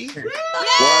 Bobby. What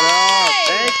up?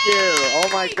 Thank you. Oh,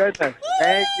 my goodness.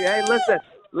 Thank you. Hey, listen,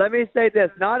 let me say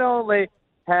this. Not only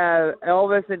have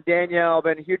Elvis and Danielle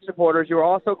been huge supporters, you were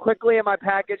also quickly in my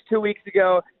package 2 weeks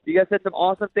ago. You guys said some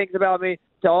awesome things about me.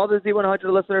 To all the Z100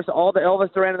 listeners, to all the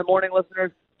Elvis Duran in the Morning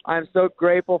listeners, I'm so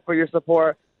grateful for your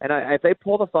support. And if they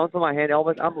pull the phone from my hand,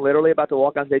 Elvis, I'm literally about to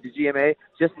walk on stage at GMA.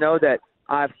 Just know that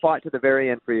I've fought to the very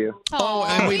end for you. Oh,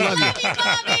 and we love you.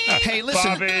 Hey,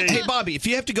 listen. Bobby. Hey, Bobby, if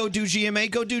you have to go do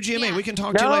GMA, go do GMA. Yeah. We can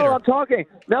talk to you later. No, I'm talking.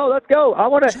 No, let's go. I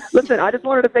want to listen. I just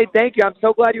wanted to say thank you. I'm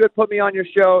so glad you would put me on your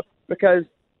show because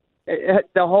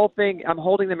the whole thing, I'm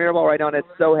holding the mirror ball right now, and it's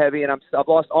so heavy, and I've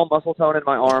lost all muscle tone in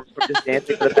my arms from just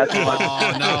dancing for the past month.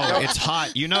 Oh, no, it's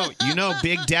hot. You know,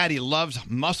 Big Daddy loves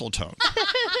muscle tone.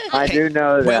 I do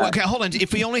know that. Wait, okay, hold on.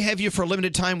 If we only have you for a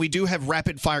limited time, we do have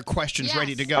rapid-fire questions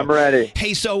ready to go. I'm ready.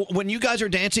 Hey, so when you guys are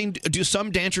dancing, do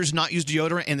some dancers not use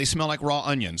deodorant and they smell like raw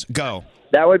onions? Go.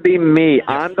 That would be me.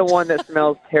 I'm the one that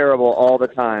smells terrible all the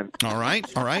time. All right.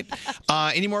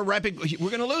 Any more rapid? We're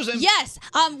going to lose him. Yes.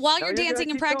 While you're you're dancing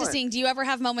good. and Keep going. practicing, do you ever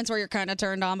have moments where you're kind of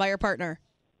turned on by your partner?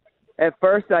 At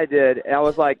first I did. I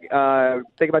was like,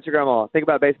 think about your grandma. Think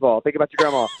about baseball. Think about your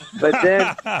grandma. But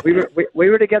then we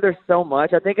were together so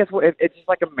much. I think it's just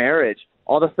like a marriage.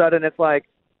 All of a sudden it's like,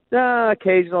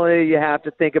 occasionally you have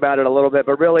to think about it a little bit,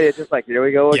 but really it's just like, here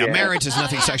we go again. Yeah, marriage is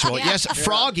nothing sexual. Yes,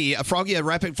 Froggy, a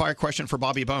rapid-fire question for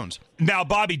Bobby Bones. Now,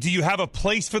 Bobby, do you have a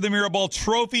place for the Mirrorball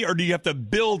trophy, or do you have to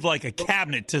build like a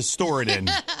cabinet to store it in?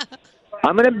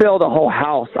 I'm going to build a whole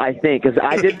house, I think, because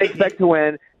I didn't expect to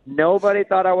win. Nobody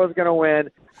thought I was going to win.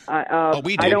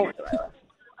 We did.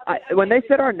 When they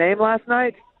said our name last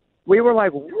night, we were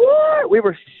like, what? We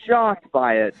were shocked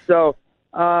by it. So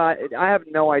I have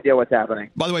no idea what's happening.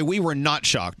 By the way, we were not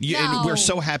shocked. And we're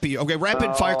so happy. Okay,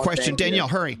 rapid-fire question. Danielle,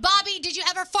 hurry. Bobby, did you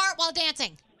ever fart while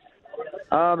dancing?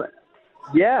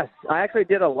 Yes, I actually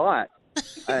did a lot.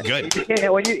 Good. You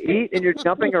can't, when you eat and you're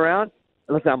jumping around,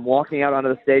 listen, I'm walking out onto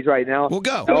the stage right now. We'll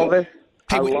go. Elvis,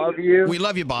 I love you. We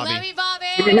love you, Bobby. Love you, Bobby.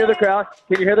 Can you hear the crowd?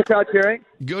 Can you hear the crowd cheering?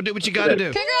 Go do what you got to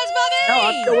do. Congrats, Bobby. No,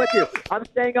 I'm still with you. I'm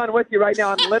staying on with you right now.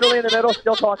 I'm literally in the middle,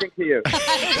 still talking to you. This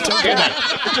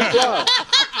is love.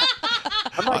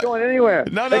 I'm not going anywhere.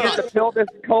 No. They get to peel this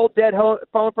cold, dead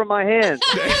phone from my hands.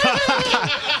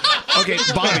 Okay,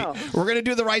 Bobby, we're going to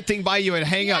do the right thing by you and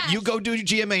hang up. You go do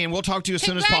GMA, and we'll talk to you as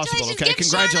soon as possible, okay? Give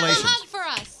Congratulations. Sharna a hug for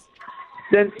us.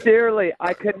 Sincerely,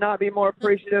 I could not be more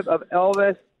appreciative of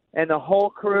Elvis and the whole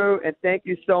crew, and thank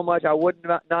you so much. I would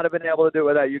not have been able to do it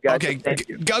without you guys. Okay, thank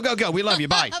you. Go. We love you.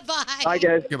 Bye. Bye. Bye,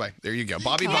 guys. Goodbye. There you go.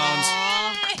 Bobby Bones,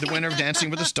 the winner of Dancing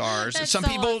with the Stars. Some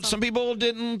people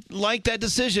didn't like that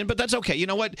decision, but that's okay. You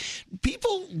know what?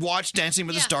 People watch Dancing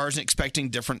with the Stars and expecting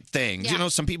different things. Yeah. You know,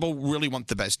 some people really want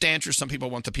the best dancers. Some people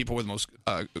want the people with the most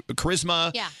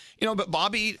charisma. Yeah. You know, but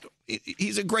Bobby,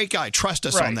 he's a great guy. Trust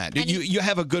us on that. You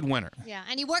have a good winner. Yeah,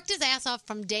 and he worked his ass off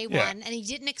from day one, and he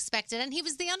didn't expect it, and he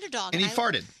was the underdog. And he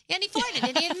farted. And he farted,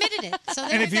 and he admitted it. So there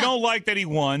And we if you go. don't like that he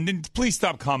won, then please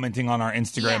stop commenting on our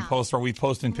Instagram post where we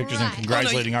posting pictures and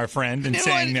congratulating our friend and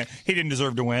saying that he didn't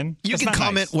deserve to win. You That's can not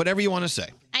comment nice. whatever you want to say.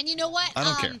 And you know what? I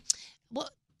don't care. Well,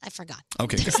 I forgot.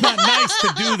 Okay. It's not nice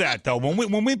to do that, though.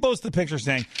 When we post the picture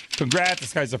saying, congrats,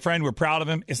 this guy's a friend, we're proud of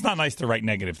him, it's not nice to write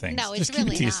negative things. No, it's Just keep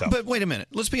really it to not. yourself. But wait a minute.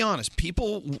 Let's be honest.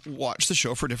 People watch the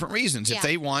show for different reasons. Yeah. If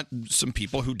they want some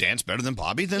people who dance better than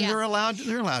Bobby, then they're allowed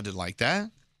to like that.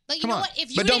 But you Come know on. what?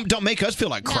 If you But don't make us feel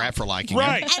like crap for liking him.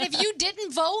 And if you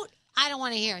didn't vote, I don't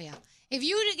want to hear you. If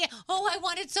you didn't get, I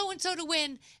wanted so and so to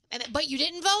win, but you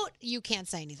didn't vote, you can't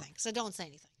say anything. So don't say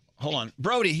anything. Hold on.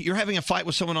 Brody, you're having a fight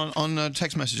with someone on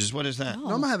text messages. What is that?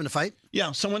 No, I'm not having a fight.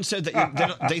 Yeah, someone said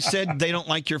that they said they don't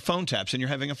like your phone taps, and you're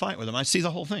having a fight with them. I see the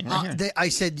whole thing right here. I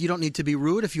said, you don't need to be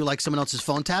rude if you like someone else's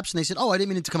phone taps. And they said, I didn't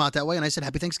mean it to come out that way. And I said,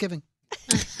 Happy Thanksgiving.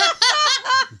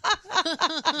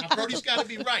 Now, Brody's got to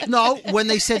be right. No, when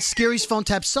they said Scary's phone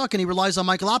taps suck and he relies on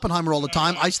Michael Oppenheimer all the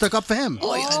time, I stuck up for him.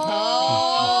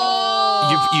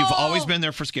 You've always been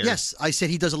there for Scary. Yes, I said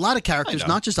he does a lot of characters,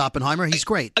 not just Oppenheimer. He's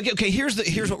great. Okay, here's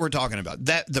what we're talking about.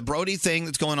 The Brody thing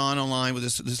that's going on online with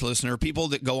this listener, people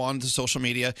that go on to social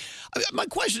media. My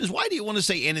question is, why do you want to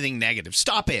say anything negative?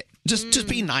 Stop it. Just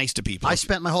be nice to people. I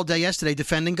spent my whole day yesterday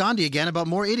defending Gandhi again about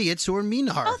more idiots who are mean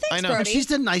to her. Oh, thanks, I know. And Brody. she's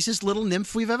the nicest little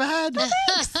nymph we've ever had.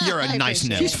 You're a nice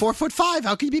nymph. She's 4'5".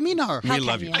 How can you be mean to her? We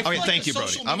love you. Okay, thank you,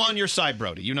 Brody. I'm on your side,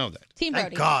 Brody. You know that. Team Brody.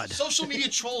 Thank God. Social media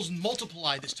trolls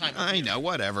multiply this time. I know,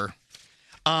 whatever.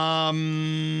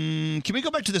 Can we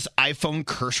go back to this iPhone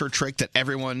cursor trick that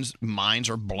everyone's minds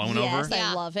are blown over? Yes,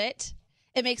 I love it.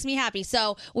 It makes me happy.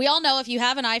 So we all know if you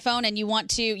have an iPhone and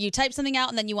you type something out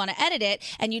and then you want to edit it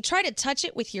and you try to touch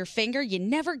it with your finger, you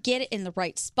never get it in the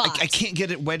right spot. I can't get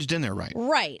it wedged in there right.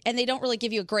 Right. And they don't really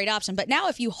give you a great option. But now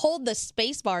if you hold the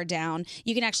space bar down,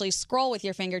 you can actually scroll with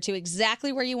your finger to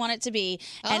exactly where you want it to be.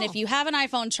 And if you have an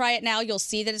iPhone, try it now. You'll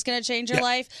see that it's going to change your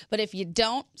life. But if you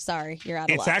don't, sorry, you're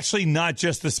out of luck. It's actually not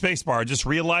just the space bar. Just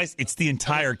realize it's the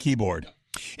entire keyboard.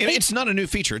 It's not a new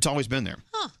feature. It's always been there.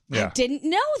 I didn't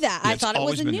know that. Yeah, I it's thought it was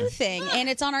always a been new there. thing. And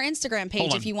it's on our Instagram page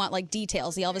Hold on. if you want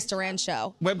details, the Elvis Duran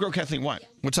Show. Web Girl Kathleen, what?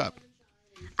 What's up?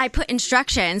 I put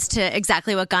instructions to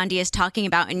exactly what Gandhi is talking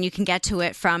about, and you can get to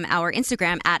it from our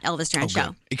Instagram at Elvis Duran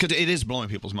Show. Because it is blowing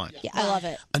people's mind. Yeah, I love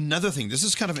it. Another thing, this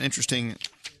is kind of an interesting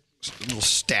little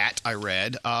stat I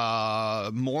read.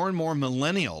 More and more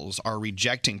millennials are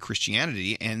rejecting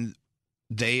Christianity, and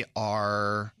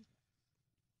they're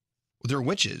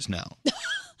witches now.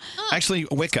 Actually,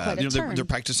 Wicca. quite a term. They're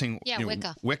practicing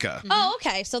Wicca. Wicca. Oh,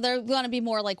 okay. So they're going to be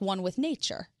more like one with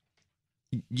nature.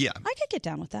 Yeah. I could get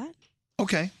down with that.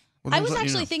 Okay. Well, I was let you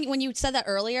actually know. thinking, when you said that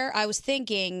earlier, I was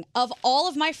thinking of all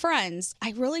of my friends,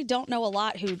 I really don't know a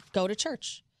lot who go to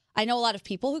church. I know a lot of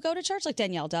people who go to church, like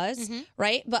Danielle does,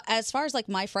 right? But as far as like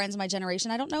my friends, my generation,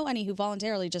 I don't know any who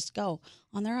voluntarily just go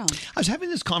on their own. I was having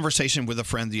this conversation with a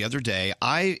friend the other day.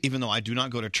 Even though I do not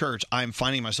go to church, I'm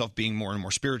finding myself being more and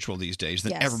more spiritual these days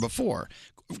than Yes. ever before.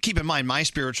 Keep in mind, my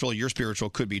spiritual, your spiritual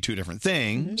could be two different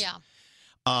things. Yeah.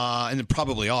 And they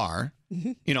probably are.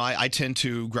 You know, I tend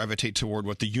to gravitate toward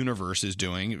what the universe is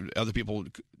doing. Other people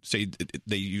say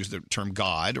they use the term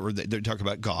God, or they talk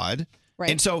about God. Right.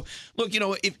 And so, look,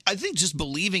 I think just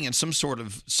believing in some sort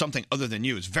of something other than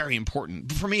you is very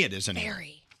important. For me, it is anyway.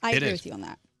 Very. I agree with you on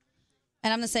that.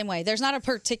 And I'm the same way. There's not a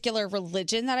particular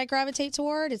religion that I gravitate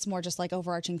toward. It's more just like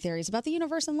overarching theories about the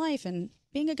universe and life and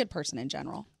being a good person in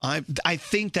general. I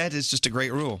think that is just a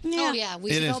great rule. Oh, yeah. We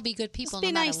It should is. all be good people be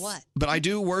no matter nice. what. But I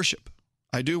do worship.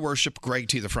 Greg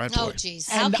T, the frat boy. Oh, jeez.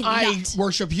 And I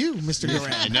worship you, Mr.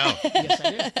 Duran. I know. Yes,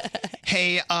 I do.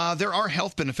 Hey, there are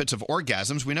health benefits of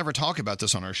orgasms. We never talk about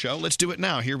this on our show. Let's do it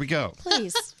now. Here we go.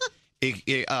 Please.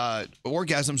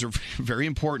 Orgasms are very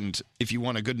important if you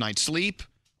want a good night's sleep,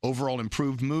 overall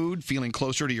improved mood, feeling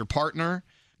closer to your partner.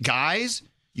 Guys,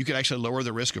 you could actually lower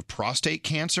the risk of prostate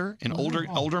cancer in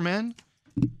older men.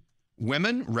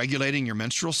 Women, regulating your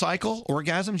menstrual cycle.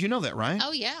 Orgasms, you know that, right?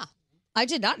 Oh, yeah. I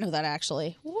did not know that,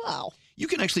 actually. Wow. You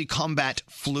can actually combat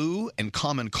flu and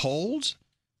common colds.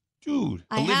 Dude.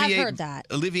 I have heard that.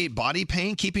 Alleviate body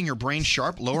pain, keeping your brain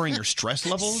sharp, lowering your stress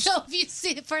levels. So if you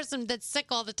see the person that's sick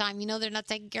all the time, you know they're not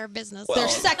taking care of business. They're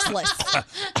sexless.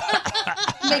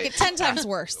 Make it 10 times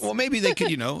worse. Well, maybe they could,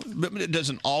 but it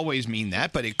doesn't always mean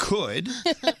that, but it could.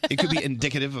 It could be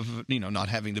indicative of, not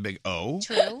having the big O.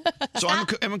 True. So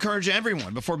I'm encouraging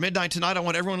everyone. Before midnight tonight, I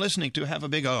want everyone listening to have a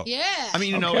big O. Yeah. I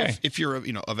mean, Okay. if you're, of age.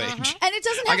 And it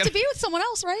doesn't have to be with someone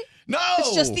else, right? No.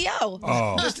 It's just the O.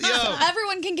 Oh. Just the O.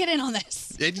 Everyone can get in on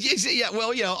this.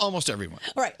 Almost everyone.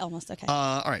 All right, almost. Okay.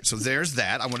 All right, so there's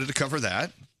that. I wanted to cover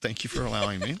that. Thank you for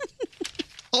allowing me.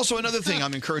 Also, another thing,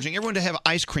 I'm encouraging everyone to have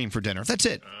ice cream for dinner. That's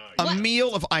it. A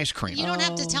meal of ice cream. You don't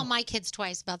have to tell my kids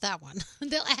twice about that one.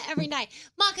 They'll every night.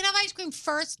 Mom, can I have ice cream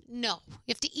first? No.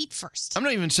 You have to eat first. I'm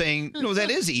not even saying, that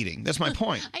is eating. That's my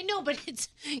point. I know, but it's,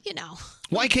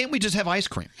 Why can't we just have ice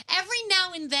cream? every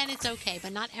now and then it's okay,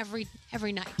 but not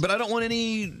every night. But I don't want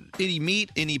any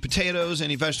meat, any potatoes,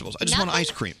 any vegetables. I just want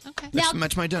ice cream. Okay.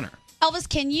 That's my dinner. Elvis,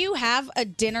 can you have a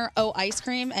dinner ice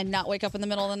cream and not wake up in the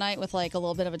middle of the night with like a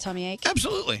little bit of a tummy ache?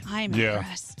 Absolutely. I'm Yeah.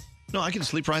 impressed. No, I can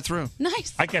sleep right through.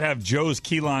 Nice. I could have Joe's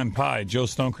key lime pie,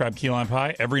 Joe's Stone Crab key lime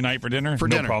pie, every night for dinner. For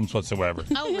no dinner. problems whatsoever.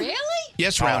 Oh, really?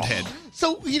 Yes, Roundhead.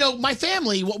 So, my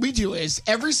family, what we do is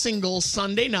every single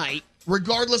Sunday night,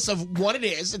 regardless of what it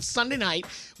is, it's Sunday night,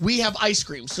 we have ice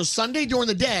cream. So Sunday during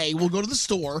the day, we'll go to the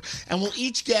store and we'll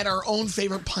each get our own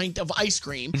favorite pint of ice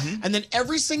cream. And then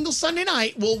every single Sunday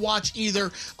night, we'll watch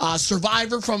either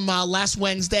Survivor from last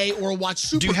Wednesday or watch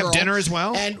Supergirl. Do you have dinner as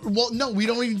well? And, no, we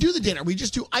don't even do the dinner. We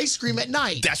just do ice cream at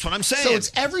night. That's what I'm saying. So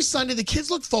it's every Sunday. The kids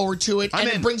look forward to it, and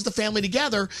it brings the family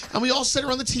together. And we all sit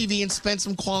around the TV and spend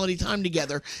some quality time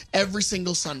together every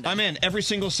single Sunday. I'm in every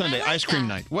single Sunday. Ice cream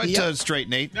night. What straight,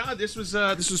 Nate? No, this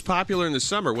was popular in the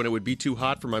summer when it would be too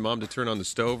hot for my mom to turn on the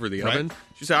stove or the Right. oven.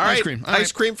 She said, "All right,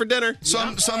 ice cream for dinner." So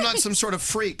I'm not some sort of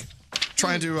freak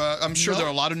trying to. I'm sure there are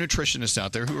a lot of nutritionists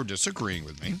out there who are disagreeing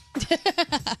with me.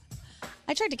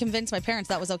 I tried to convince my parents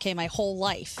that was okay my whole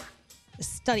life. The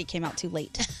study came out too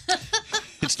late.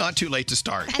 It's not too late to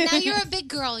start. And now you're a big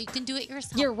girl. You can do it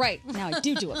yourself. You're right. Now I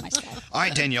do it myself. All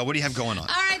right, Danielle, what do you have going on?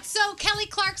 All right, so Kelly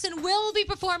Clarkson will be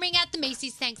performing at the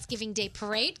Macy's Thanksgiving Day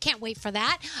Parade. Can't wait for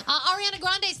that. Ariana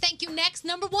Grande's Thank You Next,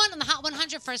 #1 on the Hot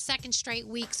 100 for a second straight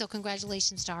week, so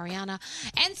congratulations to Ariana.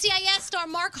 NCIS star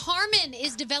Mark Harmon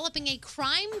is developing a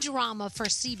crime drama for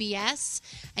CBS,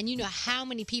 and you know how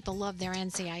many people love their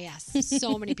NCIS.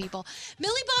 So many people.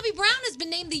 Millie Bobby Brown has been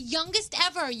named the youngest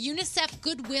ever UNICEF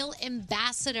Goodwill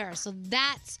Ambassador, so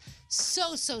that's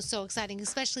so exciting,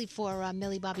 especially for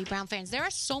Millie Bobby Brown fans. There are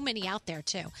so many out there,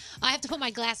 too. I have to put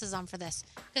my glasses on for this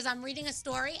because I'm reading a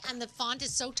story and the font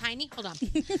is so tiny. Hold on.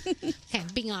 Okay,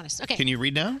 being honest. Okay. Can you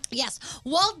read now? Yes.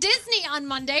 Walt Disney on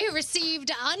Monday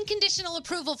received unconditional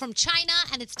approval from China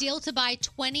and its deal to buy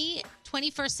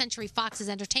 21st Century Fox's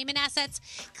entertainment assets,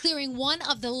 clearing one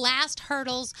of the last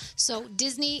hurdles. So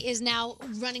Disney is now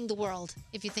running the world,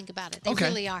 if you think about it. They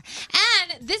really are.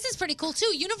 And this is pretty cool,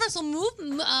 too. Universal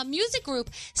Music Group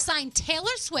signed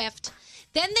Taylor Swift.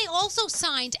 Then they also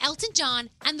signed Elton John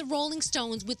and the Rolling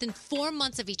Stones within 4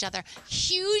 months of each other.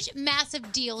 Huge,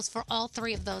 massive deals for all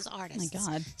three of those artists. Oh,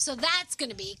 my God. So that's going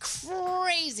to be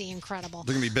crazy incredible.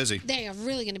 They're going to be busy. They are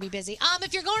really going to be busy.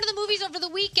 If you're going to the movies over the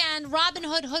weekend, Robin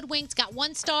Hood Hoodwinked got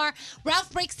 1 star. Ralph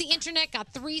Breaks the Internet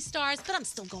got 3 stars, but I'm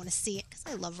still going to see it because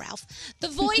I love Ralph. The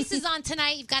Voice is on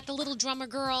tonight. You've got The Little Drummer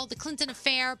Girl, The Clinton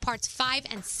Affair, parts 5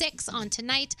 and 6 on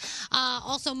tonight.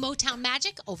 Also, Motown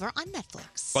Magic over on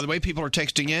Netflix. By the way, people are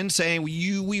texting in saying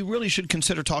we really should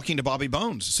consider talking to Bobby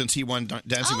Bones since he won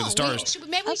Dancing with the Stars.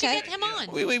 Maybe we should get him on.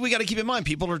 We got to keep in mind,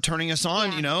 people are turning us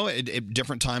on, at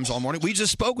different times all morning. We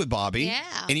just spoke with Bobby,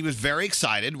 and he was very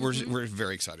excited. We're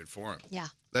very excited for him. Yeah.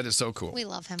 That is so cool. We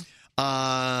love him.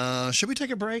 Should we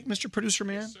take a break, Mr. Producer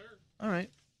Man? Yes, sir. All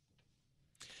right.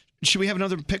 Should we have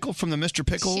another pickle from the Mr.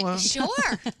 Pickle? Sure.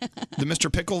 The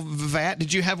Mr. Pickle vat.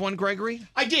 Did you have one, Gregory?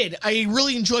 I did. I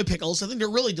really enjoy pickles. I think they're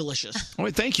really delicious. All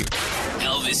right, thank you.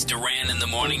 Elvis Duran in the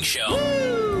Morning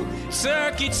Show.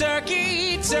 Turkey,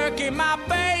 turkey, turkey, my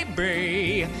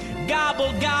baby.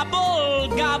 Gobble,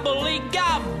 gobble, gobbly,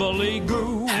 gobbly,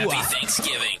 goo. Happy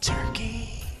Thanksgiving. Turkey.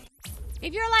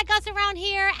 If you're like us around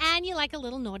here and you like a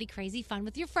little naughty, crazy fun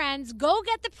with your friends, go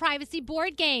get the Privacy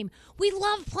board game. We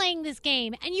love playing this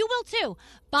game, and you will too.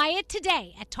 Buy it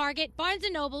today at Target, Barnes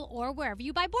 & Noble, or wherever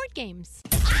you buy board games.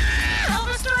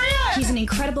 He's an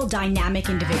incredible, dynamic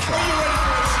individual.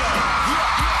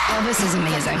 Elvis is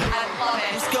amazing.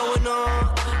 What's going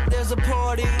on? There's a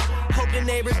party. Hope the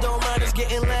neighbors don't mind us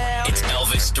getting loud. It's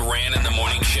Elvis Duran in the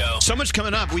Morning Show. So much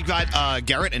coming up. We've got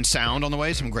Garrett and Sound on the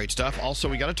way. Some great stuff. Also,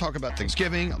 we got to talk about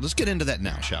Thanksgiving. Let's get into that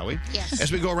now, shall we? Yes.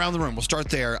 As we go around the room, we'll start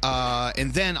there.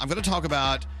 And then I'm going to talk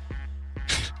about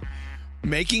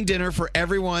making dinner for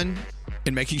everyone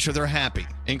and making sure they're happy,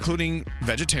 including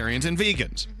vegetarians and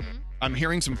vegans. I'm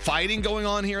hearing some fighting going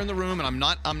on here in the room, and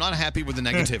I'm not happy with the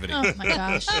negativity. Oh, my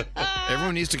gosh.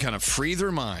 Everyone needs to kind of free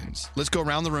their minds. Let's go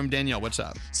around the room. Danielle, what's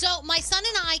up? So my son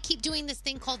and I keep doing this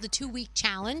thing called the 2-week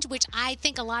challenge, which I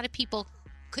think a lot of people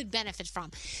could benefit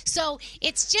from. So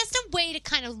it's just a way to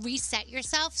kind of reset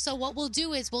yourself. So what we'll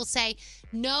do is we'll say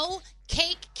no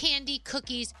cake, candy,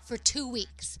 cookies for 2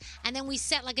 weeks. And then we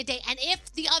set like a date. And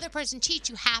if the other person cheats,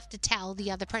 you have to tell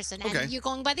the other person. And Okay. you're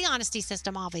going by the honesty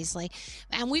system, obviously.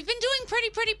 And we've been doing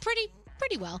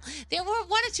pretty well. There were 1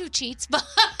 or 2 cheats, but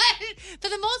for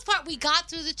the most part, we got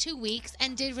through the 2 weeks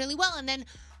and did really well. And then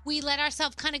we let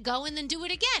ourselves kind of go and then do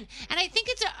it again. And I think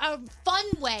it's a fun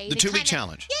way. The to 2-week kinda-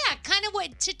 challenge. Yeah, kind of way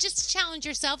to just challenge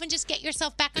yourself and just get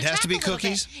yourself back on It has track to be a little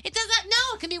cookies? bit. It doesn't.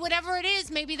 No, it can be whatever it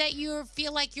is. Maybe that you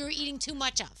feel like you're eating too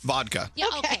much of. Vodka. Yeah.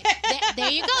 Okay.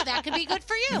 There you go. That could be good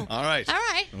for you. All right. All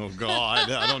right. Oh, God.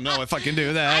 I don't know if I can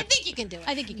do that. I think you can do it.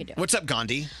 I think you can do it. What's up,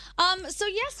 Gandhi? So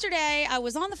yesterday I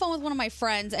was on the phone with one of my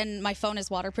friends, and my phone is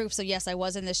waterproof, so yes, I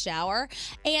was in the shower.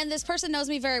 And this person knows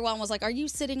me very well and was like, "Are you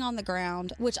sitting on the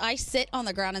ground?" Which I sit on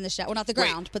the ground in the shower. Well, not the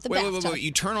ground, but the bathtub. Wait.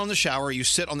 You turn on the shower, you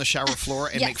sit on the shower floor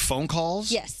and Yes. make phone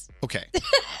calls? Yes. Okay.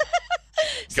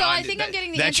 So I Gandhi, think I'm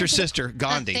getting the That's answer your to- sister,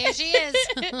 Gandhi. There she is.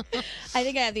 I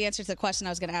think I have the answer to the question I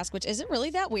was going to ask, which is it really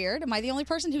that weird? Am I the only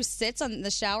person who sits on the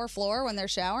shower floor when they're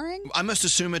showering? I must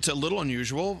assume it's a little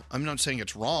unusual. I'm not saying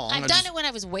it's wrong. I've done it when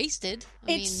I was wasted.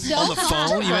 It's so On the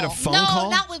phone? You had a phone no, call?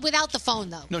 not without the phone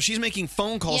though. No, she's making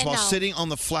phone calls Yeah, while no. sitting on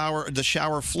the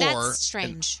shower floor. That's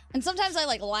strange. And sometimes I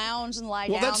like lounge and lie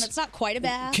Well, down. that's- It's not quite a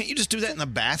bath. Can't you just do that in the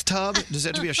bathtub? Does it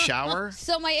have to be a shower?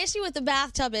 So my issue with the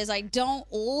bathtub is I don't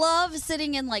love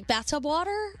sitting in like bathtub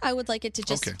water. I would like it to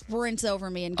just Okay. rinse over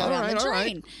me and go All down right, the all right.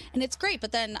 drain. And it's great.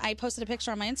 But then I posted a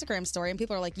picture on my Instagram story and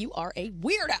people are like, "You are a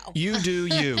weirdo." You do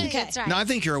you. Okay. That's right. No, I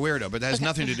think you're a weirdo, but that has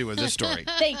nothing to do with this story.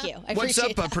 Thank you. I What's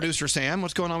appreciate up, producer Sam?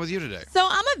 What's going on with you today? So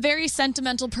I'm a very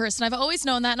sentimental person. I've always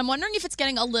known that, and I'm wondering if it's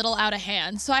getting a little out of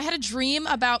hand. So I had a dream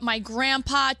about my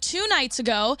grandpa 2 nights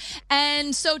ago,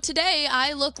 and so today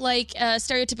I look like a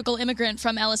stereotypical immigrant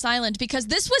from Ellis Island because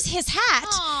this was his hat,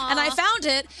 and I found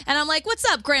it, and I'm like, "What's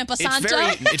up, Grandpa Santo?"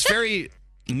 It's very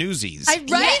Newsies. I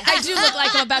do look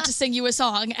like I'm about to sing you a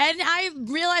song. And I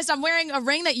realized I'm wearing a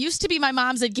ring that used to be my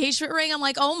mom's engagement ring. I'm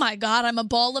like, oh my God, I'm a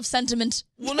ball of sentiment.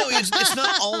 Well, no, it's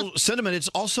not all sentiment. It's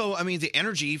also, I mean, the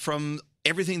energy from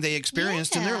everything they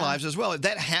experienced in their lives as well.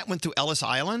 That hat went through Ellis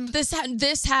Island. This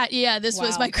hat, yeah, this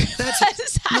was my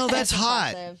That's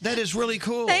hot. That is really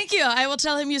cool. Thank you. I will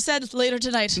tell him you said later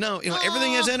tonight. No,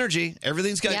 everything has energy.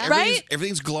 Everything's got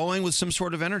everything's glowing with some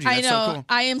sort of energy. I That's know. so cool.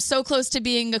 I am so close to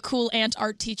being a cool ant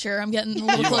art teacher. I'm getting a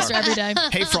little You closer are. every day.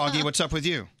 Hey, Froggy, what's up with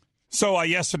you? So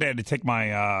yesterday I had to take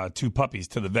my 2 puppies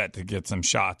to the vet to get some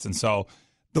shots. And so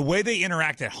the way they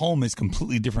interact at home is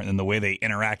completely different than the way they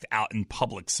interact out in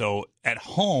public. So at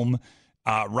home,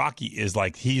 Rocky is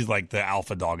he's like the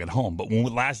alpha dog at home. But when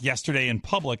yesterday in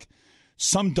public,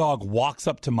 some dog walks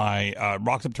up to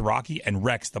Rocky, and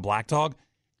Rex, the black dog,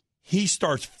 he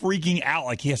starts freaking out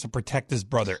like he has to protect his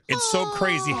brother. It's so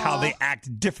crazy how they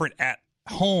act different at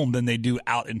home than they do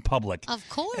out in public. Of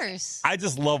course. I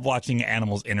just love watching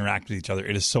animals interact with each other.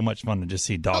 It is so much fun to just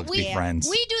see dogs be friends.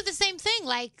 We do the same thing.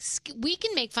 Like, we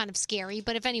can make fun of Scary,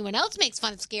 but if anyone else makes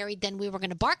fun of Scary, then we were going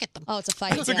to bark at them. Oh, it's a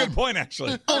fight. That's a good point,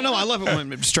 actually. Oh, no, I love it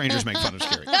when strangers make fun of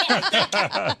Scary.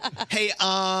 Hey,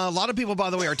 a lot of people,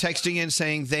 by the way, are texting in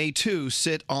saying they, too,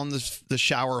 sit on the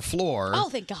shower floor. Oh,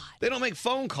 thank God. They don't make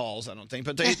phone calls, I don't think,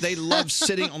 but they love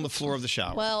sitting on the floor of the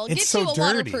shower. Well, get you a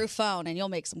waterproof phone and you'll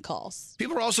make some calls.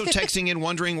 People are also texting in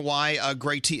wondering why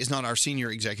Greg T is not our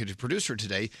senior executive producer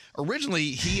today.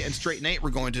 Originally, he and Straight Nate were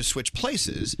going to switch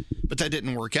places, but that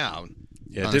didn't work out.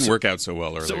 Yeah, it didn't work out so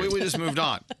well earlier. So we just moved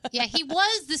on. Yeah, he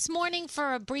was this morning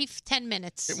for a brief 10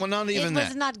 minutes. Well, not even It that.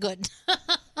 was not good.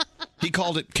 He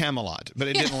called it Camelot, but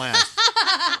it didn't last.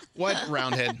 What,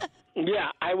 Roundhead? Yeah,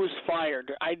 I was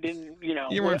fired. I didn't, You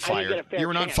weren't I didn't get a fired. fair You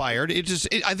were not chance. fired.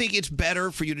 I think it's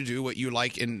better for you to do what you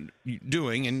like in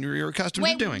doing and you're accustomed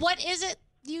Wait, to doing. what is it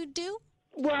you do?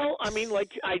 Well, I mean,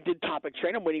 like I did Topic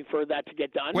Train. I'm waiting for that to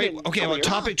get done. Wait, and okay, come well, here.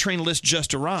 Topic Train list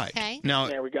just arrived. Okay. Now,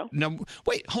 There we go. Now,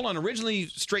 wait, hold on. Originally,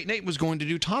 Straight Nate was going to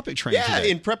do Topic Train Yeah,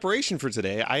 today. in preparation for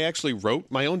today, I actually wrote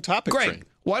my own topic Greg, train.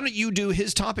 why don't you do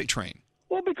his Topic Train?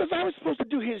 Well, because I was supposed to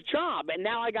do his job, and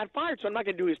now I got fired, so I'm not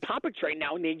going to do his Topic Train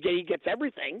now, and he gets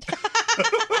everything.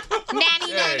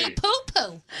 Nanny,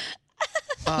 poo-poo.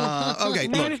 Okay,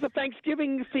 Man, look. is the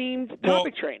Thanksgiving-themed Well-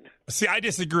 Topic Train. See, I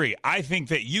disagree. I think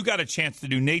that you got a chance to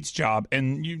do Nate's job,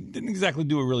 and you didn't exactly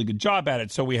do a really good job at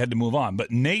it, so we had to move on.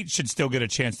 But Nate should still get a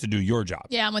chance to do your job.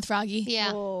 Yeah, I'm with Froggy.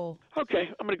 Yeah. Okay,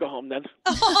 I'm going to go home then.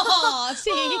 Oh,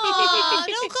 see. Aw,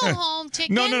 don't go home,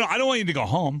 chicken. No, I don't want you to go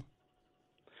home.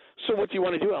 So what do you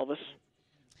want to do, Elvis?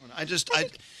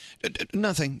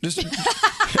 Nothing.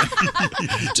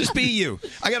 Just be you.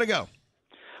 I got to go.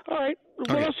 All right.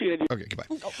 What Okay. else are you going to do? Okay,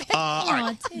 goodbye. All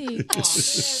right.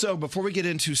 So before we get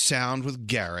into sound with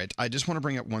Garrett, I just want to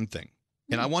bring up one thing,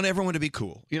 and I want everyone to be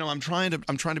cool. I'm trying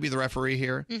to be the referee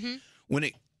here. Mm-hmm. When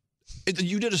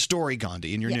you did a story,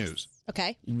 Gandhi, in your news.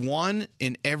 Okay. 1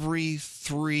 in every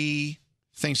 3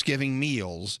 Thanksgiving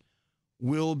meals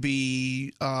will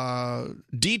be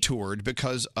detoured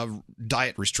because of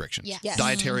diet restrictions, Yes.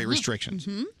 dietary Mhm. restrictions.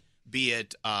 Mhm. Be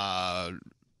it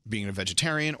being a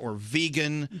vegetarian or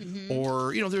vegan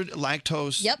or, they're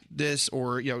lactose, this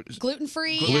or,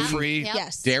 gluten-free. Gluten-free. Yeah.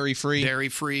 Yes. Dairy-free.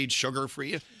 Dairy-free,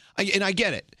 sugar-free. And I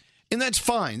get it. And that's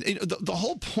fine. The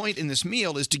whole point in this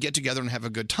meal is to get together and have a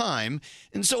good time.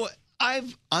 And so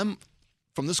I'm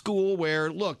from the school where,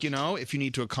 look, if you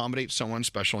need to accommodate someone's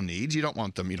special needs, you don't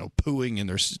want them, pooing in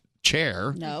their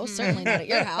chair. No, certainly not at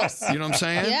your house. You know what I'm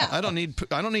saying? Yeah. I don't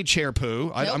need chair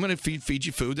poo. I'm going to feed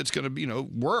you food that's going to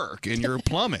work in your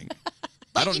plumbing.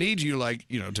 I don't need you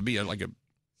to be like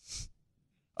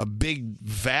a big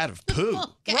vat of poo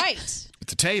Right. at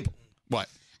the table. What?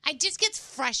 It just gets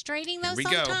frustrating though Here we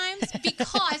go. sometimes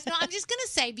because I'm just gonna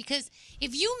say because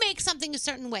if you make something a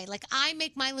certain way, like I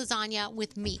make my lasagna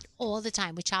with meat all the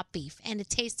time with chopped beef, and it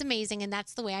tastes amazing, and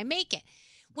that's the way I make it.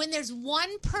 When there's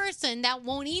one person that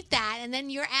won't eat that, and then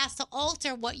you're asked to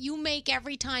alter what you make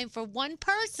every time for one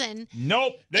person.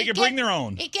 Nope, they can bring their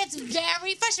own. It gets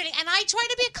very frustrating, and I try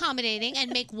to be accommodating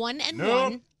and make one and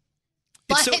Nope. one.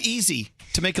 It's so easy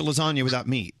to make a lasagna without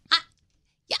meat.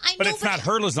 Yeah, I But know, it's not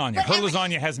her lasagna. Her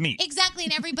lasagna has meat. Exactly,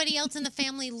 and everybody else in the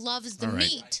family loves the All right.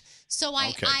 meat. So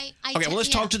I Okay, well, let's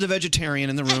talk to the vegetarian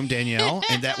in the room, Danielle,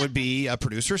 and that would be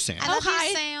producer Sam. I love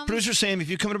you, Sam. Producer Sam, if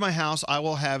you come to my house, I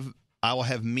will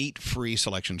have meat-free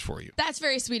selections for you. That's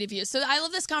very sweet of you. So I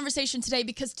love this conversation today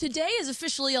because today is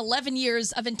officially 11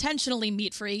 years of intentionally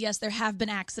meat-free. Yes, there have been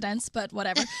accidents, but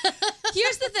whatever.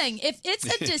 Here's the thing. If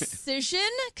it's a decision,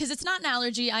 because it's not an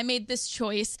allergy, I made this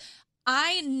choice.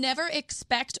 I never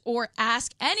expect or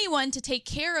ask anyone to take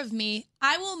care of me.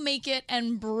 I will make it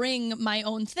and bring my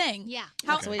own thing. Yeah.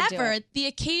 That's the way to do However, it. the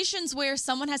occasions where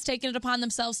someone has taken it upon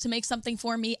themselves to make something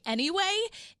for me anyway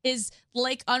is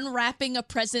like unwrapping a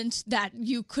present that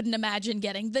you couldn't imagine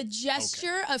getting. The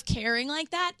gesture of caring like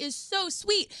that is so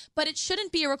sweet, but it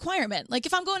shouldn't be a requirement. Like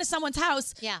if I'm going to someone's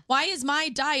house, why is my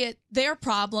diet their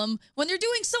problem when they're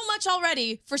doing so much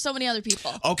already for so many other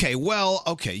people? Okay,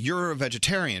 you're a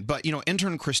vegetarian, but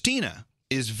intern Christina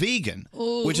is vegan,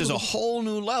 Ooh. which is a whole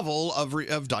new level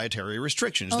of dietary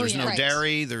restrictions. Oh, There's yeah. no Right.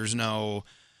 dairy. There's no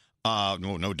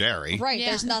dairy. Right.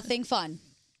 There's nothing fun.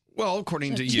 Well,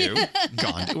 according to you,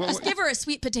 Gandhi. Well, Just give her a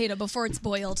sweet potato before it's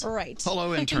boiled. Right.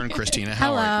 hello, intern Christina.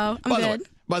 How are Hello, you? I'm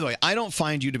By the way, I don't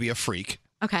find you to be a freak.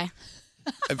 Okay.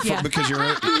 For-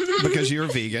 because you're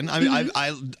vegan. I mean,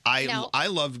 I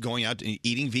love going out and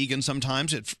eating vegan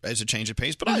sometimes as a change of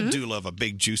pace, but I do love a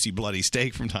big juicy bloody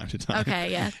steak from time to time.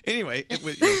 Okay, yeah. Anyway,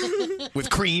 with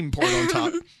cream poured on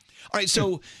top. All right,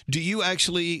 so do you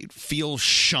actually feel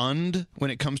shunned when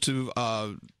it comes to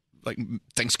like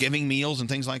Thanksgiving meals and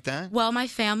things like that? Well, my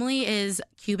family is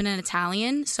Cuban and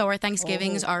Italian, so our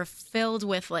Thanksgivings are filled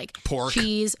with like Pork.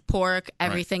 cheese, pork,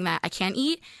 everything that I can't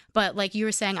eat. But like you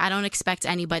were saying, I don't expect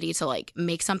anybody to like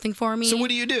make something for me. So what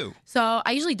do you do? So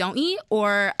I usually don't eat,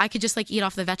 or I could just like eat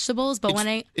off the vegetables. But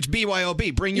It's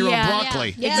BYOB. Bring your own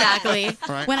broccoli. Yeah. Exactly.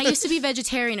 Right. When I used to be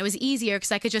vegetarian, it was easier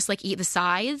because I could just like eat the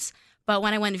sides. But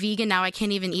when I went vegan, now I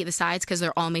can't even eat the sides because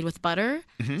they're all made with butter.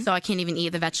 So I can't even eat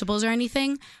the vegetables or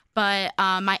anything. But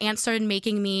my aunt started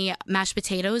making me mashed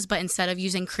potatoes, but instead of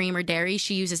using cream or dairy,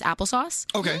 she uses applesauce.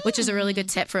 Okay. Which is a really good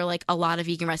tip for like a lot of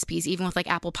vegan recipes. Even with like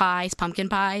apple pies, pumpkin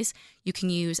pies, you can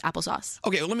use applesauce.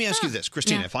 Okay, well, let me ask you this,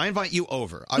 Christina. Yeah. If I invite you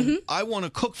over, I want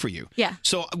to cook for you. Yeah.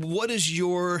 So what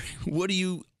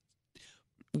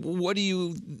do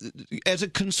you, as a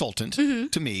consultant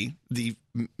to me, the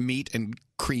meat and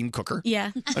cream cooker?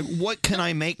 Yeah. Like, what can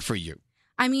I make for you?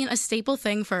 I mean, a staple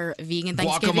thing for vegan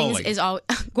Thanksgivings Guacamole. is all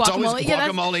It's guacamole. always, Yeah,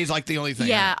 that's- guacamole is like the only thing.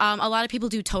 Yeah, a lot of people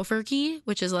do tofurkey,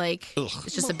 which is like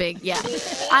it's just a big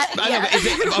I know,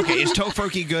 but is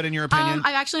tofurkey good in your opinion?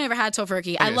 I've actually never had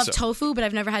tofurkey. I Okay, love so- tofu, but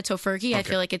I've never had tofurkey. I Okay.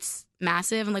 feel like it's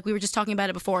massive, and like we were just talking about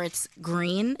it before, it's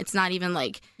green. It's not even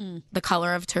like the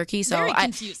color of turkey. So Very I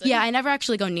confusing. I never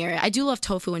actually go near it. I do love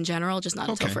tofu in general, just not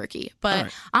a tofurkey. But All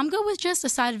right. I'm good with just a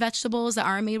side of vegetables that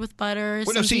aren't made with butter,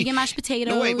 Well, some no, see, vegan mashed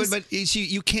potatoes. No, wait, but you see,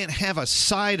 you can't have a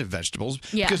side of vegetables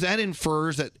Yeah. because that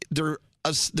infers that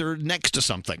they're next to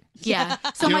something. Yeah.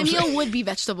 So You know my what I'm meal saying? would be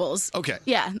vegetables. Okay.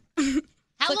 Yeah.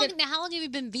 How long have you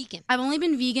been vegan? I've only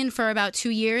been vegan for about 2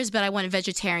 years, but I went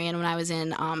vegetarian when I was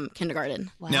in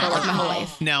kindergarten. Wow. For like my whole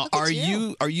life. Now, are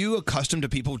you accustomed to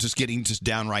people just getting just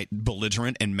downright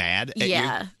belligerent and mad at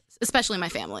Yeah. you? Especially my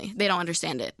family. They don't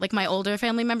understand it. Like my older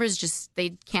family members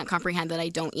they can't comprehend that I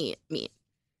don't eat meat.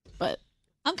 But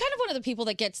I'm kind of one of the people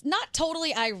that gets not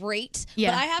totally irate, Yeah.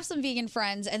 but I have some vegan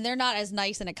friends and they're not as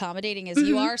nice and accommodating as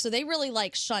you are. So they really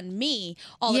like shun me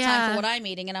all the time Yeah. for what I'm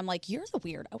eating. And I'm like, you're the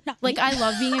weirdo. Not like me. I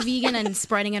love being a vegan and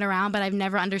spreading it around, but I've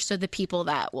never understood the people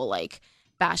that will like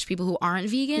bash people who aren't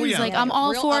vegans. Well, Like yeah. I'm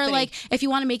all Real for uppity. like if you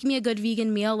want to make me a good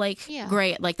vegan meal, like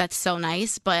great, like that's so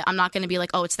nice. But I'm not going to be like,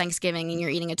 oh, it's Thanksgiving and you're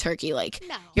eating a turkey. Like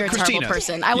you're a Christina, terrible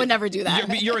person. I would never do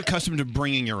that. You're accustomed to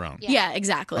bringing your own. Yeah,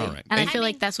 exactly. All right. And I And- feel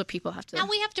like that's what people have to. Now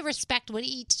we have to respect what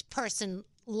each person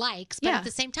likes, but Yeah. at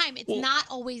the same time, it's not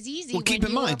always easy. Well, keep when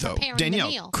in mind you're though, preparing the Danielle,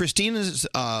 meal. Christina's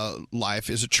life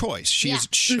is a choice. She is.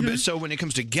 So when it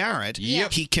comes to Garrett,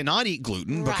 he cannot eat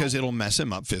gluten because it'll mess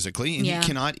him up physically, and Yeah. he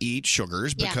cannot eat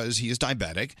sugars Yeah. because he is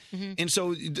diabetic. And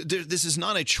so this is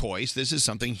not a choice. This is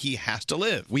something he has to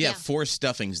live. We have 4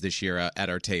 stuffings this year at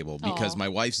our table because Aw. my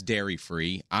wife's dairy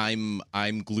free. I'm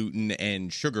gluten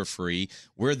and sugar free.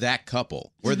 We're that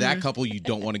couple. We're that couple you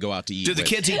don't want to go out to eat. Do the with.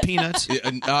 kids eat peanuts?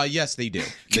 Yes, they do.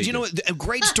 Because you know what, a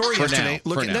great story For yesterday. now,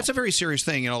 Look, for now. that's a very serious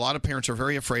thing. You know, a lot of parents are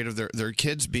very afraid of their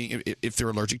kids being if they're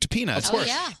allergic to peanuts. Of course. Oh,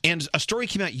 yeah. And a story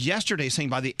came out yesterday saying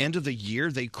by the end of the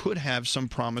year they could have some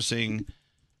promising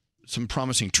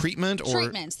treatment or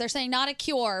Treatments. They're saying not a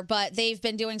cure, but they've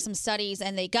been doing some studies,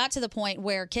 and they got to the point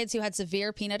where kids who had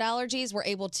severe peanut allergies were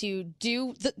able to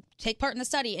take part in the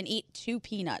study and eat 2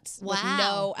 peanuts with Wow.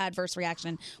 no adverse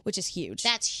reaction, which is huge.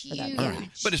 That's huge. All right.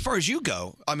 But as far as you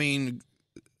go, I mean,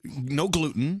 no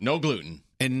gluten. No gluten.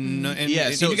 And, and Yeah,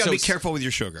 and so- you got to so be s- careful with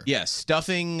your sugar. Yes,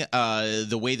 stuffing,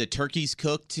 the way the turkey's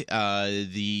cooked,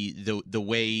 the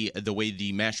way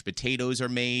the mashed potatoes are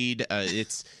made.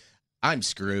 I'm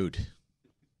screwed.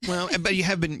 Well, but you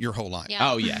have been your whole life.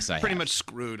 Yeah. Oh, yes, I Pretty have. much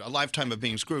screwed. A lifetime of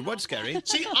being screwed. What's scary?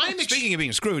 See, Speaking of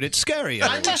being screwed, it's scary.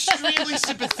 I'm extremely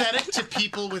sympathetic to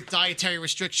people with dietary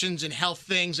restrictions and health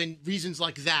things and reasons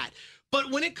like that.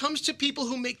 But when it comes to people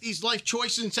who make these life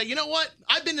choices and say, you know what,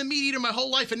 I've been a meat eater my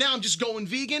whole life and now I'm just going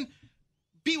vegan,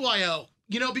 BYO.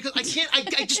 You know, because I can't,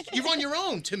 I just, you're on your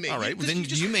own to me. All right, well, then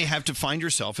you may have to find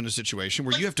yourself in a situation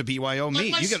where you have to BYO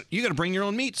meat. my You got to bring your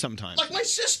own meat sometime. Like my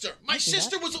sister. My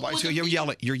sister was Why? a So you're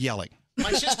yelling. You're yelling.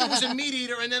 My sister was a meat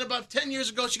eater, and then about 10 years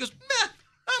ago, she goes, meh,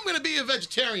 I'm going to be a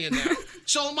vegetarian now.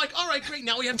 So I'm like, all right, great.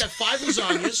 Now we have to have 5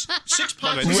 lasagnas, 6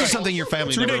 pots of This is cereal. something your family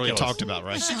It's never really ridiculous. talked about,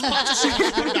 right? 6 pots of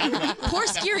cereal. Poor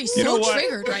Scary's You know so what?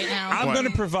 triggered right now. I'm going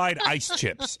to provide ice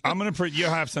chips. I'm going to you'll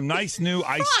have some nice new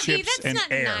ice Froggy, chips that's and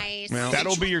not air. nice. Well,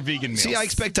 That'll be your vegan meal. See, I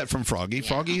expect that from Froggy.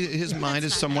 Froggy, his mind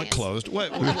is somewhat closed.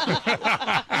 What?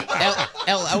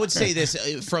 I would say this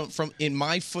from in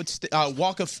my footsteps.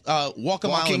 Walk a mile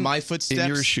Walking in my footsteps. in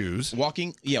your shoes. Walk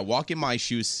in my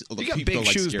shoes. You got People big like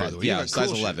shoes, Scary. by the way. You Yeah, got size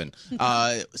cool shoes. 11.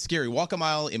 Scary. Walk a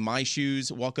mile in my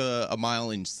shoes. Walk a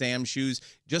mile in Sam's shoes.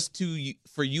 Just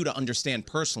for you to understand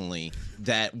personally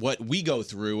that what we go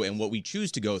through and what we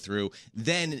choose to go through,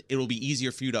 then it'll be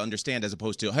easier for you to understand as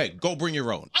opposed to, hey, go bring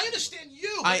your own. I understand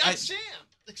you, but not Sam.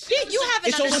 You haven't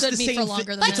It's almost understood the me same for thi-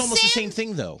 longer than It's this. almost the same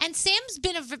thing, though. And Sam's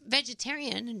been a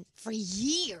vegetarian for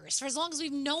years, for as long as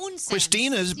we've known Sam.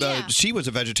 Christina's, Yeah. she was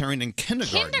a vegetarian in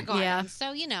kindergarten. Kindergarten.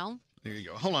 So, you know. There you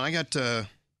go. Hold on,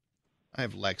 I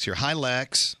have Lex here. Hi,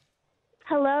 Lex.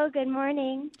 Hello, good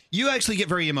morning. You actually get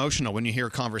very emotional when you hear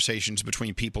conversations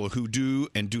between people who do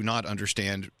and do not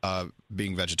understand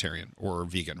being vegetarian or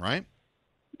vegan, right?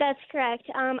 That's correct.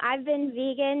 I've been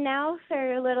vegan now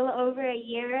for a little over a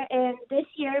year, and this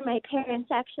year my parents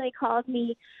actually called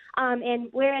me, and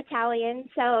we're Italian,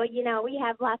 so, you know, we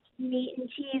have lots of meat and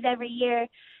cheese every year,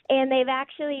 and they've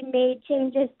actually made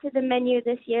changes to the menu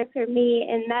this year for me,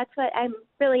 and that's what I'm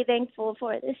really thankful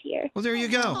for this year. Well, there you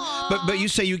go. But you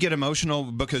say you get emotional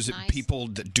because people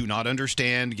that do not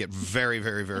understand get very,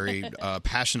 very, very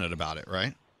passionate about it,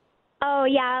 right? Oh,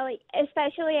 yeah, like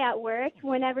especially at work.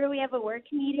 Whenever we have a work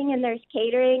meeting and there's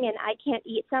catering and I can't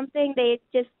eat something,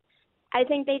 I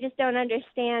think they just don't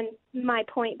understand my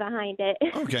point behind it.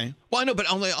 Okay. Well, I know, but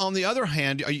on the other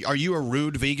hand, are you a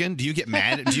rude vegan? Do you get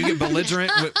mad? Do you get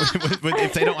belligerent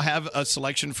if they don't have a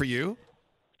selection for you?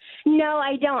 No,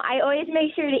 I don't. I always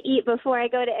make sure to eat before I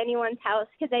go to anyone's house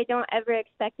because I don't ever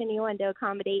expect anyone to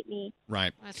accommodate me.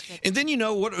 Right. And then, you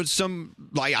know, what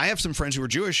I have some friends who are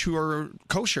Jewish who are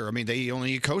kosher. I mean, they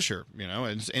only eat kosher, you know,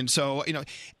 and so, you know,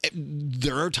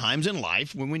 there are times in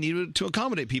life when we need to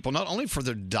accommodate people, not only for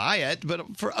their diet,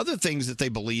 but for other things that they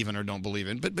believe in or don't believe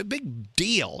in. But big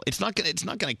deal. It's not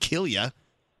gonna kill you.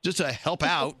 Just to help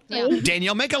out. Yeah.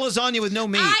 Danielle, make a lasagna with no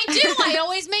meat. I do. I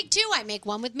always make 2. I make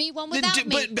one with meat, one without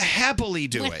meat. But happily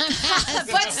do it.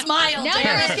 But smile. Now you're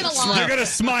asking a lot. You're going to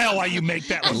smile while you make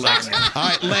that lasagna. All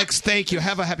right, Lex, thank you.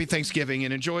 Have a happy Thanksgiving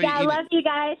and enjoy. Yeah, I love you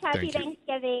guys. Happy Thank you.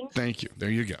 Thanksgiving. Thank you.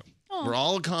 There you go. Aw. We're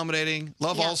all accommodating.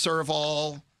 Love all, serve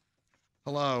all.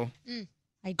 Hello.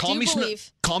 I Call do me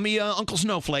believe. Call me Uncle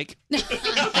Snowflake. I think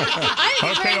it's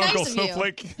Okay, very nice Uncle of you.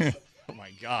 Snowflake. Oh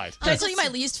my God. Can I tell you my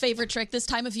least favorite trick this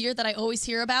time of year that I always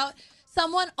hear about?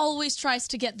 Someone always tries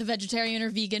to get the vegetarian or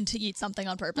vegan to eat something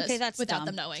on purpose Okay, that's without dumb.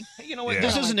 them knowing. You know what?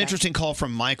 This is an interesting call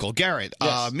from Michael. Garrett,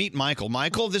 meet Michael.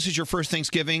 Michael, this is your first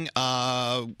Thanksgiving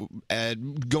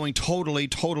going totally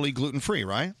gluten-free,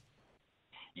 right?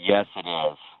 Yes, it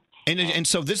is. And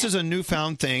so this is a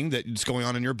newfound thing that's going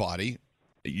on in your body.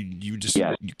 You just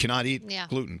you cannot eat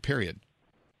gluten, period.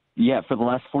 Yeah, for the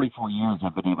last 44 years,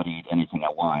 I've been able to eat anything I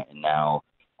want, and now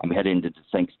I'm heading into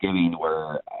Thanksgiving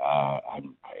where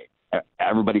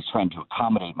everybody's trying to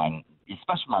accommodate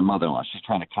especially my mother-in-law. She's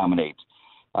trying to accommodate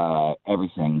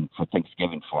everything for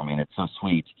Thanksgiving for me, and it's so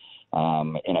sweet.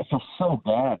 And I feel so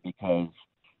bad because,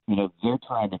 they're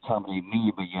trying to accommodate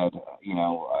me, but yet,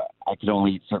 I could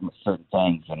only eat certain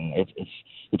things, and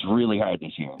it's really hard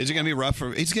this year. Is it going to be rough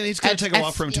for? It's going to take a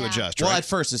while for him to adjust, right? Well, at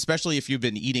first, especially if you've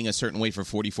been eating a certain way for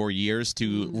 44 years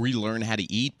to relearn how to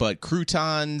eat. But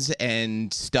croutons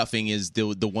and stuffing is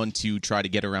the one to try to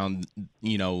get around,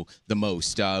 the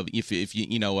most. If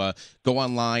you go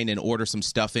online and order some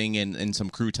stuffing and some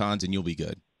croutons, and you'll be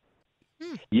good.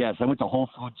 Yes, I went to Whole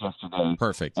Foods yesterday.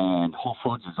 Perfect. And Whole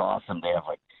Foods is awesome. They have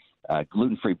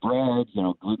gluten-free bread,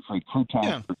 gluten-free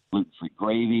croutons, gluten-free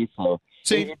gravy. So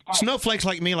see, snowflakes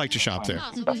like me like to shop there.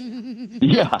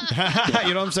 Yeah.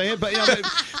 You know what I'm saying? But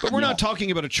but we're not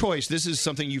talking about a choice. This is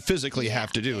something you physically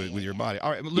have to do with your body.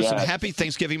 All right, listen, happy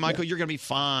Thanksgiving, Michael. You're going to be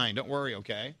fine. Don't worry,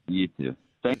 okay? You too.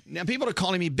 Now, people are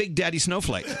calling me Big Daddy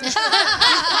Snowflake.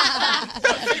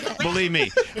 Believe me,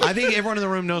 I think everyone in the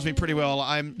room knows me pretty well.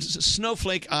 I'm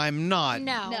Snowflake. I'm not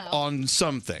on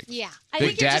something. Yeah. I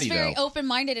think you're just very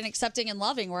open-minded and accepting and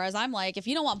loving, whereas I'm like, if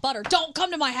you don't want butter, don't come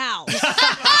to my house.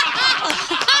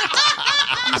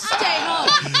 You stay home.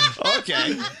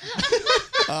 Okay.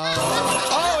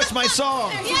 It's my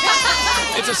song.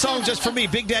 It's a song just for me,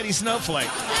 Big Daddy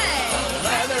Snowflake.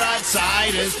 Weather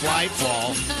outside is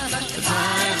frightful.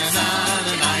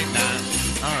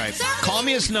 All right. Call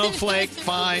me a snowflake.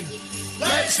 Fine.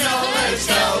 Let it snow, let it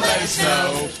snow, let it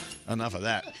snow. Enough of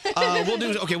that.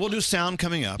 We'll do sound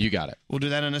coming up. You got it. We'll do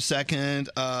that in a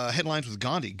second. Headlines with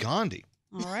Gandhi.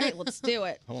 All right, let's do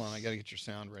it. Hold on, I got to get your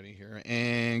sound ready here.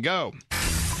 And go.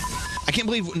 I can't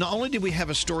believe not only did we have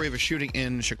a story of a shooting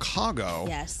in Chicago,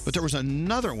 but there was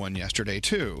another one yesterday,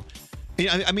 too.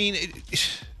 I mean,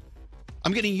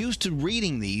 I'm getting used to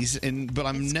reading these, but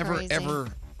I'm never, ever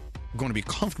going to be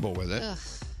comfortable with it. Ugh.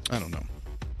 I don't know.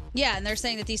 Yeah, and they're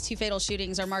saying that these two fatal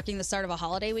shootings are marking the start of a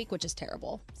holiday week, which is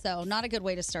terrible. So not a good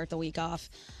way to start the week off.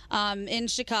 In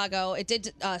Chicago, it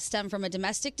did stem from a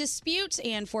domestic dispute,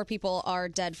 and 4 people are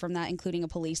dead from that, including a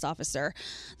police officer.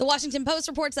 The Washington Post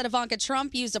reports that Ivanka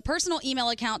Trump used a personal email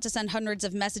account to send hundreds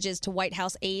of messages to White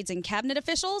House aides and cabinet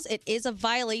officials. It is a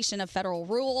violation of federal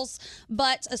rules,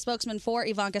 but a spokesman for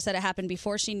Ivanka said it happened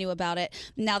before she knew about it.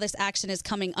 Now this action is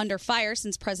coming under fire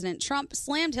since President Trump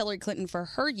slammed Hillary Clinton for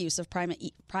her use of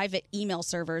private email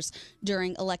servers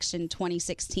during election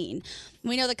 2016.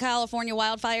 We know the California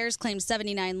wildfires claimed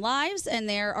 79 lives, and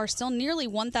there are still nearly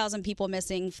 1,000 people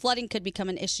missing. Flooding could become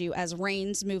an issue as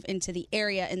rains move into the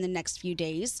area in the next few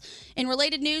days. In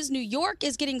related news, New York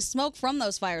is getting smoke from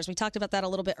those fires. We talked about that a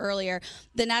little bit earlier.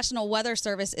 The National Weather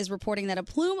Service is reporting that a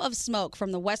plume of smoke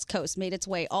from the West Coast made its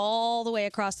way all the way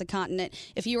across the continent.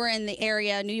 If you were in the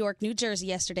area, New York, New Jersey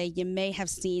yesterday, you may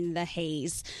have seen the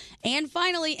haze. And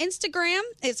finally, Instagram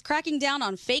is cracking down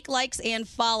on fake likes and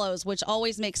follows, which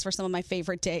always makes for some of my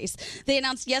favorite days. They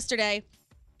announced yesterday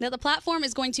that the platform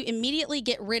is going to immediately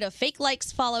get rid of fake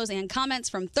likes, follows, and comments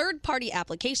from third-party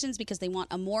applications because they want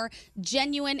a more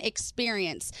genuine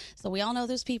experience. So we all know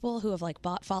those people who have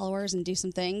bought followers and do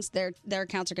some things. Their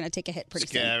accounts are going to take a hit pretty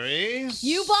Scary. soon.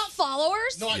 You bought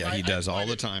followers? Yeah, he does all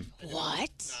the time.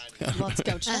 What? Let's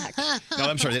go check. No,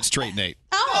 I'm sorry. That's straight Nate.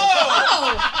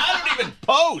 I don't even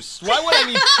post. Why would I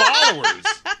need followers?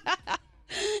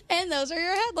 And those are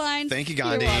your headlines. Thank you,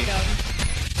 Gandhi. You're welcome.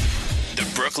 The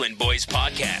Brooklyn Boys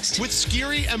Podcast. With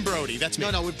Skiri and Brody. That's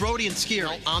me. No, with Brody and Skiri.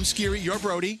 No, I'm Skiri, you're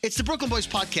Brody. It's the Brooklyn Boys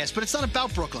Podcast, but it's not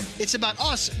about Brooklyn. It's about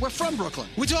us. We're from Brooklyn.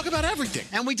 We talk about everything.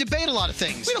 And we debate a lot of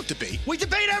things. We don't debate. We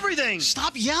debate everything.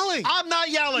 Stop yelling. I'm not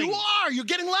yelling. You are. You're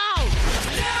getting loud.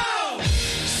 Now,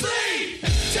 sleep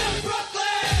to Brooklyn.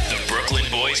 The Brooklyn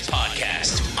Boys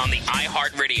Podcast on the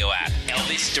iHeartRadio app.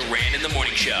 Elvis Duran in the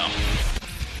Morning Show.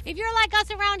 If you're like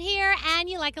us around here and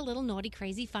you like a little naughty,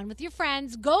 crazy fun with your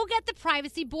friends, go get the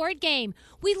Privacy board game.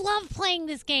 We love playing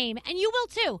this game, and you will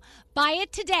too. Buy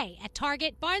it today at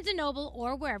Target, Barnes & Noble,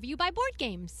 or wherever you buy board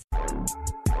games.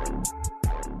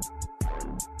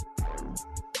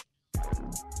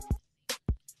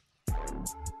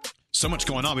 So much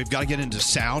going on. We've got to get into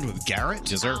sound with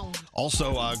Garrett. Yes, sir.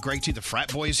 Also, Greg T, the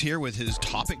frat boy, is here with his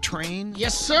topic train.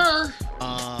 Yes, sir.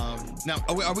 Now,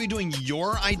 are we doing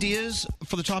your ideas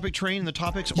for the topic train and the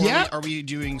topics, or Yeah. are we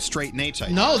doing straight Nate's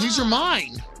ideas? No, these are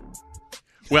mine.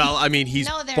 Well, I mean, he's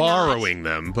No, they're borrowing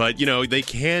them, but, they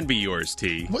can be yours,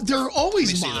 T. But they're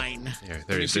always mine.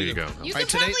 There you go. You All can right,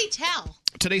 today- probably tell.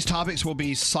 Today's topics will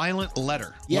be silent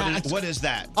letter. Yeah, What is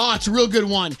that? Oh, it's a real good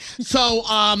one. So,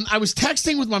 I was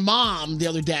texting with my mom the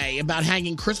other day about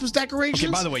hanging Christmas decorations.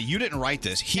 Okay, by the way, you didn't write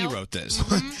this. He wrote this.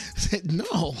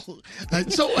 No.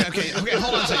 So okay,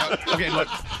 hold on a second. Okay, look,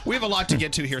 we have a lot to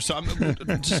get to here, so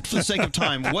just for the sake of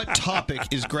time, what topic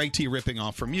is Greg T ripping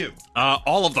off from you?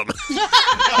 All of them. You know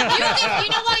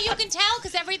why you can tell?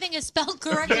 Because everything is spelled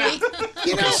correctly.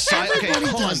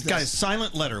 Hold on, guys.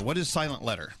 Silent letter. What is silent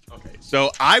letter?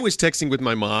 So I was texting with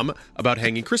my mom about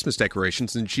hanging Christmas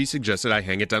decorations, and she suggested I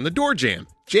hang it on the door jamb.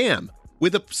 Jam.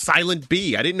 With a silent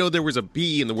B. I didn't know there was a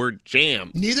B in the word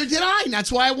jam. Neither did I, and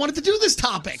that's why I wanted to do this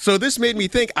topic. So this made me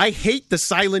think, I hate the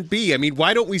silent B. I mean,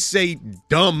 why don't we say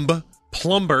dumb,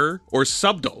 plumber, or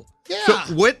subtle? Yeah.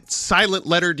 So what silent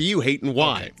letter do you hate and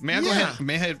why? May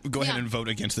I go ahead and vote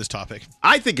against this topic?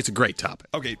 I think it's a great topic.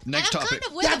 Okay, next I'm topic. kind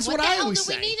of with him. What the hell do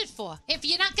we need it for? If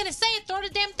you're not going to say it, throw the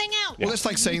damn thing out. Well, that's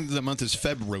like saying the month is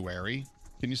February.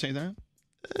 Can you say that?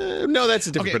 No, that's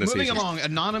a different Okay, moving pronunciation.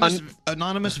 along.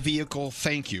 Anonymous vehicle,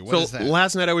 thank you. What So is that?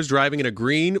 last night I was driving in a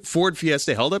green Ford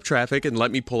Fiesta, held up traffic and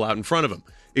let me pull out in front of him.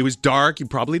 It was dark. You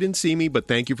probably didn't see me, but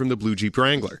thank you from the blue Jeep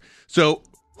Wrangler. So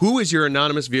who is your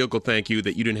anonymous vehicle thank you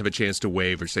that you didn't have a chance to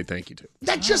wave or say thank you to?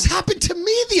 That just happened to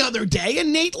me the other day,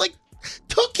 and Nate,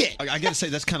 took it. I got to say,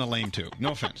 that's kind of lame, too.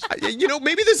 No offense.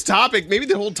 Maybe this topic, maybe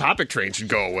the whole topic train should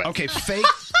go away. Okay,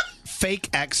 fake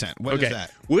accent. What is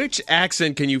that? Which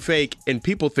accent can you fake and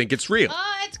people think it's real?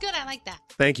 Oh, it's good. I like that.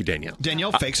 Thank you, Danielle.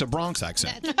 Danielle fakes a Bronx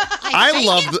accent.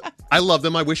 I love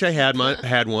them. I wish I had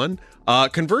one.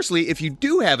 Conversely, if you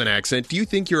do have an accent, do you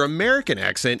think your American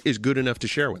accent is good enough to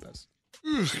share with us?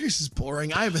 This is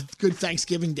boring. I have a good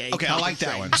Thanksgiving Day. Okay, I like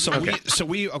that one. So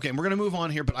Okay. we're going to move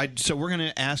on here, but we're going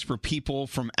to ask for people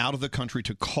from out of the country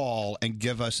to call and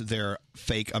give us their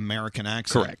fake American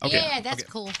accent. Correct. Okay. Yeah, that's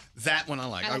cool. That one I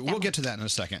like. I like that we'll one. get to that in a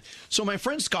second. So my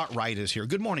friend Scott Wright is here.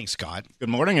 Good morning, Scott. Good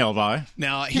morning, Elvi.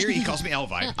 Now, here he calls me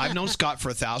Elvi. I've known Scott for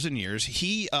 1,000 years.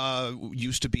 He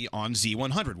used to be on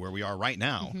Z100, where we are right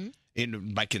now,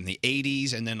 back in the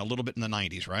 80s and then a little bit in the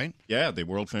 90s, right? Yeah, the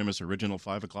world famous original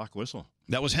 5 o'clock whistle.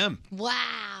 That was him.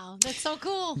 Wow, that's so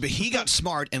cool. But he got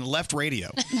smart and left radio.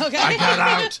 Okay. I got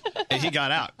out. And he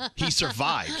got out. He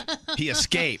survived. He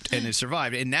escaped and he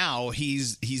survived. And now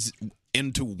he's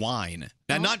into wine.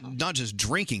 Now, not just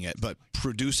drinking it, but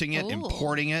producing it,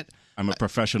 importing it. I'm a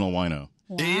professional wino.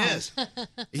 He is.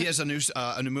 He has a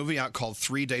new movie out called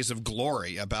 3 Days of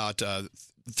Glory about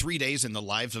 3 days in the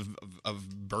lives of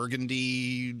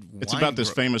Burgundy wine. It's about this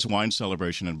famous wine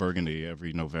celebration in Burgundy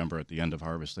every November at the end of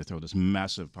harvest. They throw this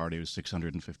massive party with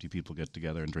 650 people get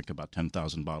together and drink about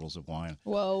 10,000 bottles of wine.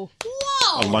 Whoa.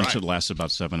 A lunch that lasts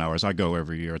about 7 hours. I go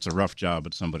every year. It's a rough job,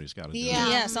 but somebody's got to do it.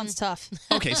 Yeah, sounds tough.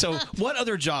 Okay, so what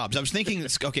other jobs? I was thinking,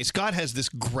 okay, Scott has this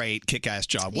great kick-ass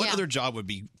job. What Yeah. other job would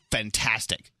be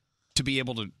fantastic to be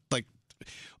able to, like,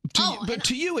 but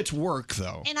to you it's work,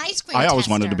 though. An ice cream I always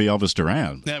tester. wanted to be Elvis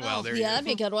Duran. Yeah, well, there you That'd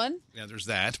be a good one. Yeah, there's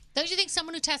that. Don't you think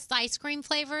someone who tests ice cream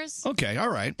flavors? Okay, all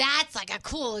right. That's like a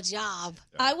cool job.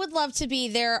 I would love to be.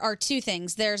 There are two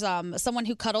things. There's someone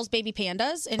who cuddles baby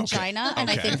pandas in China, and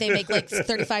I Okay. think they make like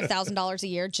 $35,000 a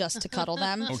year just to cuddle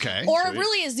them. Okay. Or Sweet.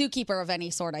 really a zookeeper of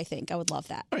any sort. I think I would love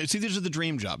that. All right, see, these are the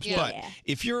dream jobs. Yeah. But Yeah.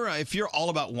 if you're all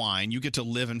about wine, you get to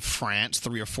live in France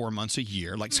 3 or 4 months a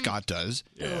year, like Scott does.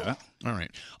 Yeah. All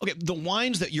right. Okay, the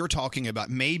wines that you're talking about,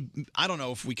 I don't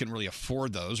know if we can really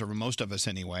afford those, or most of us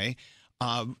anyway.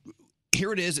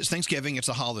 Here it is. It's Thanksgiving. It's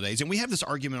the holidays. And we have this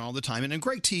argument all the time. And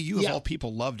Greg T, you of all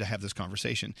people love to have this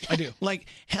conversation. I do. Like,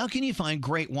 how can you find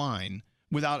great wine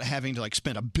without having to,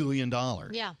 spend $1 billion?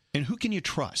 Yeah. And who can you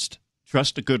trust?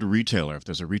 Trust a good retailer. If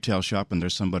there's a retail shop and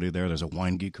there's somebody there's a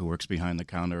wine geek who works behind the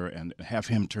counter, and have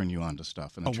him turn you on to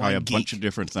stuff. And A try a wine bunch geek. of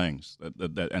different things,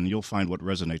 and you'll find what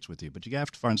resonates with you. But you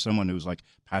have to find someone who's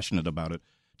passionate about it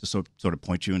to sort of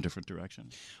point you in different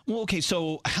directions. Well, okay,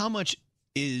 so how much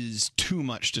is too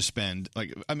much to spend?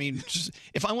 Just,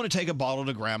 if I want to take a bottle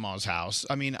to grandma's house,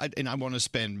 and I want to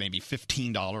spend maybe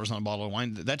 $15 on a bottle of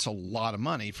wine, that's a lot of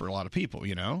money for a lot of people,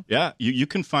 you know? Yeah, you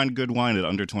can find good wine at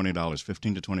under $20.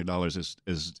 $15 to $20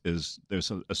 is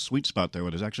there's a sweet spot there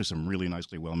where there's actually some really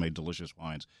nicely well-made, delicious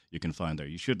wines you can find there.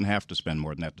 You shouldn't have to spend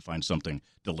more than that to find something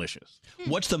delicious.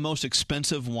 What's the most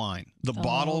expensive wine? The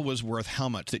bottle was worth how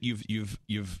much that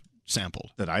you've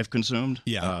sampled? That I've consumed?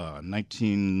 Yeah.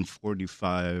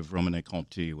 1945 Romanée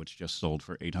Conti, which just sold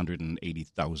for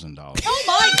 $880,000. Oh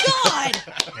my God!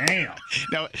 Damn.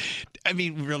 Now, I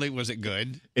mean, really, was it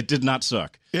good? It did not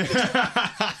suck.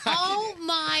 Oh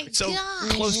my So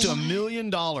gosh. close to $1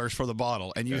 million for the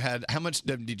bottle, and you had how much?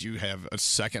 Did you have a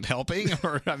second helping?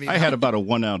 Or I had about a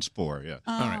 1 ounce pour. Yeah.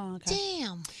 All right.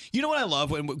 Damn. You know what I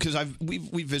love because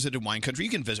we've visited wine country.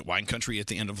 You can visit wine country at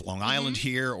the end of Long Island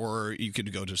here, or you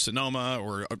could go to Sonoma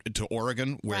or to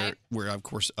Oregon, where of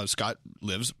course Scott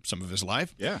lives some of his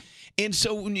life. Yeah. And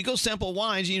so when you go sample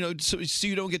wines, so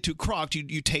you don't get too crocked,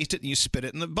 you taste it and you spit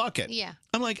it in the bucket. Yeah.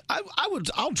 I'm like,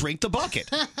 I'll drink the bucket.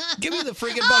 Give me the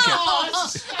friggin' bucket.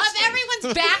 Of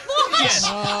everyone's backwash?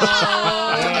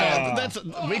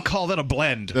 We call that a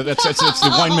blend. It's the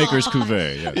winemaker's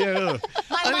cuvee. Yeah.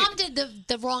 My mom did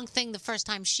the wrong thing the first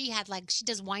time. She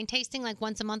does wine tasting like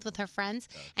once a month with her friends,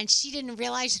 and she didn't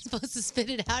realize she's supposed to spit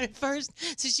it out at first,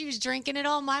 so she was drinking it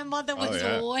all. My mother was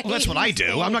way. Well, that's what I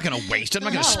do. I'm not going to waste it. I'm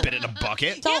not going to spit it in a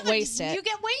bucket. Don't waste it. You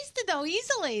get wasted though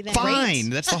easily. Then. Fine.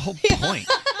 That's the whole point.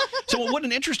 So what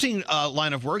an interesting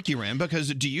line of work you're in,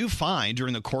 because do you find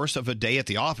during the course of a day at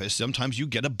the office, sometimes you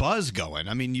get a buzz going?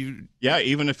 I mean, Yeah,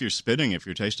 even if you're spitting, if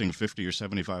you're tasting 50 or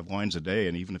 75 wines a day,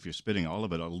 and even if you're spitting all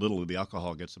of it, a little of the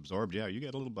alcohol gets absorbed, you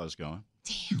get a little buzz going.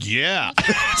 Yeah.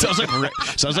 sounds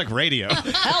like radio.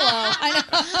 Hello.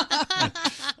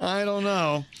 I don't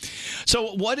know.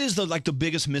 So what is the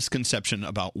biggest misconception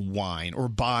about wine or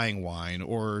buying wine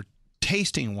or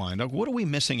tasting wine? Like, what are we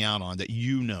missing out on that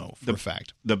for a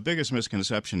fact? The biggest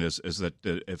misconception is that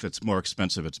if it's more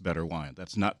expensive, it's better wine.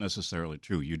 That's not necessarily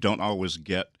true. You don't always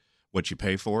get what you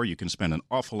pay for. You can spend an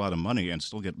awful lot of money and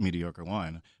still get mediocre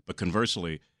wine. But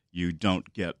conversely, you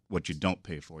don't get what you don't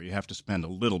pay for. You have to spend a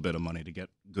little bit of money to get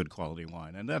good quality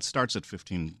wine, and that starts at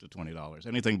 $15 to $20.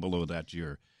 Anything below that,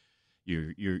 you're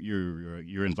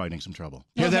inviting some trouble.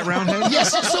 Hear that, Roundhead?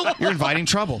 Yes. So you're inviting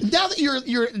trouble. Now that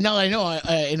now that I know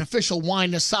an official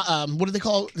wine, what do they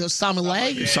call it? The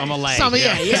sommelier? Sommelier.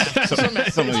 Yeah.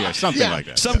 Sommelier, something like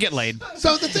that. Some get laid.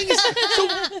 So the thing is,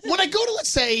 when I go to, let's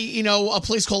say, a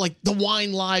place called like the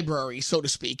wine library, so to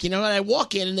speak, and I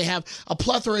walk in and they have a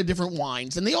plethora of different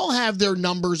wines, and they all have their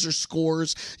numbers or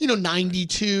scores.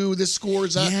 92. This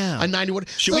score's a 91.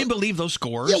 Should we believe those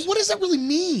scores? Yeah. What does that really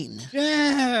mean?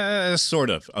 Yeah. Sort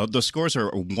of. The scores are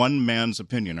one man's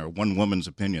opinion or one woman's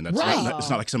opinion. That's right. It's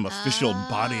not like some official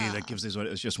body that gives these.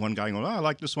 It's just one guy going, I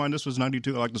like this wine. This was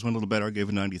 92. I like this one a little better. I gave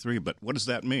it 93. But what does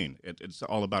that mean? It's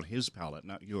all about his palate,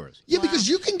 not yours. Yeah, because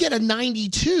you can get a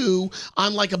 92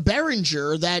 on like a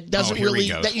Beringer that that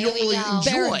you don't really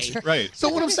enjoy. Right. So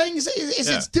what I'm saying is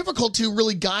it's difficult to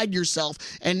really guide yourself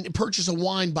and purchase a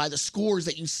wine by the scores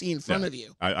that you see in front of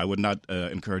you. I would not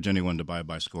encourage anyone to buy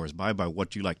by scores. Buy by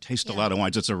what you like. Taste a lot of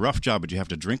wines. It's a rough job, but you have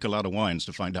to drink a lot of wines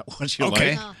to find out what you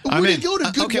like. Where do you go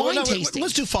to good wine tasting?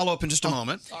 Let's do follow-up in just a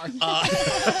moment.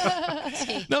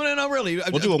 No, really.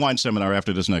 We'll do a wine seminar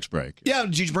after this next break. Yeah,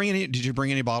 did you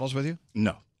bring any bottles with you?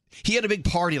 No. He had a big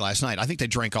party last night. I think they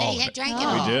drank all of it.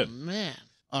 We did. Man.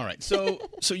 All right. So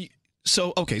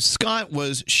okay, Scott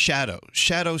was Shadow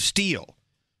Steel.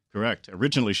 Correct.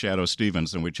 Originally Shadow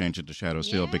Stevens, and we changed it to Shadow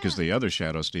Steel because the other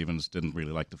Shadow Stevens didn't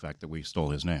really like the fact that we stole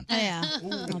his name. Oh, yeah.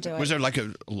 I'll do it. Was there like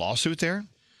a lawsuit there?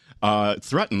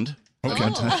 Threatened. Okay.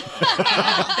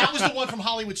 That was the one from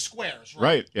Hollywood Squares,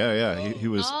 right? Yeah. He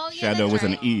was Shadow with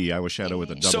an E. I was Shadow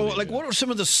with a W. So, what are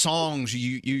some of the songs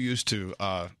you used to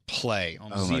play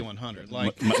on Z100?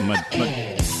 Like,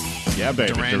 yeah,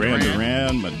 baby.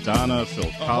 Duran, Madonna,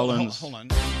 Phil Collins. Hold on.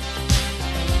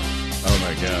 Oh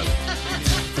my God.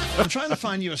 I'm trying to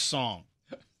find you a song.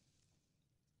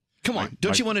 Come on,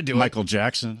 don't you want to do Michael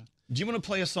Jackson? Do you want to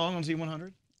play a song on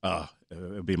Z100? It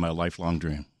would be my lifelong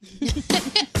dream.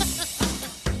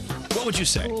 What would you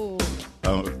say? Oh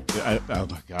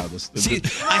my God! See,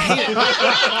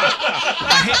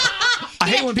 I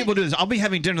hate when people do this. I'll be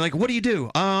having dinner. Like, what do you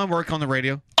do? I work on the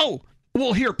radio. Oh,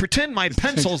 well, here, pretend my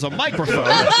pencil's a microphone.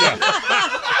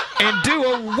 And do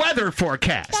a weather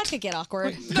forecast. That could get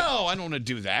awkward. No, I don't want to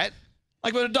do that.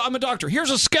 Like, I'm a doctor.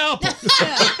 Here's a scalpel.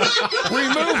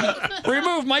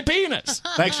 remove my penis.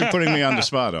 Thanks for putting me on the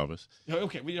spot, Elvis.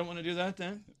 Okay, we don't want to do that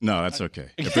then? No, that's okay.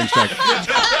 It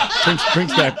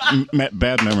brings back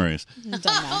bad memories.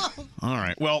 All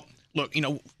right. Well, look,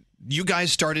 you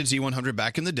guys started Z100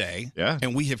 back in the day. Yeah.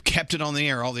 And we have kept it on the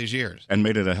air all these years. And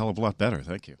made it a hell of a lot better.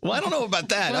 Thank you. Well, I don't know about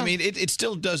that. I mean, it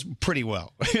still does pretty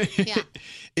well.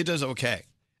 It does okay.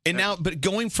 And now, but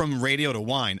going from radio to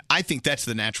wine, I think that's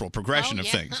the natural progression of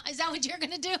things. Is that what you're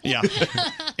going to do? Yeah.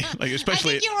 Like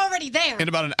especially I think you're already there. in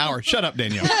about an hour. Shut up,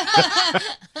 Danielle.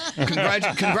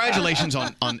 Congratulations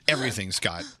on everything,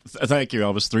 Scott. Thank you,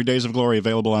 Elvis. 3 Days of Glory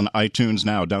available on iTunes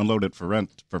now. Download it for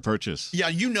rent, for purchase. Yeah,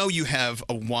 you know you have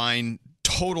a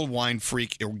total wine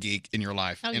freak or geek in your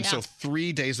life. Oh, and yeah. so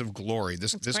 3 Days of Glory,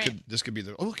 this great. could be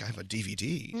the, oh, look, I have a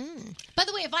DVD. By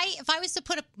the way, if I was to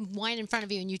put a wine in front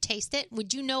of you and you taste it,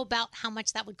 would you know about how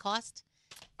much that would cost?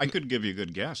 I could give you a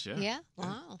good guess, yeah. Yeah?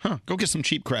 Wow. Huh, go get some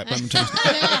cheap crap.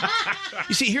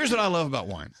 You see, here's what I love about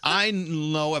wine. I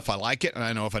know if I like it and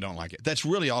I know if I don't like it. That's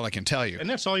really all I can tell you. And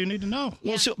that's all you need to know.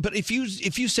 Well, but if you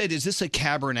said, is this a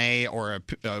Cabernet or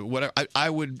a whatever, I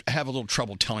would have a little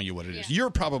trouble telling you what it is.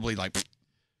 You're probably like...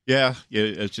 Yeah,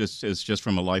 it's just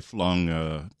from a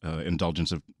lifelong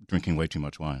indulgence of drinking way too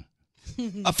much wine.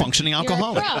 A functioning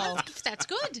alcoholic. That's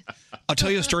good. I'll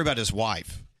tell you a story about his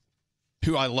wife,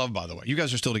 who I love, by the way. You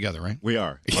guys are still together, right? We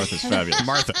are. Martha's fabulous.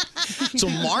 Martha. So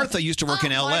Martha used to work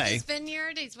in L.A. Martha's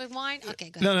Vineyard, he's with wine? Okay,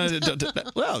 good. No.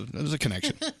 Well, there's a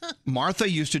connection. Martha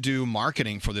used to do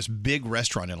marketing for this big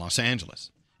restaurant in Los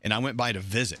Angeles, and I went by to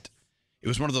visit. It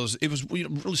was one of those, it was really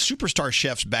superstar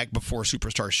chefs back before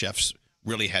superstar chefs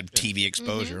really had TV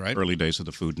exposure, right? Early days of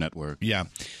the Food Network. Yeah.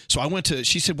 So I went to,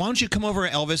 she said, why don't you come over,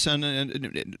 Elvis,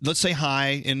 and let's say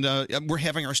hi, and we're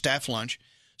having our staff lunch.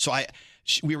 So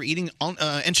we were eating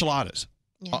enchiladas.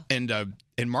 Yeah. And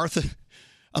Martha,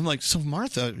 I'm like, so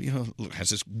Martha, has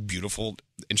this beautiful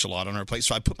enchilada on her plate.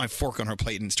 So I put my fork on her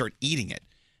plate and start eating it.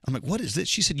 I'm like, what is this?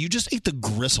 She said, you just ate the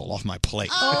gristle off my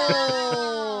plate.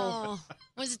 Oh.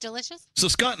 Was it delicious? So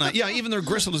Scott and I, even their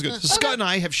gristle is good. So Scott and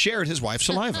I have shared his wife's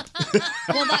saliva.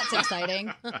 Well, that's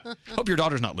exciting. Hope your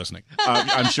daughter's not listening.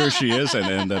 I'm sure she is,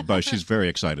 but she's very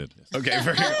excited. Okay,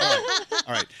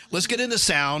 all right. Let's get into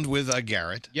sound with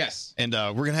Garrett. Yes. And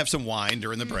we're going to have some wine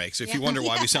during the break. So if you wonder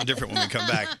why we sound different when we come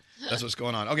back, that's what's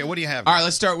going on. Okay, what do you have? All right,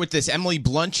 let's start with this. Emily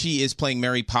Blunt, she is playing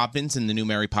Mary Poppins in the new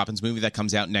Mary Poppins movie that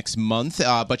comes out next month.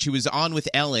 But she was on with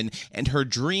Ellen, and her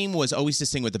dream was always to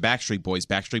sing with the Backstreet Boys.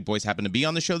 Backstreet Boys happened to be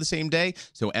on the show the same day,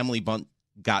 so Emily Blunt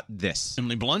got this.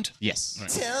 Emily Blunt? Yes.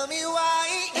 Tell me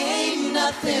why ain't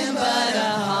nothing but a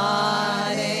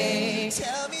heartache.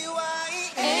 Tell me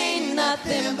why ain't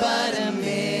nothing but a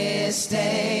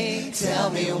mistake.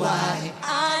 Tell me why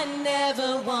I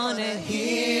never want to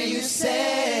hear you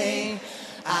say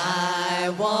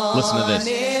I want Listen to this.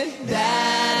 it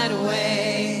that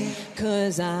way.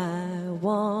 'Cause I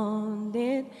want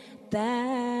it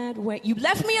that way. You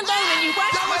left me alone and you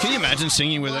watched my... Can you imagine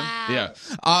singing with him? Yeah.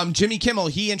 Jimmy Kimmel,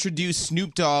 he introduced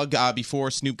Snoop Dogg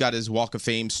before Snoop got his Walk of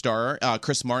Fame star.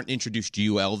 Chris Martin introduced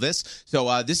you, Elvis.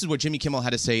 So this is what Jimmy Kimmel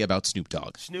had to say about Snoop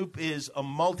Dogg. Snoop is a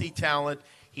multi-talent.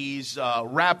 He's a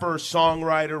rapper,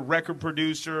 songwriter, record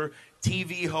producer,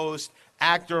 TV host,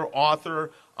 actor,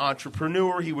 author,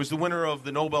 entrepreneur. He was the winner of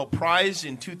the Nobel Prize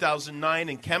in 2009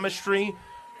 in chemistry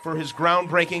for his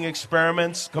groundbreaking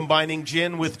experiments combining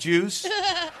gin with juice.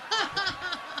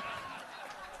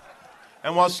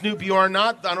 And while Snoop, you are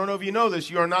not, I don't know if you know this,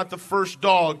 you are not the first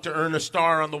dog to earn a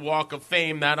star on the Walk of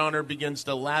Fame. That honor begins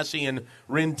to Lassie and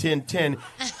Rin Tin Tin.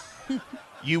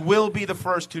 You will be the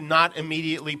first to not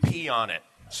immediately pee on it.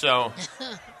 So,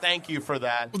 thank you for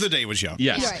that. Well, the day was young.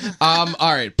 Yes. All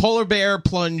right. Polar bear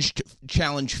plunge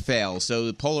challenge fails. So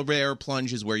the polar bear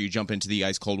plunge is where you jump into the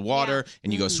ice cold water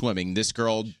and you go swimming. This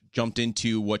girl jumped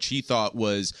into what she thought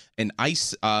was an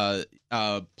ice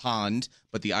pond,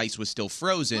 but the ice was still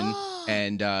frozen.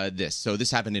 And this. So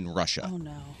this happened in Russia. Oh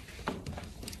no.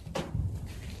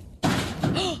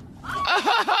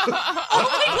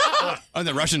 And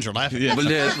the Russians are laughing. Yeah.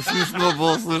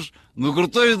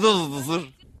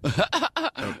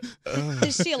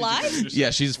 Is she alive?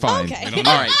 Yeah, she's fine. Okay. All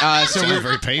right. So Sounds we're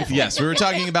very painful. Yes, we were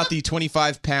talking about the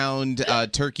 25-pound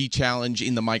turkey challenge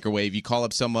in the microwave. You call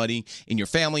up somebody in your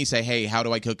family, say, "Hey, how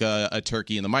do I cook a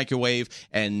turkey in the microwave?"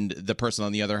 And the person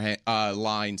on the other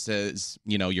line says,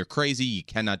 "You're crazy. You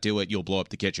cannot do it. You'll blow up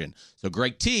the kitchen." So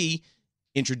Greg T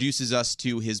introduces us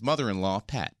to his mother-in-law,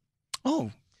 Pat. Oh.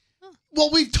 Well,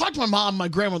 we've talked to my mom and my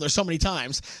grandmother so many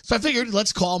times, so I figured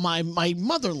let's call my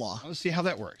mother-in-law. Let's see how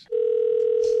that works.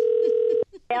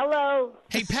 Hello.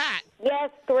 Hey, Pat. Yes,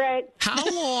 Greg. How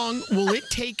long will it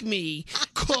take me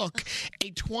cook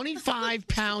a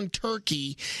 25-pound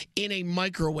turkey in a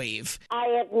microwave? I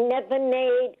have never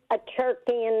made a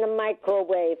turkey in the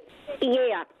microwave.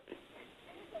 Yeah.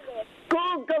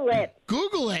 Google it.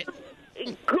 Google it.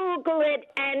 Google it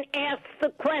and ask the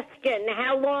question,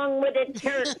 how long would it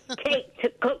take to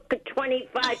cook a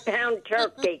 25-pound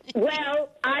turkey? Well,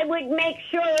 I would make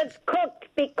sure it's cooked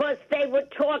because they were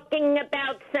talking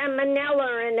about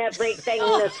salmonella and everything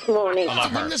this morning.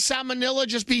 Wouldn't the salmonella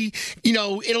just be,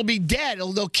 it'll be dead.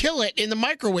 They'll kill it in the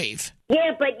microwave.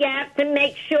 Yeah, but you have to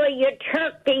make sure your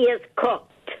turkey is cooked.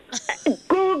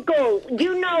 Google.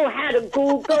 You know how to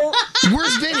Google.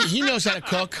 Where's Vinny? He knows how to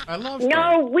cook. I love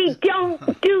No, we don't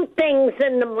do things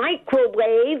in the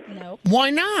microwave. Nope. Why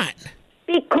not?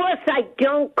 Because I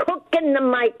don't cook in the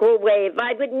microwave.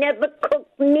 I would never cook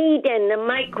meat in the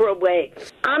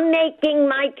microwave. I'm making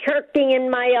my turkey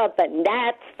in my oven.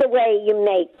 That's the way you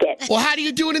make it. Well, how do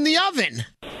you do it in the oven?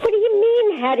 What do you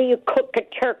mean, how do you cook a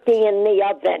turkey in the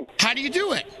oven? How do you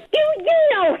do it? You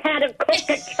know how to cook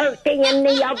a turkey in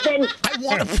the oven. I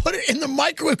want to put it in the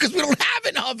microwave because we don't have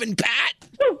an oven, Pat.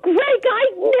 Well, Greg,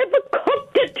 I've never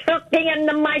cooked a turkey in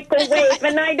the microwave,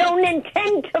 and I don't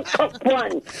intend to cook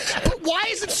one. But why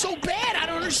is it so bad? I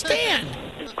don't understand.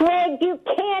 Greg, you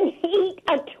can't eat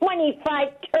a 25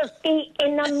 turkey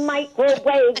in a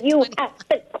microwave. You have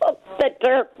to cook the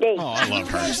turkey. Oh, I love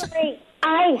her.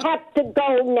 I have to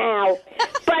go now,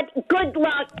 but good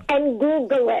luck and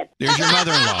Google it. There's your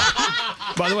mother-in-law.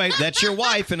 By the way, that's your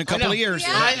wife in a couple of years.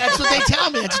 That's what they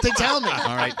tell me.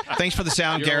 All right. Thanks for the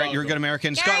sound, Garrett. You're a good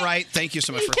American. Scott Wright, thank you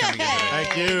so much for coming in today.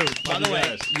 Thank you. By the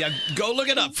way, go look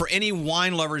it up. For any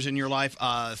wine lovers in your life,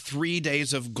 3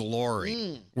 Days of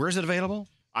Glory. Where is it available?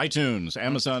 iTunes,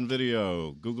 Amazon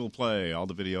Video, Google Play, all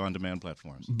the video on demand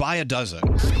platforms. Buy a dozen.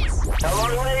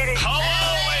 Hello, ladies.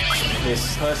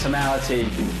 This personality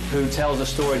who tells a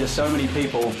story to so many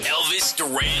people. Elvis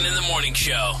Duran in the Morning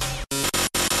Show.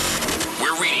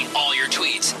 We're reading all your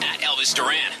tweets at Elvis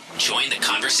Duran. Join the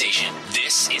conversation.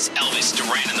 This is Elvis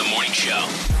Duran in the Morning Show.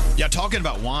 Yeah, talking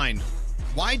about wine.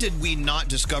 Why did we not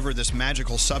discover this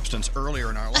magical substance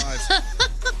earlier in our lives?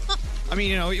 I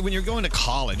mean, when you're going to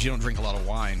college, you don't drink a lot of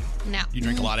wine. No. You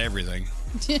drink a lot of everything.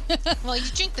 Well, you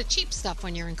drink the cheap stuff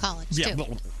when you're in college, Yeah, too. but-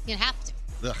 You have to.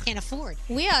 Ugh. Can't afford.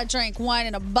 We drank wine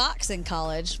in a box in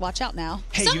college. Watch out now.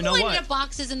 Hey, Some you know wine what? in a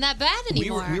box isn't that bad We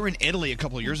anymore. were in Italy a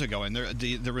couple of years ago, and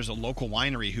there was a local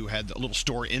winery who had a little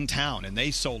store in town, and they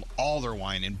sold all their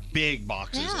wine in big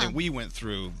boxes, Yeah. and we went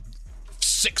through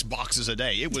 6 boxes a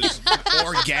day. It was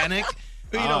organic.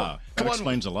 That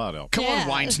explains a lot, El. Come on,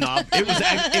 wine snob.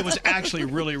 It was actually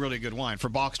really, really good wine for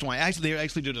boxed wine. They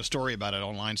actually did a story about it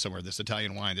online somewhere. This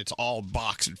Italian wine. It's all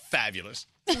boxed and fabulous.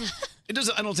 It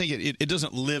doesn't. I don't think it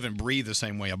doesn't live and breathe the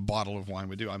same way a bottle of wine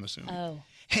would do. I'm assuming. Oh.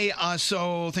 Hey,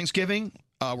 so Thanksgiving,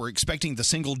 we're expecting the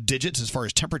single digits as far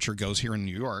as temperature goes here in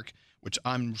New York, which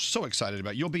I'm so excited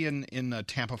about. You'll be in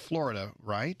Tampa, Florida,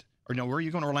 right? Or no, where are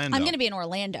you going? Orlando. I'm going to be in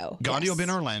Orlando. Gandhi will be in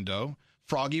Orlando.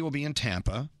 Froggy will be in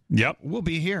Tampa. Yep. We'll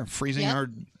be here freezing Yep. our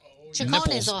Chacon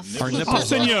nipples. is off. Our I'll nipples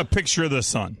send off. you a picture of the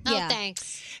sun. Oh,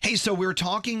 thanks. Hey, so we were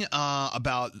talking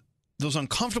about those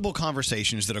uncomfortable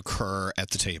conversations that occur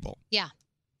at the table. Yeah.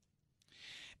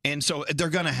 And so they're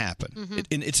going to happen. Mhm.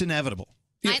 It's inevitable.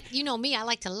 You know me. I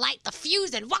like to light the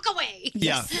fuse and walk away.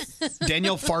 Yeah.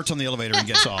 Danielle farts on the elevator and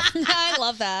gets off. I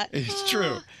love that. It's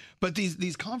true. But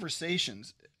these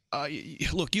conversations,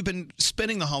 look, you've been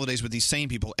spending the holidays with these same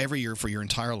people every year for your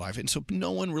entire life. And so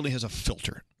no one really has a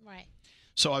filter. Right.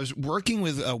 So I was working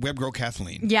with Web Girl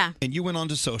Kathleen. Yeah. And you went on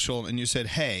to social and you said,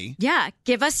 hey. Yeah,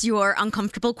 give us your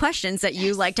uncomfortable questions that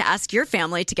you like to ask your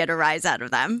family to get a rise out of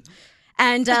them.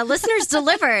 And listeners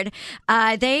delivered.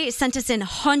 They sent us in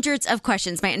hundreds of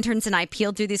questions. My interns and I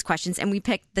peeled through these questions, and we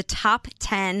picked the top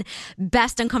 10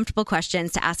 best uncomfortable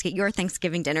questions to ask at your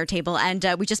Thanksgiving dinner table. And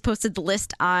we just posted the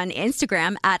list on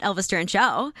Instagram at Elvis Duran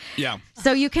Show. Yeah.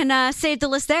 So you can save the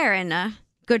list there and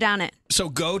go down it. So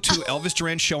go to Elvis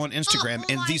Duran Show on Instagram,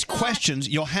 and these questions,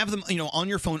 you'll have them, on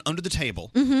your phone under the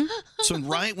table. Mm-hmm. So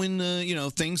right when,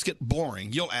 things get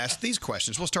boring, you'll ask these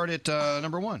questions. We'll start at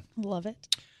number 1. Love it.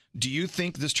 Do you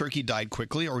think this turkey died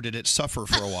quickly, or did it suffer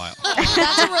for a while?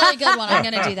 That's a really good one. I'm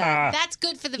going to do that. That's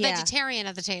good for the Yeah. vegetarian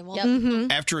at the table.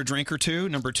 Mhm. After a drink or two,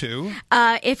 number 2.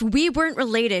 If we weren't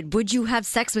related, would you have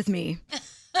sex with me?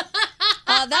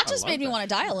 That just made me want to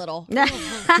die a little. My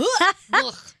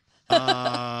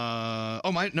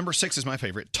number 6 is my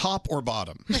favorite. Top or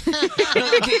bottom?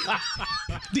 Okay.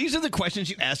 These are the questions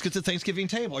you ask at the Thanksgiving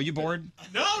table. Are you bored?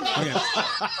 No. Okay. I'm going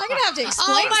to have to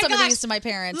explain Oh my some of gosh. these to my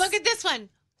parents. Look at this one.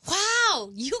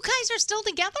 Wow, you guys are still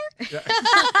together?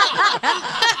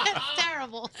 That's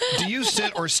terrible. Do you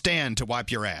sit or stand to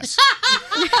wipe your ass?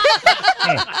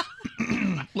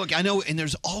 Look, I know, and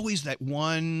there's always that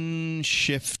one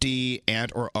shifty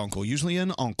aunt or uncle, usually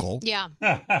an uncle. Yeah.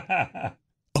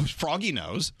 Oh, Froggy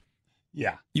knows.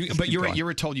 Yeah. But you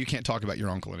were told you can't talk about your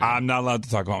uncle anymore. I'm not allowed to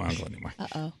talk about my uncle anymore.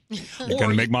 Uh-oh. You're going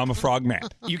to make Mama Frog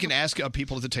mad. You can ask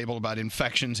people at the table about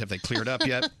infections. Have they cleared up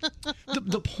yet?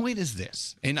 The point is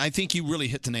this, and I think you really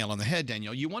hit the nail on the head,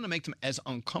 Danielle. You want to make them as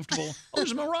uncomfortable. Oh,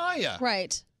 there's Mariah.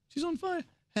 Right. She's on fire.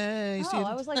 Hey, Oh,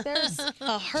 I was like, there's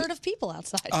a herd of people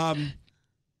outside.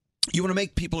 You want to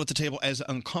make people at the table as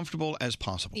uncomfortable as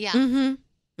possible. Yeah.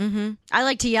 Mm-hmm. Mm-hmm. I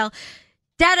like to yell,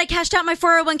 Dad, I cashed out my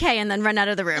 401k, and then run out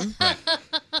of the room.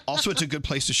 Also, it's a good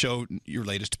place to show your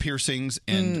latest piercings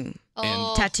and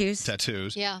tattoos.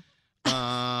 Tattoos. Yeah.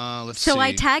 Let's So see.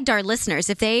 I tagged our listeners.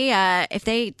 If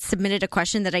they submitted a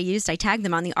question that I used, I tagged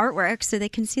them on the artwork so they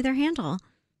can see their handle.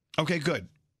 Okay, good.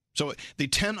 So the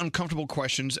 10 uncomfortable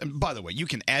questions, and by the way, you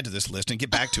can add to this list and get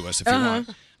back to us if you want.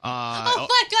 Oh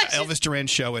my gosh. Elvis Duran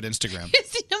Show at Instagram.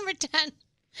 Here's number 10.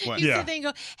 What? You Yeah. sit there and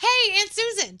go, hey, Aunt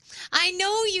Susan, I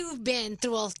know you've been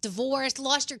through a divorce,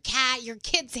 lost your cat, your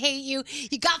kids hate you,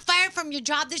 you got fired from your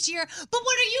job this year, but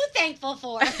what are you thankful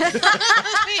for?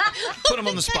 Put them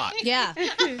on the spot. Yeah.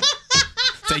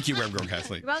 Thank you, Web Girl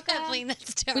Kathleen. Well, Kathleen,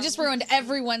 that's terrible. We just ruined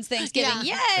everyone's Thanksgiving.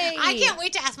 Yeah. Yay! I can't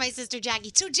wait to ask my sister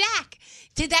Jackie. So, Jack,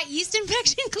 did that yeast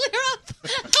infection clear up?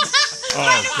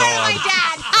 Oh, My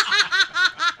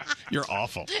dad. You're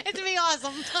awful. It's gonna be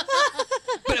awesome.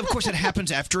 But of course, it happens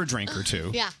after a drink or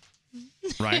two. Yeah.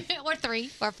 Right? Or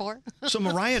 3 or 4. So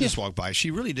Mariah just walked by.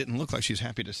 She really didn't look like she's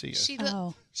happy to see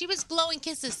you. She was blowing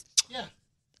kisses. Yeah.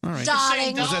 All right.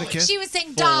 Darling. Was that a kiss? She was saying,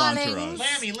 Full darling. entourage.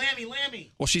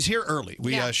 Lammy. Well, she's here early.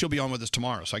 Yeah. She'll be on with us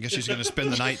tomorrow, so I guess she's going to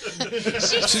spend the night.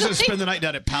 She's She's going to spend the night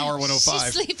down at Power She's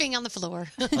 105. sleeping on the floor.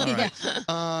 All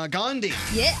right. Gandhi.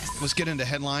 Yes. Let's get into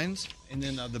headlines. And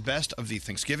then the best of the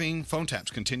Thanksgiving phone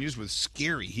taps continues with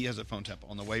Scary. He has a phone tap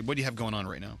on the way. What do you have going on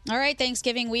right now? All right,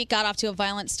 Thanksgiving week got off to a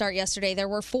violent start yesterday. There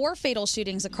were 4 fatal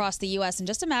shootings across the U.S. in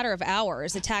just a matter of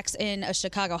hours. Attacks in a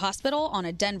Chicago hospital, on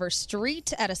a Denver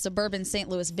street, at a suburban St.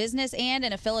 Louis business, and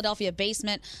in a Philadelphia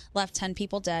basement left 10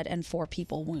 people dead and 4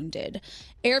 people wounded.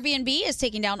 Airbnb is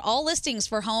taking down all listings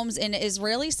for homes in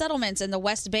Israeli settlements in the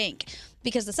West Bank.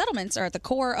 Because the settlements are at the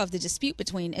core of the dispute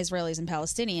between Israelis and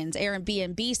Palestinians.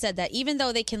 Airbnb said that even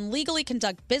though they can legally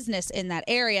conduct business in that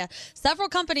area, several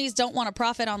companies don't want to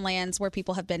profit on lands where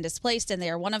people have been displaced, and they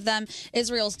are one of them.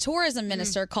 Israel's tourism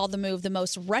minister called the move the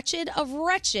most wretched of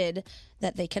wretched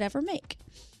that they could ever make.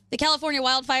 The California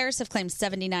wildfires have claimed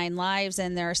 79 lives,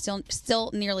 and there are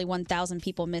still nearly 1,000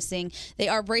 people missing. They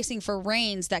are bracing for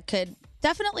rains that could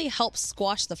definitely help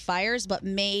squash the fires, but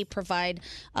may provide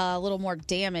a little more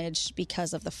damage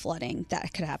because of the flooding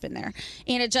that could happen there.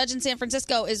 And a judge in San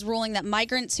Francisco is ruling that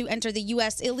migrants who enter the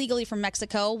U.S. illegally from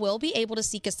Mexico will be able to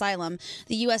seek asylum.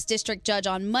 The U.S. district judge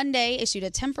on Monday issued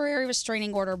a temporary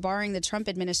restraining order barring the Trump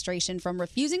administration from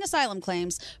refusing asylum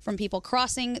claims from people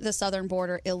crossing the southern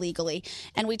border illegally.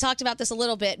 And we talked about this a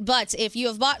little bit, but if you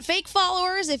have bought fake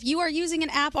followers, if you are using an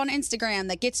app on Instagram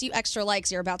that gets you extra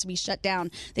likes, you're about to be shut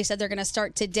down. They said they're going to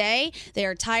start today. They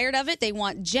are tired of it. They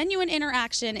want genuine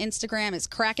interaction. Instagram is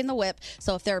cracking the whip.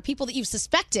 So if there are people that you've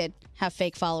suspected have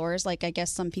fake followers, like I guess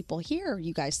some people here,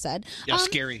 you guys said. Yeah,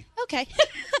 Scary. Okay.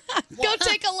 Go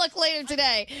take a look later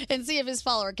today and see if his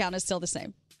follower count is still the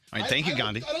same. All right, thank you,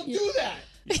 Gandhi. I don't do that.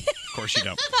 Of course you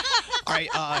don't. All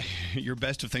right, your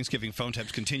best of Thanksgiving phone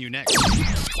taps continue next.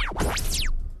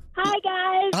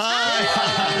 Hi, guys.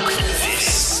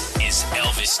 This is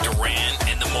Elvis Duran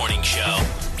and the Morning Show.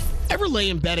 Ever lay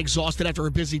in bed exhausted after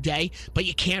a busy day, but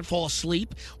you can't fall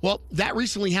asleep? Well, that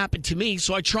recently happened to me,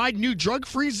 so I tried new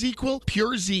drug-free ZzzQuil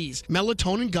Pure Z's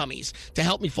melatonin gummies to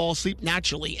help me fall asleep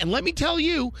naturally. And let me tell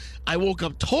you, I woke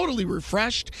up totally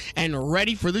refreshed and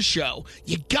ready for the show.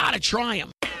 You gotta try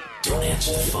them. Don't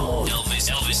answer the phone.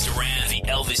 Elvis Duran, the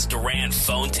Elvis Duran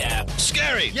phone tap.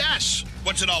 Scary. Yes.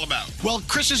 What's it all about? Well,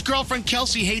 Chris's girlfriend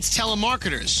Kelsey hates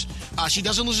telemarketers. She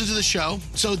doesn't listen to the show,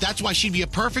 so that's why she'd be a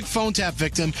perfect phone tap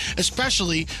victim,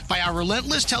 especially by our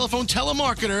relentless telephone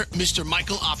telemarketer, Mr.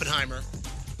 Michael Oppenheimer.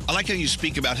 I like how you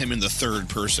speak about him in the third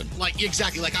person.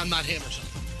 Exactly, like I'm not him or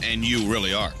something. And you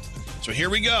really are. So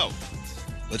here we go.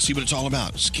 Let's see what it's all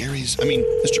about.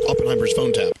 Mr. Oppenheimer's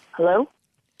phone tap. Hello?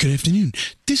 Good afternoon.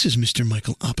 This is Mr.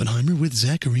 Michael Oppenheimer with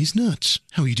Zachary's Nuts.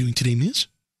 How are you doing today, miss?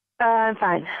 I'm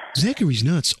fine. Zachary's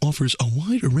Nuts offers a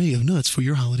wide array of nuts for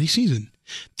your holiday season.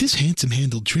 This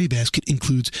handsome-handled tray basket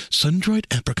includes sun-dried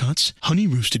apricots,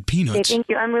 honey-roasted Okay, peanuts. thank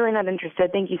you. I'm really not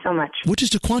interested. Thank you so much. What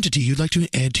is the quantity you'd like to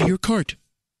add to your cart?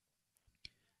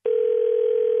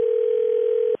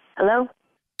 Hello?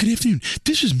 Good afternoon.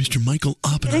 This is Mr. Michael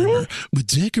Oppenheimer with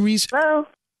Zachary's... Hello?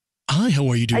 Hi, how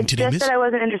are you doing today, I miss? just said I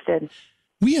wasn't interested.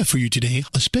 We have for you today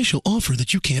a special offer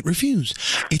that you can't refuse.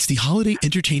 It's the Holiday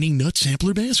Entertaining Nut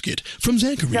Sampler Basket from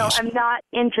Zachary's. No, I'm not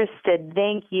interested.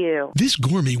 Thank you. This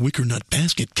gourmet wicker nut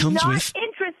basket comes Not with...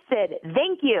 interested.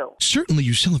 Thank you. Certainly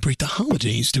you celebrate the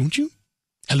holidays, don't you?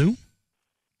 Hello?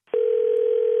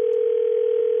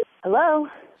 Hello?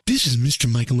 This is Mr.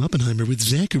 Michael Oppenheimer with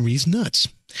Zachary's Nuts.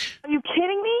 Are you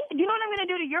kidding me? Do you know what I'm going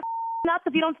to do to your nuts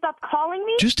if you don't stop calling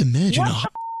me? Just imagine What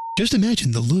Just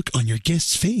imagine the look on your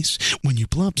guest's face when you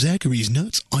plop Zachary's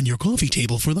Nuts on your coffee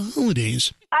table for the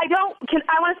holidays. I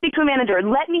want to speak to a manager.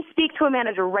 Let me speak to a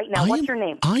manager right now. What's your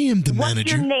name? I am the What's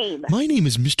manager. your name? My name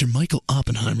is Mr. Michael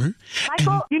Oppenheimer.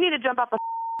 Michael, you need to jump off a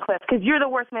cliff because you're the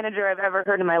worst manager I've ever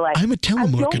heard in my life. I'm a I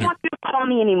telemarketer. don't want you to call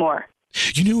me anymore.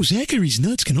 You know, Zachary's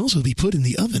Nuts can also be put in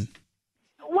the oven.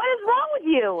 What is wrong with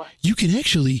you? You can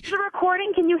actually... The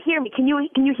recording, can you hear me? Can you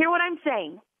hear what I'm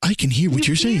saying? I can hear what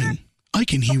you're saying. I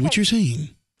can hear what you're saying.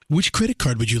 Which credit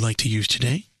card would you like to use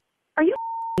today? Are you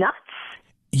nuts?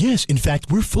 Yes, in fact,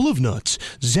 we're full of nuts.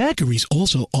 Zachary's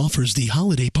also offers the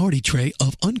holiday party tray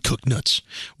of uncooked nuts,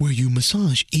 where you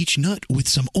massage each nut with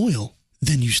some oil.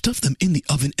 Then you stuff them in the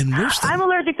oven and roast them. I'm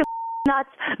allergic to nuts.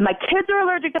 My kids are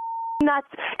allergic to nuts.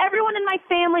 Everyone in my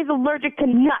family is allergic to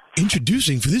nuts.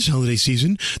 Introducing for this holiday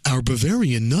season, our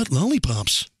Bavarian nut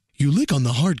lollipops. You lick on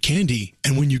the hard candy,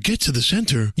 and when you get to the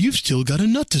center, you've still got a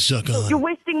nut to suck on. You're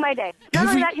wasting my day. Not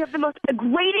only that, you have the most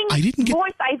degrading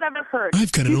voice I've ever heard.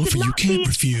 I've got an offer you can't refuse.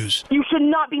 refuse. You should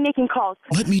not be making calls.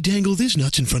 Let me dangle these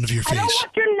nuts in front of your I don't face.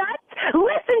 want your nuts.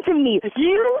 Listen to me.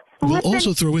 We'll listen.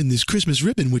 also throw in this Christmas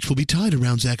ribbon, which will be tied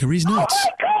around Zachary's nuts. Oh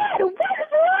my God, what is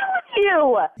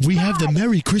wrong with you? We have the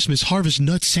Merry Christmas Harvest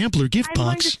Nut Sampler gift I'm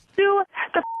going box. to sue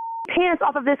the pants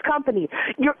off of this company.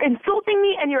 You're insulting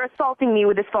me and you're assaulting me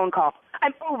with this phone call.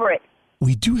 I'm over it.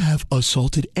 We do have a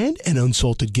salted and an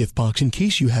unsalted gift box in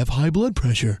case you have high blood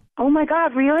pressure. Oh my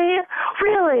God, really?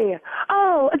 Really?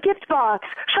 Oh, a gift box.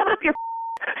 Shut up, your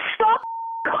stop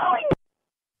calling.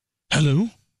 Hello?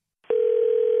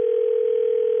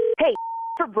 Hey,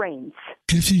 for brains.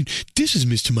 Good afternoon. This is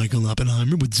Mr. Michael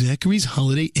Oppenheimer with Zachary's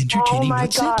Holiday Entertaining Oh my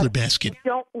Nut God. Sampler Basket. I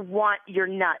don't want your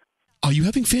nuts. Are you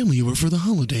having family over for the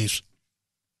holidays?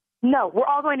 No, we're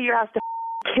all going to your house to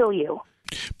kill you.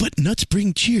 But nuts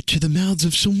bring cheer to the mouths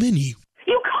of so many.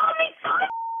 You called me so many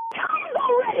times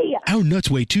already. Our nuts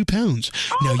weigh 2 pounds.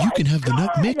 Now you can have the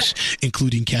nut mix,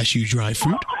 including cashew dry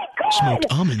fruit, smoked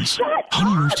almonds,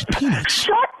 honey roasted peanuts.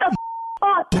 Shut the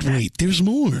up. But wait, there's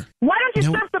more. Why don't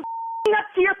you Now- serve some nuts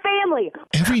to your family?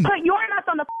 Every- Put your nuts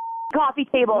on the coffee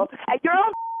table at your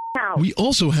own house. We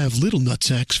also have little nut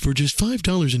sacks for just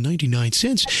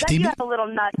 $5.99. Bet you have a little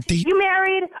nut. You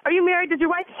married? Are you married? Does your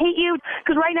wife hate you?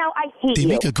 Because right now I hate They you.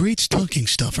 make a great stocking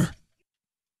stuffer.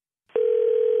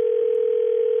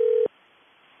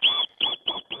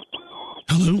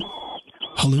 Hello?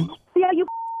 Hello? See how you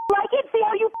like it? See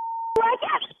how you like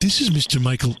it? This is Mr.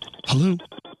 Michael. Hello?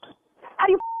 How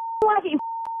you like it? You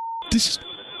This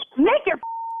make your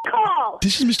call.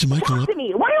 This is Mr. Michael. Talk to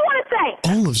me. What do you want to say?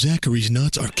 All of Zachary's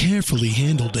nuts are carefully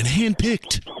handled and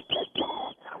handpicked.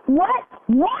 What?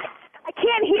 What? I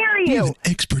can't hear We you. have an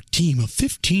expert team of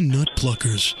 15 nut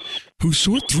pluckers who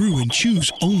sort through and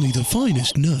choose only the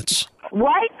finest nuts.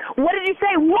 What? What did you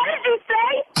say? What did you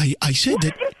say? I said What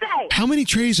that. did you say? How many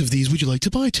trays of these would you like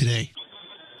to buy today?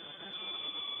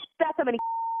 That's how many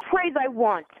trays I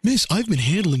want. Miss, I've been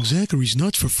handling Zachary's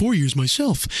nuts for 4 years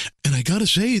myself, and I gotta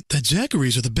say that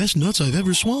Zachary's are the best nuts I've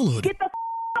ever swallowed. Get the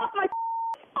off my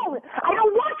phone. I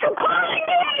don't want you calling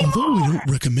me. Although we don't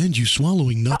recommend you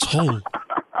swallowing nuts whole.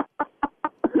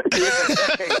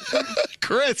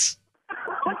 Chris.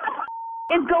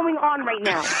 Is going on right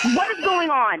now? What is going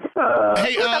on?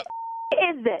 Hey, Who the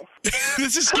is this?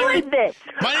 This is Who Scary. is this?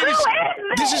 My name Who is. is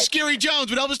This this? is Scary Jones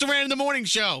with Elvis Duran in the Morning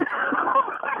Show.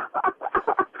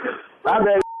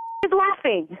 He's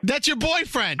laughing. That's your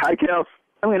boyfriend. Hi, Kel.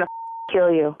 I'm gonna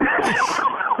kill you.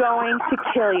 Going to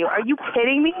kill you. Are you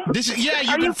kidding me? This is yeah. Are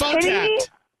You've been you phone kidding me?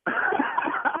 tapped.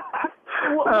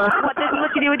 What this is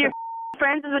what you do with your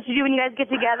friends? Is what you do when you guys get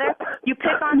together? You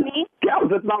pick on me? No,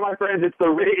 that's not my friends. It's the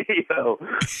radio. Radio?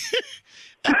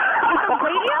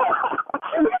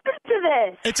 Listen to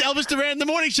this. It's Elvis Duran in the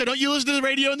Morning Show. Don't you listen to the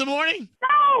radio in the morning?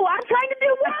 No, I'm trying to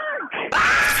do work.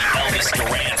 Elvis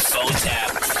Duran phone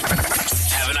tap.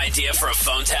 Have an idea for a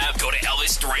phone tap? Go to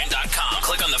ElvisDuran.com.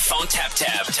 Click on the phone tap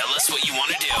tab. Tell us what you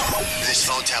want to do. This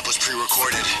phone tap was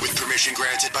pre-recorded with permission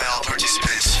granted by all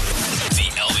participants. The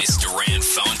Elvis Duran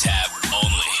phone tap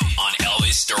only on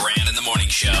Elvis Duran in the Morning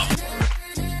Show.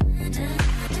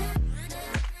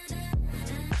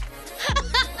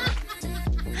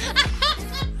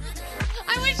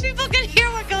 I wish people could hear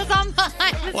what goes on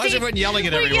behind Why is everyone yelling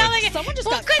at We're everyone? yelling at- Someone just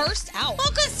got cursed out. Well,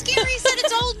 because Scary said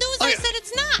it's old news. I Okay. said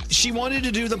it's not. She wanted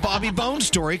to do the Bobby Bones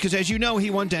story because, as you know, he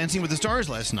won Dancing with the Stars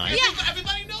last night.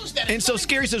 Everybody knows that. And so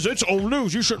Scary says, it's old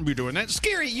news. You shouldn't be doing that.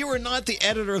 Scary, you are not the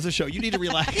editor of the show. You need to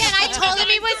relax. Yeah, and I told him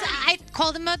I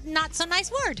called him a not so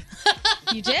nice word.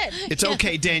 You did. It's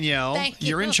okay, Danielle. Thank you.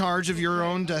 You're in charge of your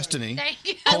own destiny. Thank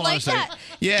you. Hold on a second.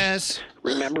 Yes.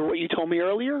 Remember what you told me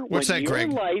earlier? What's when that,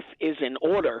 Greg? Your life is in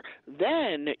order.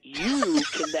 Then you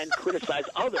can then criticize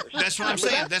others. That's what I'm Remember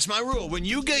saying. that? That's my rule. When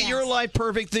you get your life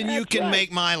perfect, then you That's can right.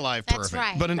 make my life That's perfect.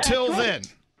 right. But until That's right.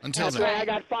 then, That's why I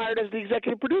got fired as the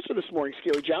executive producer this morning,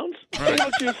 Scary Jones. Right.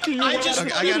 Don't you see I what just- I'm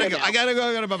Okay, I gotta doing go. now? I gotta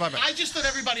go. Bye. I just thought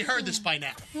everybody heard this by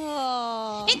now.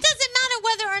 It doesn't matter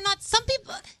whether or not some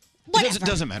people. It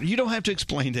doesn't matter. You don't have to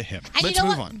explain to him. And Let's you know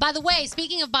move what? on. By the way,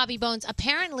 speaking of Bobby Bones,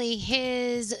 apparently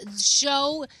his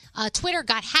show Twitter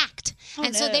got hacked,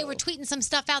 and so they were tweeting some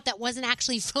stuff out that wasn't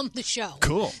actually from the show.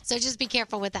 Cool. So just be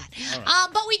careful with that.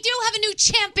 But we do have a new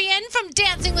champion from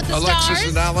Dancing with the Alexis Stars.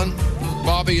 and Alan,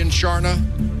 Bobby and Sharna,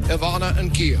 Ivana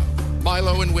and Kia,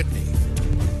 Milo and Whitney.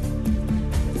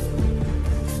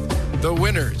 The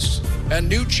winners and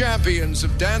new champions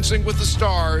of Dancing with the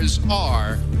Stars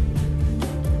are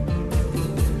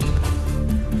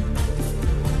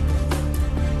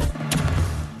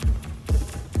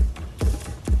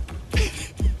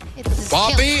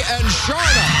Bobby and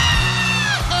Sharna.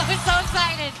 I'm so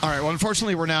excited. All right. Well,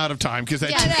 unfortunately, we're now out of time because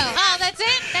that Yeah, I know. Oh, that's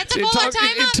it? That's a it, full took- time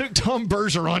it took Tom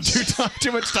Bergeron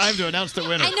too much time to announce the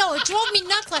winner. I know. It drove me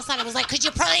nuts last night. I was like, could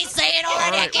you please say it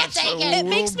already? I can't take it. It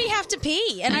makes me have to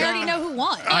pee, and I already know who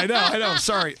won. I know.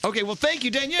 Sorry. Okay. Well, thank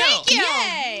you, Danielle. Thank you.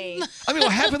 Yay. I mean, well,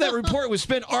 half of that report was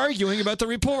spent arguing about the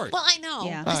report. Well, I know.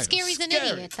 Yeah. The All right. Scary's an Scary.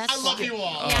 idiot. That's I love you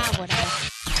all. Yeah, whatever.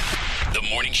 The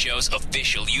morning show's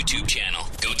official YouTube channel.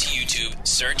 Go to YouTube,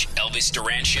 search Elvis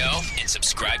Duran Show, and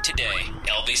subscribe today.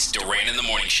 Elvis Duran in the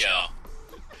Morning Show.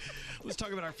 Let's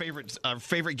talk about our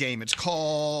favorite game. It's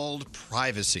called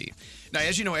Privacy. Now,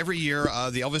 as you know, every year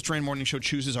the Elvis Duran Morning Show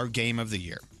chooses our game of the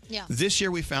year. Yeah. This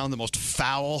year we found the most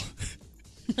foul,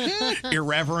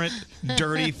 irreverent,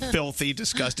 dirty, filthy,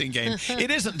 disgusting game.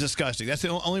 It isn't disgusting. That's the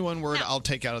only one word I'll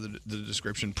take out of the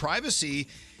description. Privacy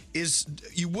is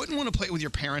you wouldn't want to play it with your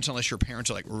parents unless your parents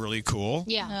are like really cool.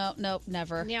 Yeah. Nope,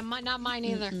 never. Yeah, not mine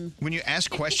either. When you ask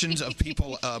questions of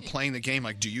people playing the game,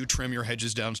 like, do you trim your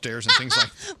hedges downstairs and things like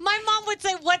My mom would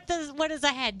say, what is a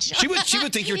hedge? She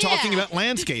would think you're talking about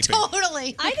landscaping.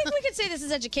 Totally. I think we could say this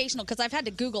is educational because I've had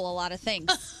to Google a lot of things.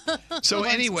 So Learn some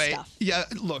anyway, stuff. yeah,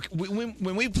 look, when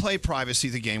we play Privacy,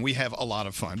 the game, we have a lot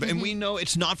of fun. And we know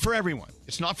it's not for everyone.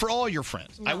 It's not for all your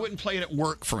friends. I wouldn't play it at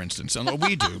work, for instance, although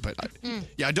we do. But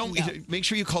I don't. Make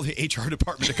sure you call the HR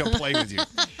department to come play with you.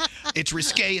 It's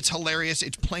risque. It's hilarious.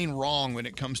 It's plain wrong when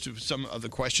it comes to some of the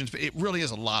questions. But it really is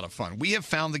a lot of fun. We have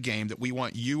found the game that we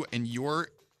want you and your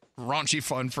raunchy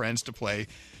fun friends to play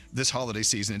this holiday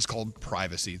season. It's called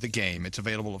Privacy, the game. It's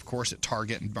available, of course, at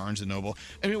Target and Barnes & Noble.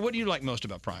 I mean, what do you like most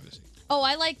about Privacy? Oh,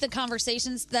 I like the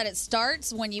conversations that it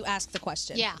starts when you ask the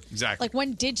question. Yeah. Exactly. Like,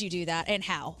 when did you do that and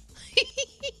how?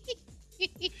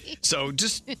 So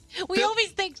just We always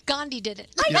think Gandhi did it.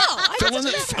 I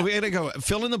know. we gotta go.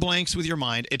 Fill in the blanks with your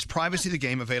mind. It's Privacy the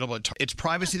game available at. It's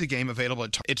Privacy the game available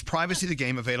at. It's Privacy the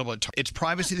game available at. It's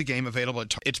Privacy the game available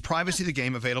at. It's Privacy the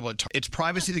game available at. It's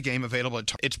Privacy the game available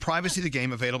at. It's Privacy the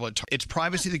game available at. It's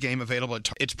Privacy the game available at.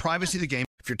 It's Privacy the game.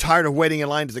 If you're tired of waiting in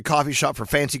line to the coffee shop for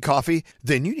fancy coffee,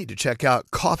 then you need to check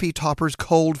out Coffee Topper's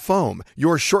Cold Foam,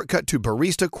 your shortcut to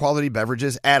barista quality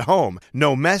beverages at home.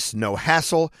 No mess, no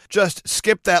hassle. Just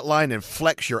skip that line and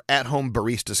flex your at-home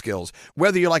barista skills.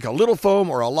 Whether you like a little foam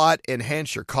or a lot,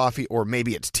 enhance your coffee, or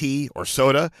maybe it's tea or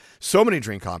soda. So many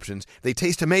drink options. They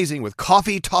taste amazing with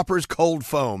Coffee Topper's Cold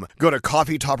Foam. Go to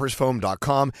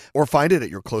coffeetoppersfoam.com or find it at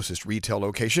your closest retail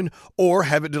location or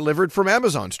have it delivered from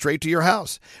Amazon straight to your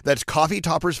house. That's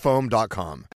coffeetoppersfoam.com.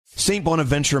 St.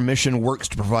 Bonaventure Mission works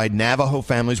to provide Navajo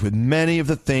families with many of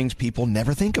the things people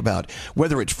never think about.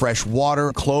 Whether it's fresh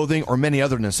water, clothing, or many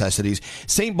other necessities,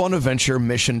 St. Bonaventure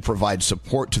Mission provides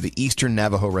support to the Eastern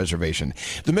Navajo Reservation.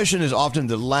 The mission is often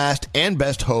the last and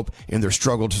best hope in their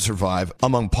struggle to survive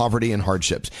among poverty and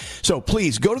hardships. So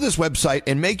please go to this website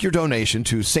and make your donation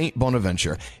to St.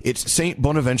 Bonaventure. It's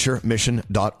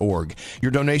stbonaventuremission.org.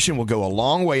 Your donation will go a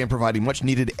long way in providing much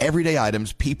needed everyday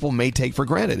items people may take for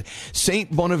granted.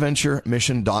 stbonaventuremission.org.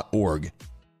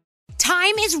 Time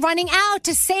Time is running out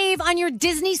to save on your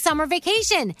Disney summer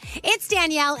vacation. It's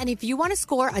Danielle, and if you want to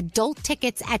score adult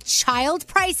tickets at child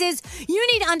prices, you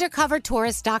need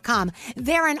UndercoverTourist.com.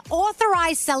 They're an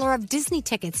authorized seller of Disney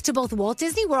tickets to both Walt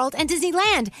Disney World and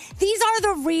Disneyland. These are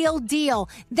the real deal.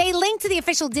 They link to the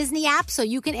official Disney app so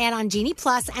you can add on Genie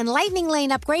Plus and Lightning Lane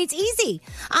upgrades easy.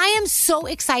 I am so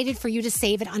excited for you to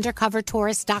save at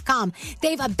UndercoverTourist.com.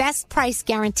 They have a best price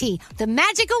guarantee. The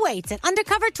magic awaits at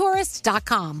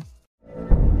UndercoverTourist.com.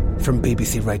 From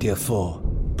BBC Radio 4,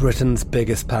 Britain's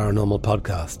biggest paranormal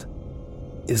podcast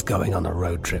is going on a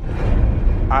road trip.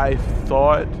 I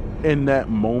thought in that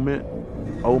moment,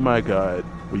 oh my God,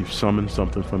 we've summoned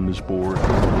something from this board.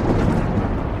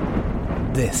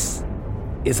 This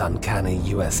is Uncanny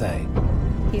USA.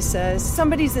 He says,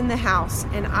 somebody's in the house,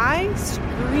 and I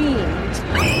screamed.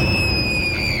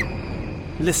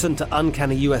 Listen to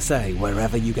Uncanny USA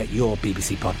wherever you get your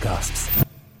BBC podcasts,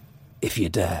 if you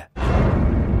dare.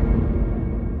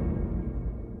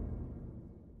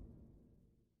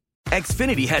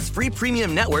 Xfinity has free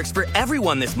premium networks for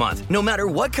everyone this month, no matter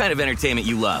what kind of entertainment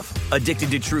you love.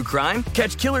 Addicted to true crime?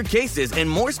 Catch killer cases and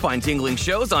more spine-tingling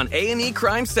shows on A&E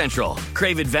Crime Central.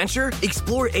 Crave adventure?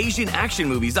 Explore Asian action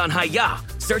movies on Hayya.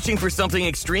 Searching for something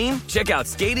extreme? Check out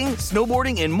skating,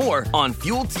 snowboarding, and more on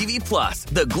Fuel TV Plus,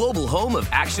 the global home of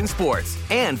action sports.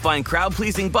 And find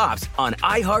crowd-pleasing bops on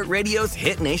iHeartRadio's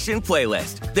Hit Nation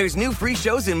playlist. There's new free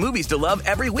shows and movies to love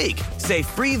every week. Say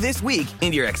free this week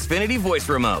in your Xfinity voice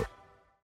remote.